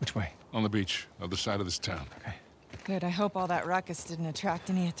 Yeah. Which way? On the beach, other side of this town. Okay. Good, I hope all that ruckus didn't attract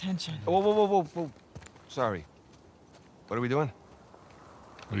any attention. Whoa. Sorry. What are we doing?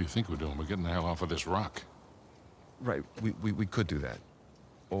 What do you think we're doing? We're getting the hell off of this rock. Right, we could do that.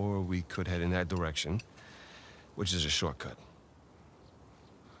 Or we could head in that direction, which is a shortcut.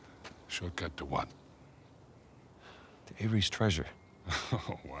 Shortcut to what? To Avery's treasure.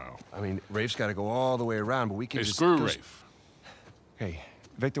 Oh, wow. I mean, Rafe's got to go all the way around, but we can just... Screw Rafe. Hey,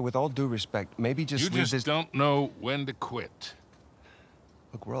 Victor, with all due respect, maybe just leave this... You just don't know when to quit.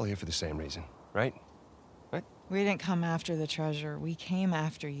 Look, we're all here for the same reason, right? Right? We didn't come after the treasure. We came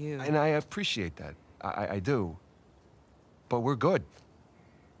after you. And I appreciate that. I do. But we're good.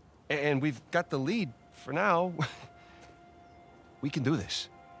 And we've got the lead for now. We can do this.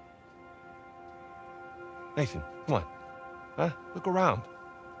 Nathan, come on. Huh? Look around.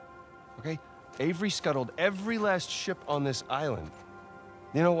 Okay? Avery scuttled every last ship on this island.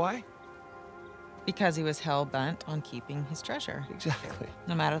 You know why? Because he was hell-bent on keeping his treasure. Exactly.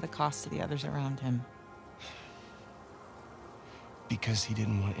 No matter the cost to the others around him. Because he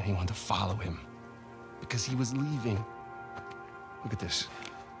didn't want anyone to follow him. Because he was leaving. Look at this.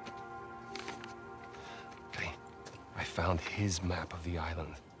 Okay, I found his map of the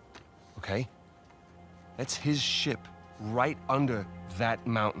island. Okay? That's his ship right under that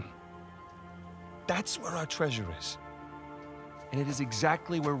mountain. That's where our treasure is. And it is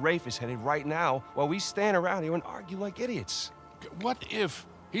exactly where Rafe is headed right now while we stand around here and argue like idiots. What if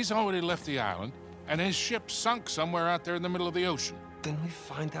he's already left the island and his ship sunk somewhere out there in the middle of the ocean? Then we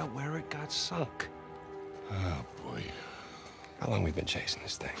find out where it got sunk. Oh, boy. How long we been chasing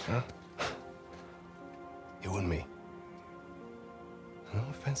this thing, huh? You and me. No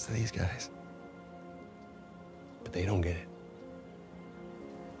offense to these guys. But they don't get it.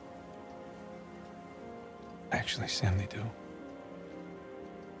 Actually, Sam, they do.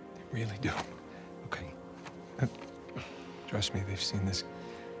 They really do. Okay. Trust me, they've seen this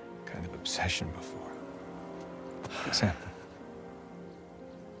kind of obsession before. Sam,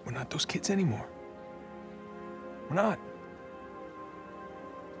 we're not those kids anymore. We're not.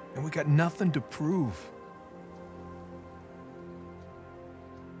 And we got nothing to prove.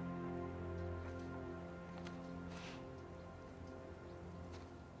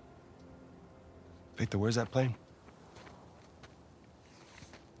 Victor, where's that plane?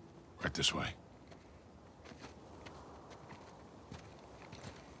 Right this way.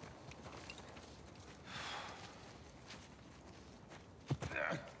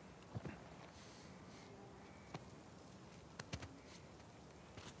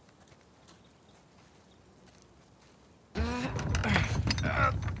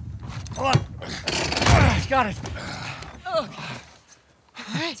 Hold on. He's got it. Oh.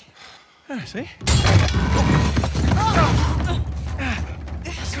 All right. See?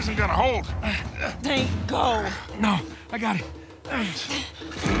 This isn't gonna hold. Tank, go. No, I got it. God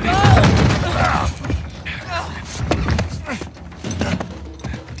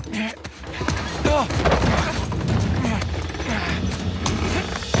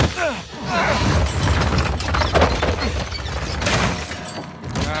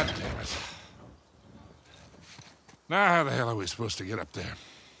damn it. Now how the hell are we supposed to get up there?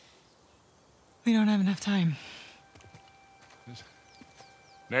 We don't have enough time.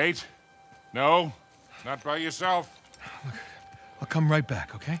 Nate? No, not by yourself. Look, I'll come right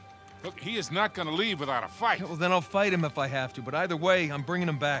back, okay? Look, he is not gonna leave without a fight. Yeah, well, then I'll fight him if I have to, but either way, I'm bringing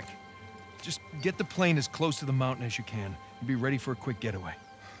him back. Just get the plane as close to the mountain as you can and be ready for a quick getaway.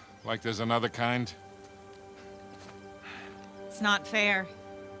 Like there's another kind? It's not fair.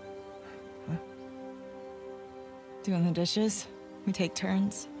 Huh? Doing the dishes, we take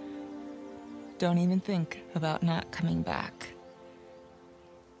turns. Don't even think about not coming back.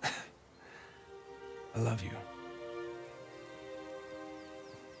 I love you.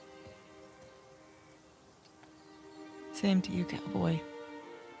 Same to you, cowboy.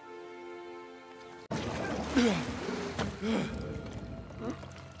 You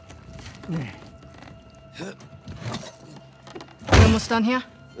almost done here?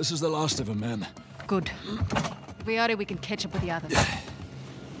 This is the last of them, ma'am. Good. If we are, we can catch up with the others.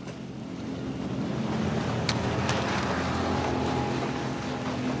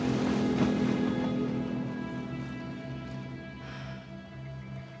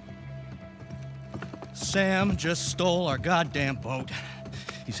 Sam just stole our goddamn boat.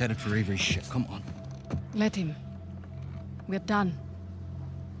 He's headed for Avery's ship. Come on. Let him. We're done.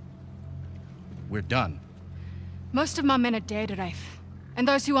 we're done. Most of my men are dead, Rafe. And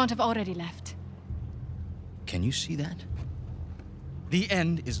those who aren't have already left. Can you see that? The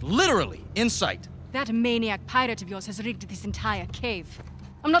end is literally in sight. That maniac pirate of yours has rigged this entire cave.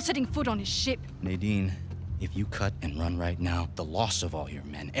 I'm not setting foot on his ship. Nadine, if you cut and run right now, the loss of all your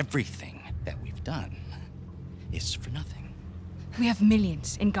men, everything that we've done, is for nothing. We have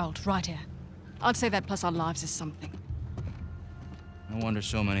millions in gold right here. I'd say that plus our lives is something. No wonder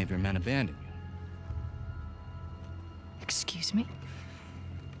so many of your men abandoned you. Excuse me?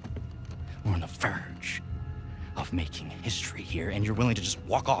 We're on the verge of making history here, and you're willing to just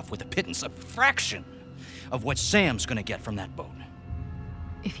walk off with a pittance, a fraction of what Sam's gonna get from that boat.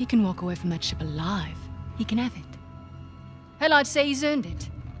 If he can walk away from that ship alive, he can have it. Hell, I'd say he's earned it.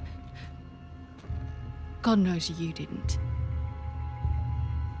 God knows you didn't.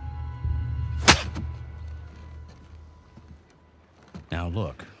 Now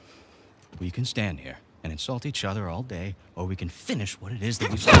look, we can stand here and insult each other all day, or we can finish what it is that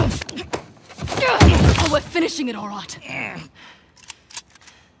we've done. Oh, we're finishing it all right.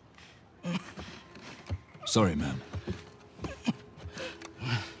 Sorry, man.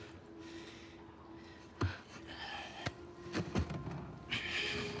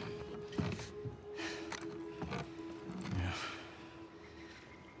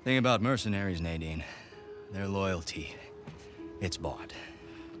 Thing about mercenaries, Nadine, their loyalty, it's bought.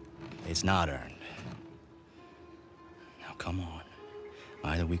 It's not earned. Now, come on.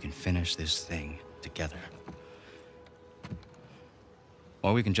 Either we can finish this thing together,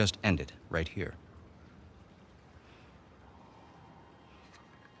 or we can just end it right here.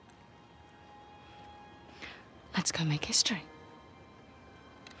 Let's go make history.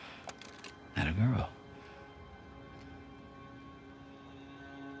 Atta girl.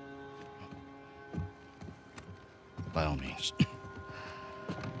 By all means.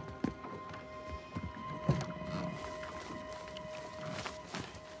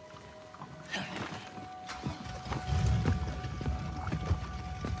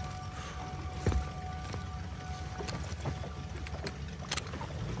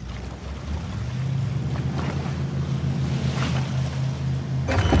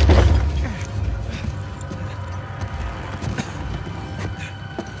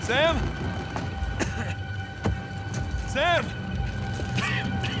 Sam? Sam!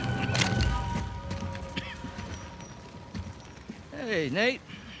 Hey, Nate.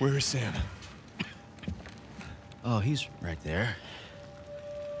 Where is Sam? Oh, he's right there.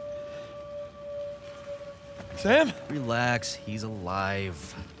 Sam? Relax, he's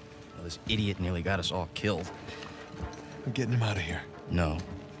alive. Oh, this idiot nearly got us all killed. I'm getting him out of here. No,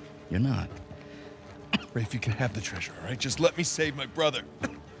 you're not. Rafe, you can have the treasure, all right? Just let me save my brother.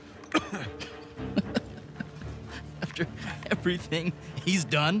 After everything he's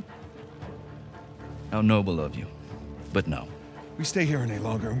done? How noble of you. But no. We stay here any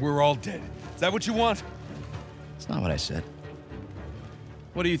longer and we're all dead. Is that what you want? It's not what I said.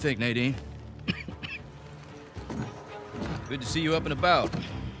 What do you think, Nadine? Good to see you up and about.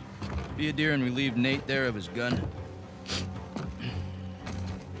 Be a dear and relieve Nate there of his gun.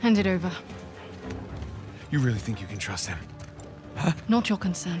 Hand it over. You really think you can trust him? Huh? Not your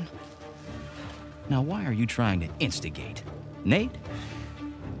concern. Now, why are you trying to instigate? Nate?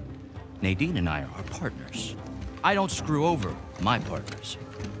 Nadine and I are partners. I don't screw over my partners.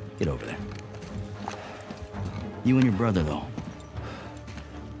 Get over there. You and your brother, though.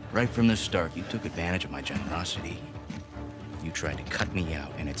 Right from the start, you took advantage of my generosity. You tried to cut me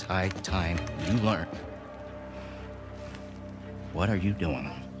out, and it's high time you learn. What are you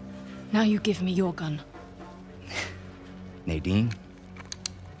doing? Now you give me your gun. Nadine?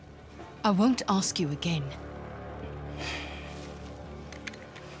 I won't ask you again.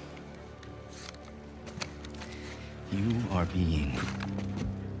 You are being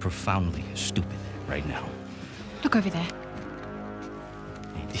profoundly stupid right now. Look over there.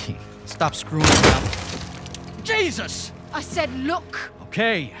 Nadine, stop screwing around. Jesus! I said look!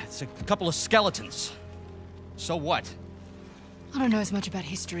 Okay, it's a couple of skeletons. So what? I don't know as much about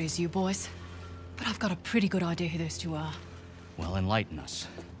history as you boys, but I've got a pretty good idea who those two are. Well, enlighten us.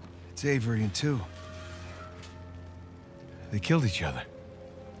 It's Avery and two. They killed each other.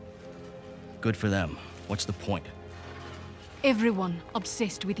 Good for them. What's the point? Everyone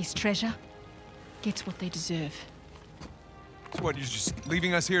obsessed with this treasure gets what they deserve. So what, you're just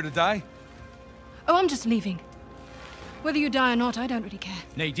leaving us here to die? Oh, I'm just leaving. Whether you die or not, I don't really care.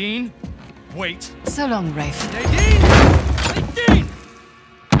 Nadine, wait. So long, Rafe. Nadine! Nadine!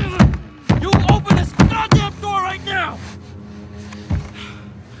 You open this goddamn door right now!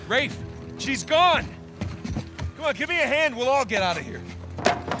 Rafe, she's gone! Come on, give me a hand, we'll all get out of here.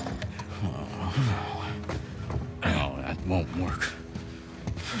 won't work.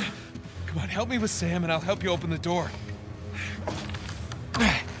 Come on, help me with Sam, and I'll help you open the door. No,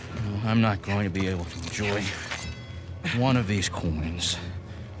 I'm not going to be able to enjoy one of these coins,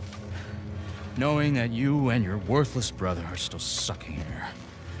 knowing that you and your worthless brother are still sucking air.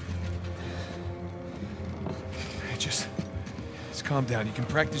 Hey, just calm down. You can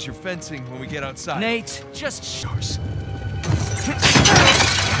practice your fencing when we get outside. Nate, just yours.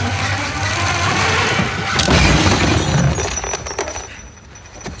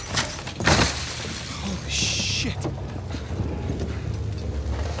 Holy shit.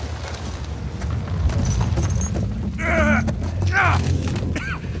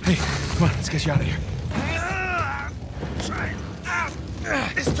 Hey, come on, let's get you out of here.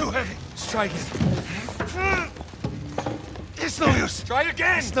 It's too heavy. Let's try again. It's no use. Try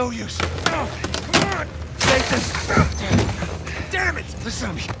again. It's no use. Come on. Nathan. Damn it. Listen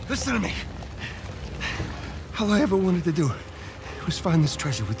to me. Listen to me. All I ever wanted to do was find this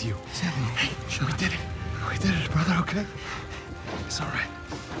treasure with you. Hey, we did it. We did it, brother, okay? It's all right.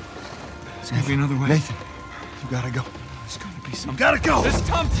 There's gotta be another way. Nathan, you gotta go. There's gonna be some. You gotta go. This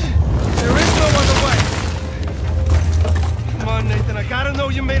Thompson. There is no other way. Come on, Nathan. I gotta know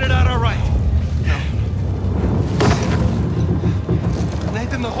you made it out all right.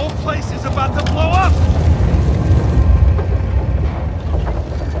 Nathan, the whole place is about to blow up.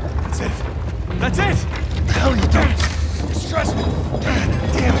 That's it. That's it. What the hell are you doing? Just trust me.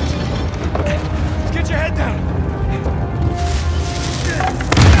 Damn it. Let's get your head down.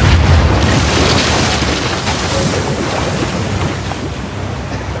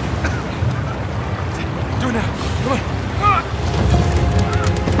 Do it now. Come on.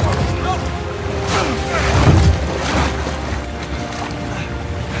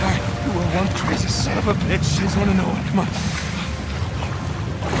 One crazy son of a bitch. I just want to know it. Come on.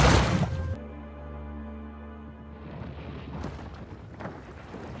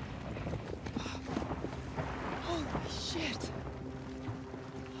 Holy shit.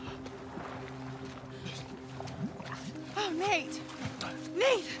 Oh, Nate.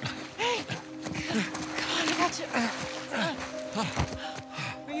 Nate. Hey. Come on, I got you.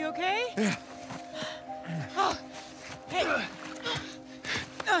 Are you okay? Yeah. Oh. Hey.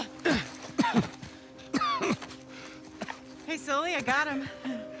 Hey, Sully, I got him.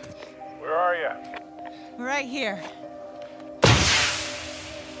 Where are you? Right here.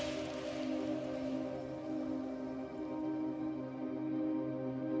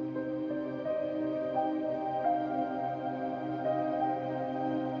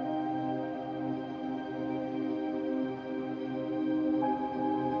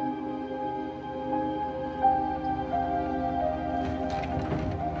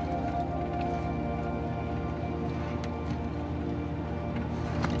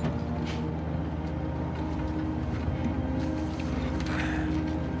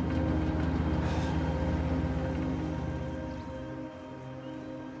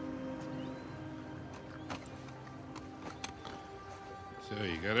 So,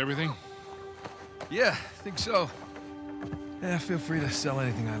 you got everything? Yeah, I think so. Yeah, feel free to sell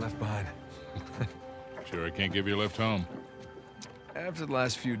anything I left behind. Sure I can't give you a lift home. After the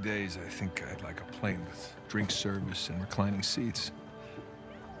last few days, I think I'd like a plane with drink service and reclining seats.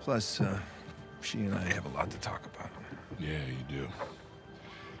 Plus, she and I have a lot to talk about. Yeah, you do.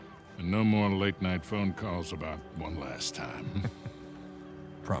 And no more late-night phone calls about one last time.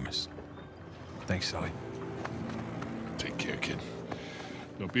 Promise. Thanks, Sully. Take care, kid.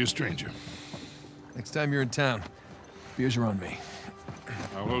 Don't be a stranger. Next time you're in town, beers are on me.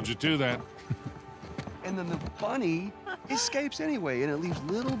 I'll hold you to that. And then the bunny escapes anyway, and it leaves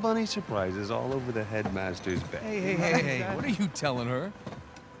little bunny surprises all over the headmaster's bed. Hey, what are you telling her?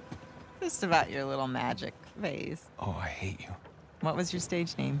 Just about your little magic phase. Oh, I hate you. What was your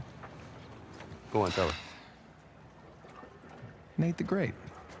stage name? Go on, tell her. Nate the Great.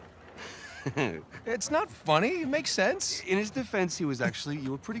 It's not funny. It makes sense. In his defense, you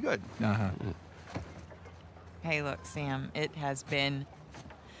were pretty good. Uh-huh. Hey, look, Sam, it has been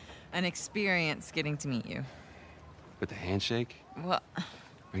an experience getting to meet you. But the handshake? Well,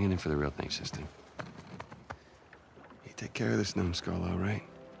 Bring it in for the real thing, sister. You take care of this numbskull, all right?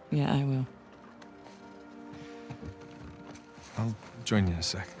 yeah, I will. I'll join you in a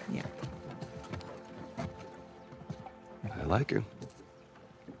sec. Yeah. I like her.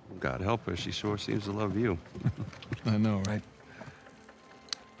 God help her, she sure seems to love you. I know, right?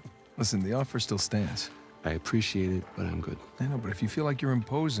 Listen, the offer still stands. I appreciate it, but I'm good. I know, but if you feel like you're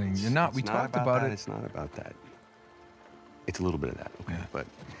imposing, you're not. We talked about it. It's not about that. It's a little bit of that, okay? Yeah. But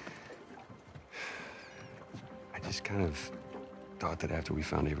I just kind of thought that after we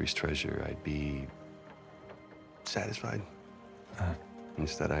found Avery's treasure, I'd be satisfied.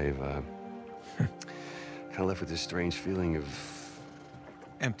 Instead, I've kind of left with this strange feeling of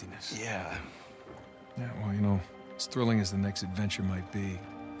emptiness. Yeah. Yeah, well, you know, as thrilling as the next adventure might be,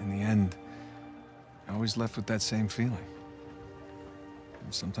 in the end, you're always left with that same feeling.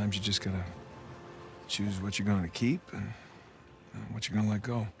 And sometimes you just gotta choose what you're going to keep and what you're gonna let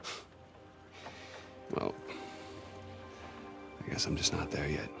go. Well, I guess I'm just not there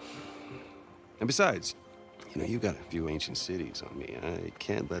yet. And besides, you know, you got a few ancient cities on me. I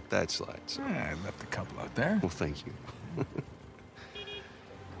can't let that slide. So. I left a couple out there. Well, thank you.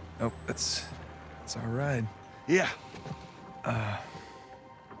 Oh, that's our ride. Yeah.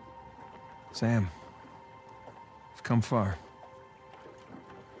 Sam, you've come far.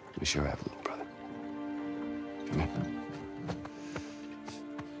 We sure have, little brother. Come here.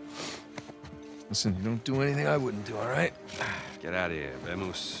 Listen, you don't do anything I wouldn't do, all right? Get out of here,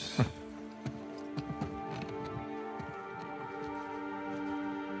 vemos.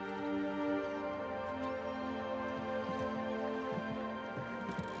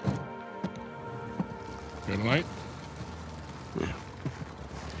 Good night.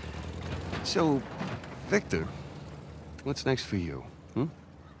 So, Victor, what's next for you?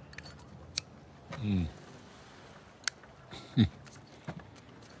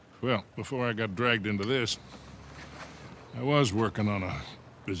 Well, before I got dragged into this, I was working on a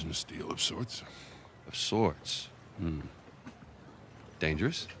business deal of sorts. Of sorts?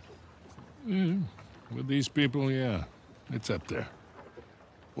 Dangerous? With these people, yeah. It's up there.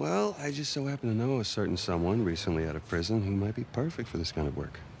 Well, I just so happen to know a certain someone recently out of prison who might be perfect for this kind of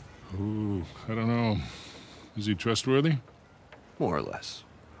work. Ooh, I don't know. Is he trustworthy? More or less.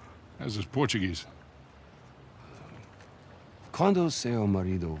 How's his Portuguese? Quando seu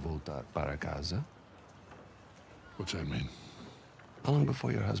marido voltar para casa? What's that mean? How long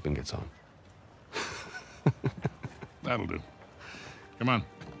before your husband gets home? That'll do. Come on.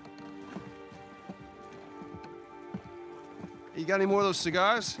 You got any more of those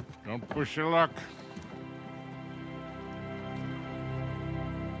cigars? Don't push your luck.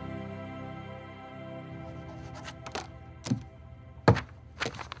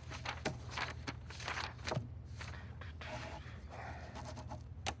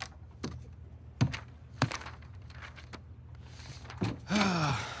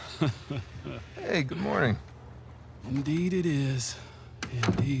 Hey, good morning. Indeed it is.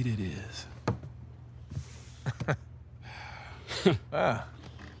 Indeed it is. Ah.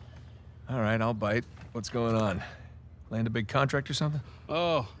 All right, I'll bite. What's going on? Land a big contract or something?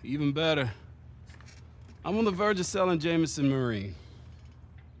 Oh, even better. I'm on the verge of selling Jameson Marine.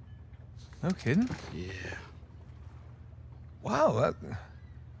 No kidding? Yeah. Wow, well,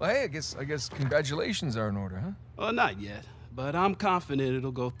 hey, I guess congratulations are in order, huh? Well, not yet, but I'm confident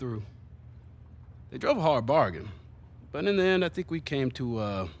it'll go through. They drove a hard bargain, but in the end, I think we came to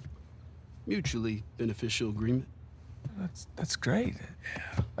a mutually beneficial agreement. That's great.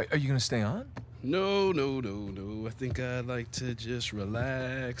 Are you gonna stay on? No. I think I'd like to just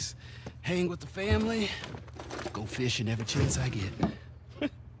relax, hang with the family, go fishing every chance I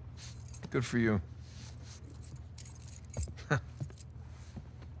get. Good for you.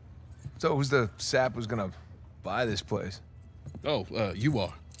 So who's the sap who's gonna buy this place? Oh, you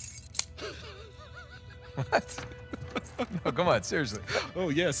are. What? No, come on, seriously. Oh,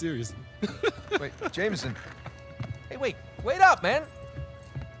 yeah, seriously. Wait, Jameson. Hey, wait up, man.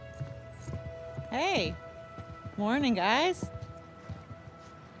 Hey. Morning, guys.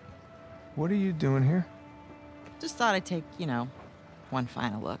 What are you doing here? Just thought I'd take, one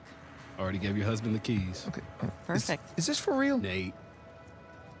final look. Already gave your husband the keys. Okay. Perfect. Is this for real? Nate,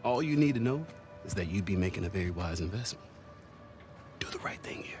 all you need to know is that you'd be making a very wise investment. Do the right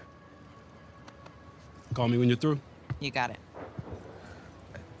thing here. Call me when you're through. You got it.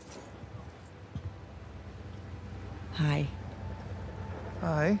 Hi.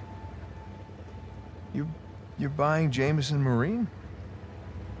 Hi. You're buying Jameson Marine?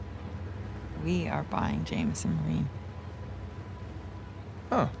 We are buying Jameson Marine.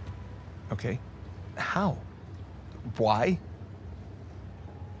 Oh. Okay. How? Why?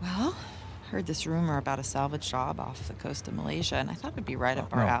 Well, heard this rumor about a salvage job off the coast of Malaysia, and I thought it'd be right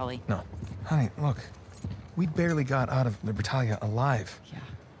up our alley. No. Honey, look. We barely got out of Libertalia alive. Yeah.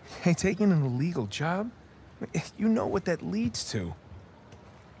 Hey, taking an illegal job? You know what that leads to.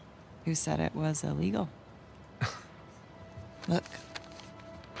 Who said it was illegal? Look.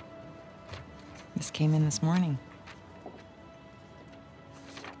 This came in this morning.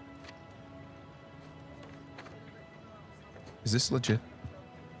 Is this legit?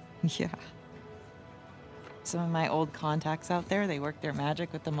 Yeah. Some of my old contacts out there, they work their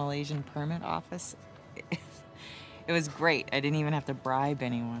magic with the Malaysian permit office. It was great. I didn't even have to bribe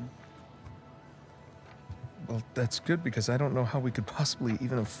anyone. Well, that's good because I don't know how we could possibly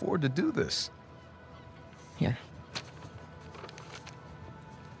even afford to do this. Here.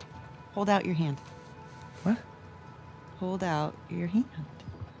 Hold out your hand. What? Hold out your hand.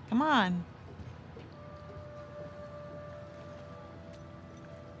 Come on.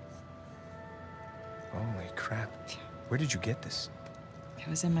 Holy crap. Where did you get this? It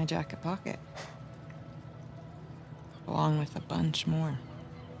was in my jacket pocket. Along with a bunch more.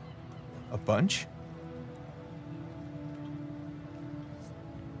 A bunch?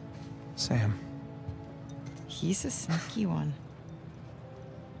 Sam. He's a sneaky one.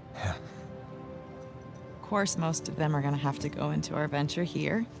 Yeah. Of course, most of them are gonna have to go into our venture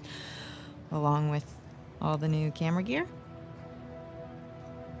here, along with all the new camera gear.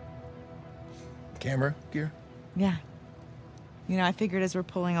 Camera gear? Yeah. You know, I figured as we're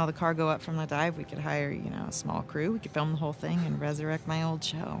pulling all the cargo up from the dive, we could hire, you know, a small crew. We could film the whole thing and resurrect my old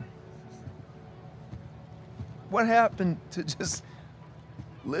show. What happened to just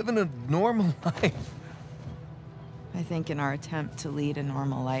living a normal life? I think in our attempt to lead a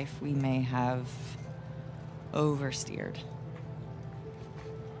normal life, we may have oversteered.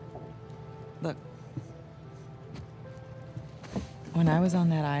 Look, when I was on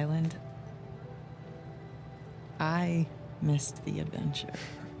that island, I missed the adventure.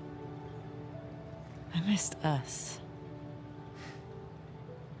 I missed us.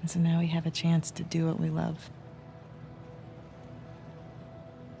 And so now we have a chance to do what we love.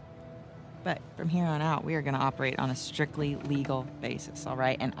 But from here on out, we are going to operate on a strictly legal basis, all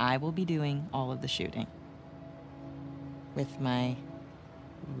right? And I will be doing all of the shooting with my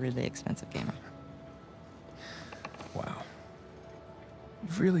really expensive camera. Wow.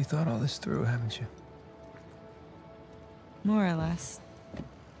 You've really thought all this through, haven't you? More or less.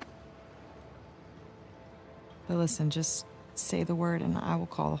 But listen, just say the word and I will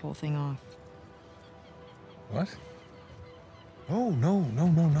call the whole thing off. What? Oh, no.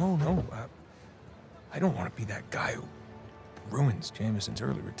 I don't want to be that guy who ruins Jameson's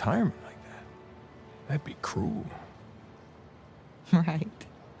early retirement like that. That'd be cruel. Right.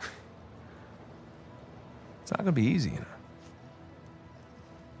 It's not gonna be easy, you know.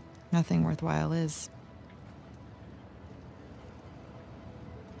 Nothing worthwhile is.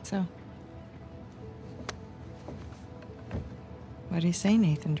 So, what do you say,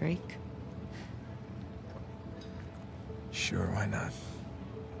 Nathan Drake? Sure, why not?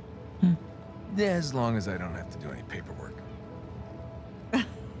 Yeah, as long as I don't have to do any paperwork.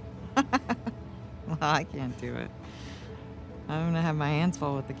 Well, I can't do it. I'm gonna have my hands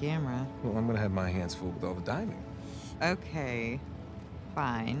full with the camera. Well, I'm gonna have my hands full with all the diving. Okay,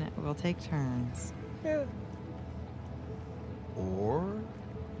 fine. We'll take turns. Yeah. Or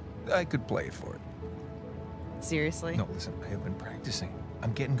I could play for it. Seriously? No, listen, I have been practicing.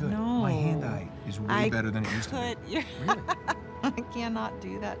 I'm getting good. No. My hand-eye is way better than it used to be. Really? I cannot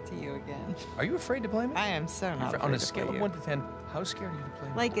do that to you again. Are you afraid to play me? I am so not afraid On a to scale play of you. 1 to 10, how scared are you to play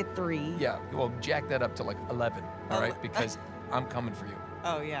me? Like a 3. Yeah, well, jack that up to like 11, all right? Because I'm coming for you.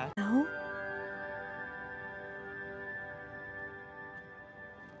 Oh, yeah. No?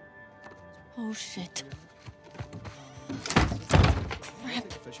 Oh, shit.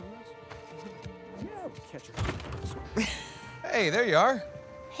 Crap. Hey, there you are.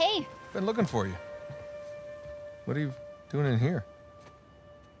 Hey. Been looking for you. What are you doing in here?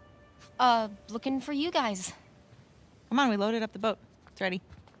 Looking for you guys. Come on, we loaded up the boat. It's ready.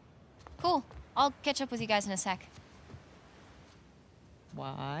 Cool. I'll catch up with you guys in a sec.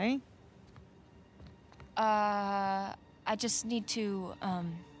 Why? I just need to,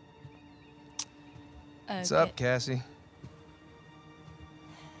 What's up, Cassie?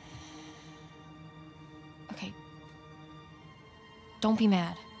 Okay. Don't be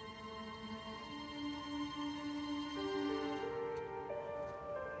mad.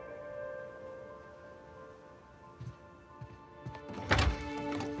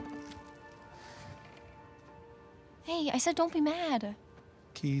 Hey, I said don't be mad.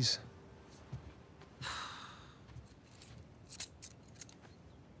 Keys.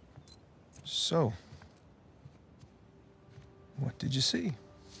 So, what did you see?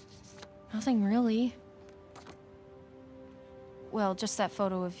 Nothing really. Well, just that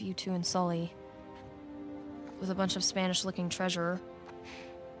photo of you two and Sully. With a bunch of Spanish-looking treasure.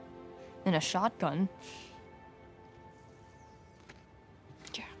 And a shotgun.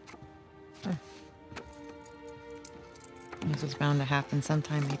 This was bound to happen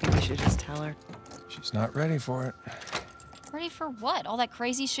sometime. Maybe we should just tell her. She's not ready for it. Ready for what? All that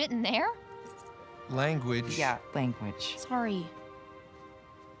crazy shit in there? Language. Yeah, language. Sorry.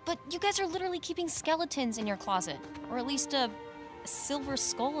 But you guys are literally keeping skeletons in your closet. Or at least a silver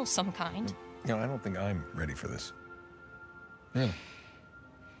skull of some kind. You know, I don't think I'm ready for this. Really?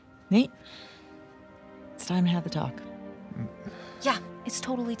 Nate, it's time to have the talk. Yeah, it's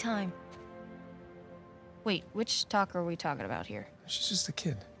totally time. Wait, which talk are we talking about here? She's just a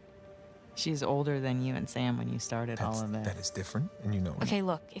kid. She's older than you and Sam when you started all of this. That is different, and you know it. Okay,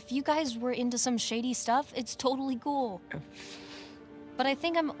 look, if you guys were into some shady stuff, it's totally cool. But I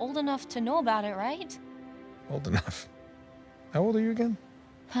think I'm old enough to know about it, right? Old enough. How old are you again?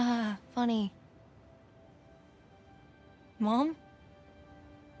 Haha, funny. Mom?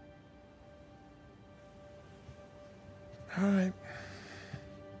 All right.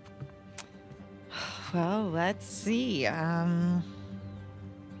 Well, let's see.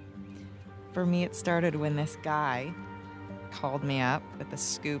 For me, it started when this guy called me up with a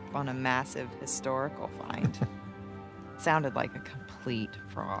scoop on a massive historical find. It sounded like a complete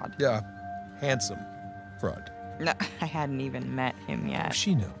fraud. Yeah, handsome fraud. No, I hadn't even met him yet.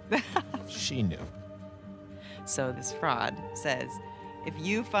 She knew. She knew. So this fraud says, if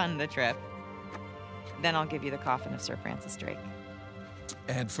you fund the trip, then I'll give you the coffin of Sir Francis Drake.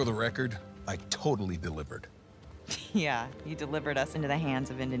 And for the record, I totally delivered. Yeah, you delivered us into the hands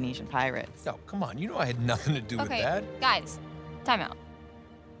of Indonesian pirates. No, come on, you know I had nothing to do with that. Guys, time out.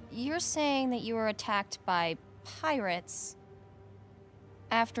 You're saying that you were attacked by pirates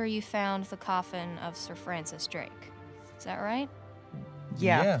after you found the coffin of Sir Francis Drake. Is that right?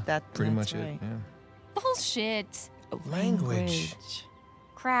 Yeah, pretty that's much right. it. Yeah. Bullshit. Language.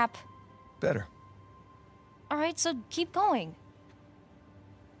 Crap. Better. All right, so keep going.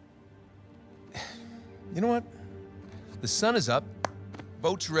 You know what? The sun is up,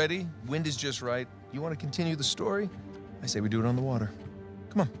 boat's ready, wind is just right. You want to continue the story? I say we do it on the water.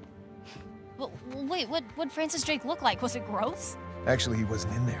 Come on. Well, wait, what'd Francis Drake look like? Was it gross? Actually, he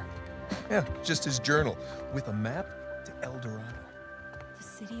wasn't in there. Yeah, just his journal with a map to El Dorado. The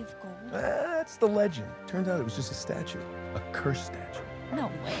City of Gold? That's the legend. Turns out it was just a statue, a cursed statue.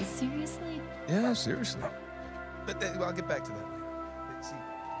 No way, seriously? Yeah, seriously. But I'll get back to that later.